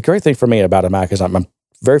the great thing for me about a Mac is I'm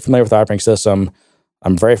very familiar with the operating system.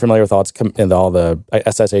 I'm very familiar with all the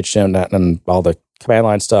SSH and all the command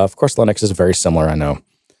line stuff. Of course, Linux is very similar, I know,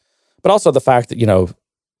 but also the fact that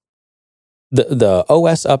the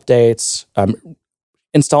OS updates,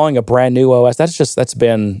 installing a brand new OS, that's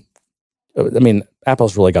been,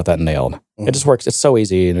 Apple's really got that nailed. Mm-hmm. It just works. It's so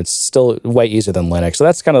easy, and it's still way easier than Linux. So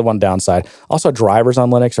that's kind of one downside. Also, drivers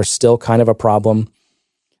on Linux are still kind of a problem.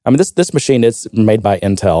 This machine is made by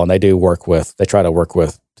Intel, and they try to work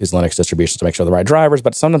with these Linux distributions to make sure they're the right drivers,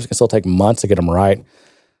 but sometimes it can still take months to get them right.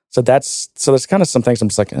 So there's kind of some things I'm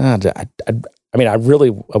just like, I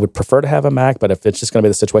would prefer to have a Mac, but if it's just going to be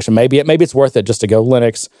the situation, maybe it's worth it just to go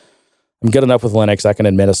Linux. I'm good enough with Linux. I can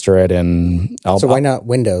administer it, and why not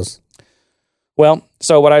Windows? Well,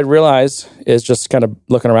 so what I realized is just kind of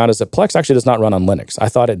looking around is that Plex actually does not run on Linux. I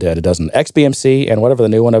thought it did. It doesn't. XBMC and whatever the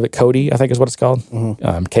new one of it, Kodi, I think is what it's called,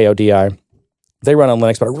 mm-hmm. Kodi. They run on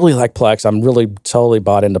Linux, but I really like Plex. I'm really totally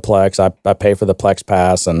bought into Plex. I pay for the Plex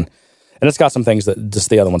Pass, and it's got some things that just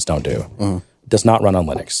the other ones don't do. Mm-hmm. It does not run on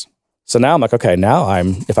Linux. So now I'm like, okay,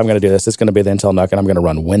 if I'm going to do this, it's going to be the Intel NUC, and I'm going to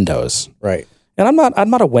run Windows. Right. And I'm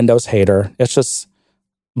not a Windows hater. It's just,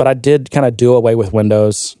 but I did kind of do away with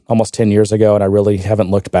Windows almost 10 years ago, and I really haven't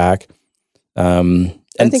looked back. I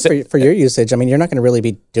think for your usage, you're not going to really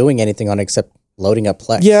be doing anything on it except loading up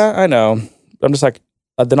Plex. Yeah, I know. I'm just like,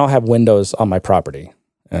 then I'll have Windows on my property,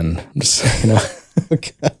 and I'm just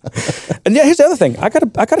And yeah, here's the other thing. I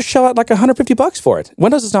gotta shell out like $150 for it.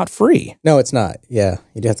 Windows is not free. No, it's not. Yeah,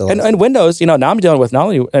 you do have to. And Windows, now I'm dealing with not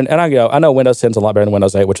only and I know Windows 10 is a lot better than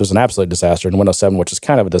Windows 8, which was an absolute disaster, and Windows 7, which is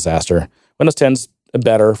kind of a disaster. Windows 10's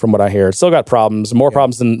better from what I hear. It's still got problems, more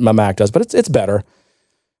problems than my Mac does, but it's better.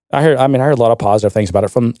 I heard a lot of positive things about it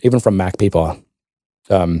from Mac people.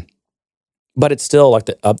 But it's still like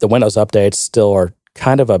the Windows updates still are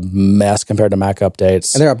kind of a mess compared to Mac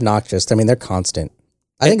updates. And they're obnoxious. They're constant.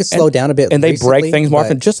 I think it's slowed down a bit. And they break things more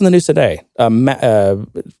often. Just in the news today,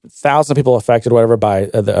 thousands of people affected, whatever, by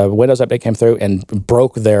the Windows update came through and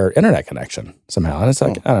broke their internet connection somehow. And it's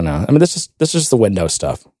like, I don't know. This is just the Windows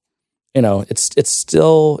stuff. It's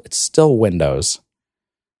still Windows.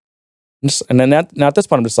 And then now at this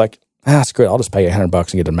point, I'm just like, screw it. I'll just pay $100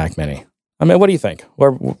 and get a Mac Mini. What do you think?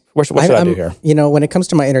 What should I do here? When it comes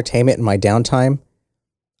to my entertainment and my downtime,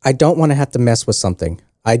 I don't want to have to mess with something.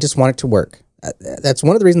 I just want it to work. That's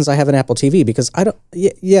one of the reasons I have an Apple TV, because I don't.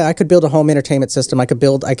 Yeah, I could build a home entertainment system. I could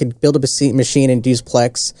build a machine and use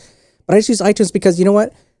Plex, but I just use iTunes because you know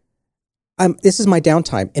what? This is my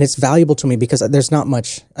downtime, and it's valuable to me because there's not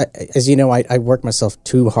much. As you know, I work myself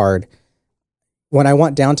too hard. When I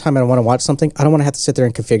want downtime and I want to watch something, I don't want to have to sit there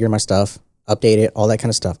and configure my stuff, update it, all that kind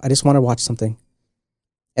of stuff. I just want to watch something.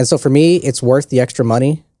 And so for me, it's worth the extra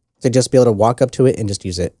money to just be able to walk up to it and just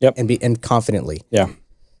use it. Yep. and confidently. Yeah.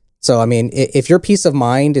 So, if your peace of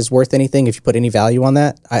mind is worth anything, if you put any value on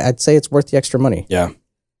that, I'd say it's worth the extra money. Yeah.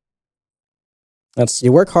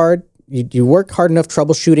 You work hard. You work hard enough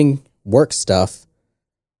troubleshooting work stuff.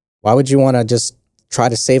 Why would you want to just try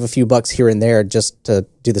to save a few bucks here and there just to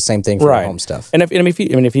do the same thing for your home stuff. And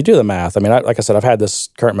if you do the math, I mean, like I said, I've had this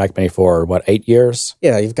current Mac Mini for 8 years?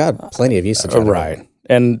 Yeah, you've got plenty of usage. Right.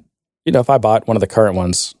 And if I bought one of the current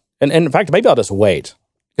ones, and in fact, maybe I'll just wait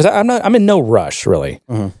because I'm in no rush really.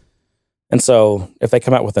 Mm-hmm. And so if they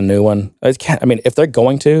come out with a new one, if they're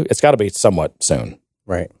going to, it's got to be somewhat soon.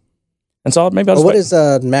 Right. And so maybe I'll just what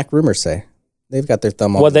does Mac Rumors say? They've got their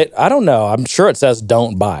thumb on it. Well, I don't know. I'm sure it says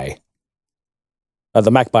don't buy. The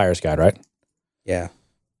Mac Buyer's Guide, right? Yeah.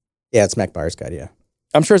 Yeah, it's Mac Buyer's Guide, yeah.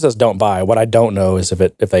 I'm sure it says don't buy. What I don't know is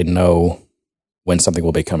if they know when something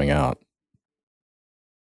will be coming out.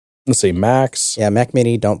 Let's see, Macs. Yeah, Mac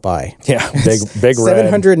Mini, don't buy. Yeah, big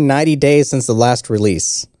 790 days since the last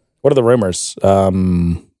release. What are the rumors? There are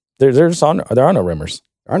no rumors.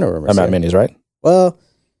 There are no rumors. On Mac Minis, right? Well,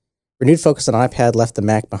 renewed focus on iPad left the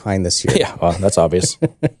Mac behind this year. Yeah, well, that's obvious.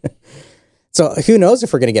 So who knows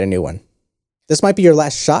if we're going to get a new one? This might be your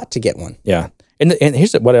last shot to get one. Yeah. And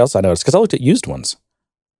here's what else I noticed, because I looked at used ones.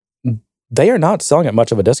 They are not selling at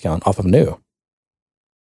much of a discount off of new.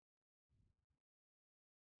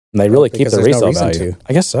 And they really keep the resale value.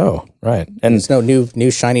 I guess so. Right. And there's no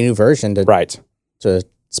new shiny new version to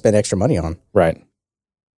spend extra money on. Right.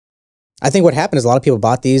 I think what happened is a lot of people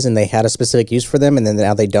bought these and they had a specific use for them, and then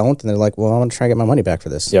now they don't, and they're like, well, I'm going to try to get my money back for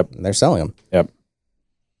this. Yep. And they're selling them. Yep.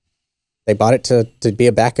 They bought it to be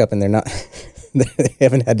a backup, and they're not... They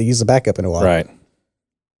haven't had to use a backup in a while. Right.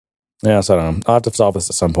 Yeah, so I don't know. I'll have to solve this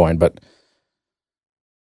at some point, but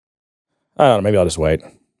I don't know. Maybe I'll just wait.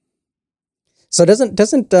 So doesn't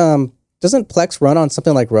Plex run on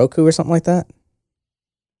something like Roku or something like that?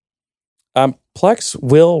 Plex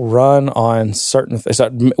will run on certain things. So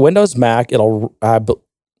Windows, Mac, it'll... the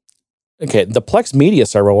Plex media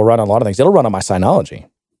server will run on a lot of things. It'll run on my Synology,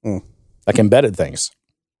 like embedded things.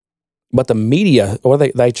 But the media, or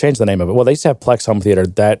they changed the name of it. Well, they used to have Plex Home Theater,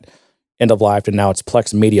 that end of life, and now it's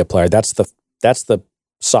Plex Media Player. That's the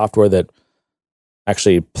software that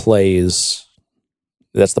actually plays.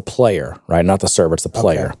 That's the player, right? Not the server. It's the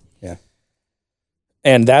player. Okay. Yeah.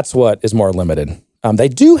 And that's what is more limited. They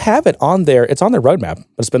do have it on there. It's on their roadmap,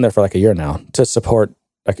 but it's been there for like a year now to support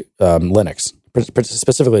Linux,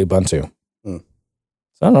 specifically Ubuntu. So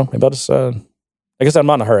I don't know. Maybe I'll just. I guess I'm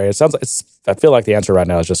not in a hurry. I feel like the answer right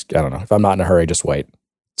now is just, I don't know. If I'm not in a hurry, just wait.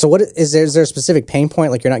 So what is there a specific pain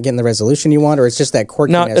point? Like you're not getting the resolution you want, or it's just that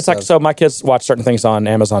quirkiness? No, it's like, so my kids watch certain things on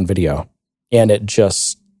Amazon Video, and it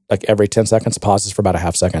just, like every 10 seconds pauses for about a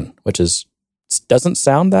half second, which doesn't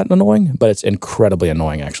sound that annoying, but it's incredibly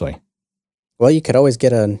annoying actually. Well, you could always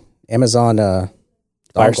get an Amazon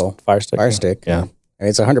Fire Stick. Yeah. I mean,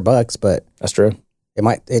 it's $100, but that's true.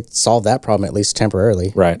 It solved that problem at least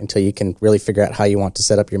temporarily, right? Until you can really figure out how you want to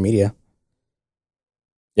set up your media.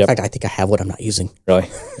 Yep. In fact, I think I have what I'm not using. Really?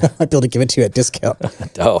 I'd be able to give it to you at discount.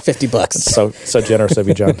 Oh, $50. So generous of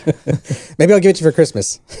you, John. Maybe I'll give it to you for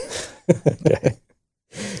Christmas. Okay.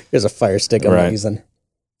 Here's a Fire Stick I'm not using.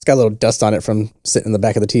 It's got a little dust on it from sitting in the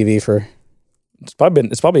back of the TV for. It's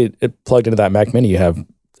probably plugged into that Mac Mini you have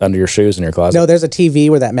under your shoes in your closet. No, there's a TV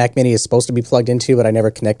where that Mac Mini is supposed to be plugged into, but I never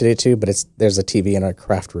connected it to. But there's a TV in our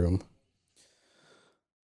craft room.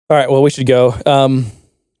 All right. Well, we should go.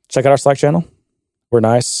 Check out our Slack channel. We're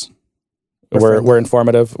nice. We're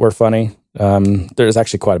informative. We're funny. There's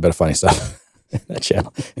actually quite a bit of funny stuff in that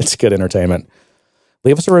channel. It's good entertainment.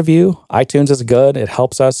 Leave us a review. iTunes is good. It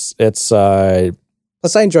helps us. It's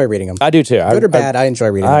plus I enjoy reading them. I do too. Good or bad, I enjoy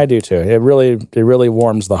reading them. I do too. It really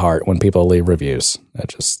warms the heart when people leave reviews.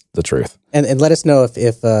 That's just the truth. And let us know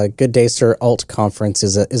if Good Day Sir Alt Conference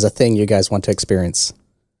is a thing you guys want to experience.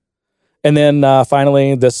 And then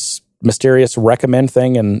finally, this mysterious recommend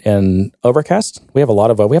thing in Overcast. We have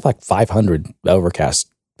like 500 Overcast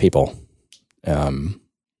people.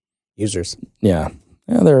 Users. Yeah.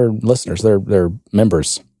 They're listeners. They're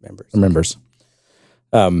members.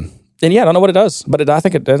 And yeah, I don't know what it does, but I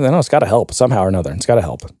think it's got to help somehow or another. It's got to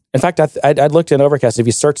help. In fact, I looked in Overcast. If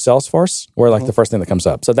you search Salesforce, we're like the first thing that comes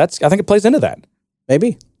up. So I think it plays into that.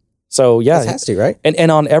 Maybe. So yeah, it has to, right?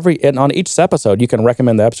 And on each episode, you can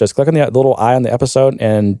recommend the episode. Just click on the little eye on the episode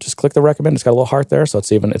and just click the recommend. It's got a little heart there, so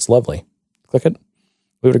it's lovely. Click it.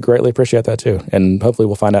 We would greatly appreciate that too, and hopefully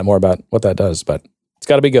we'll find out more about what that does. But it's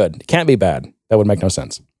got to be good. It can't be bad. That would make no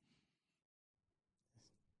sense.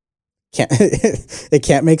 It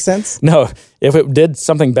can't make sense? No, if it did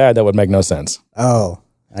something bad, that would make no sense. Oh,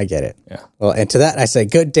 I get it. Yeah. Well, and to that I say,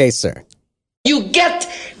 good day, sir. You get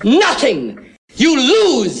nothing. You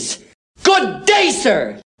lose. Good day,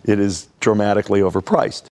 sir. It is dramatically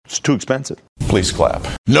overpriced. It's too expensive. Please clap.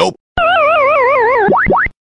 Nope.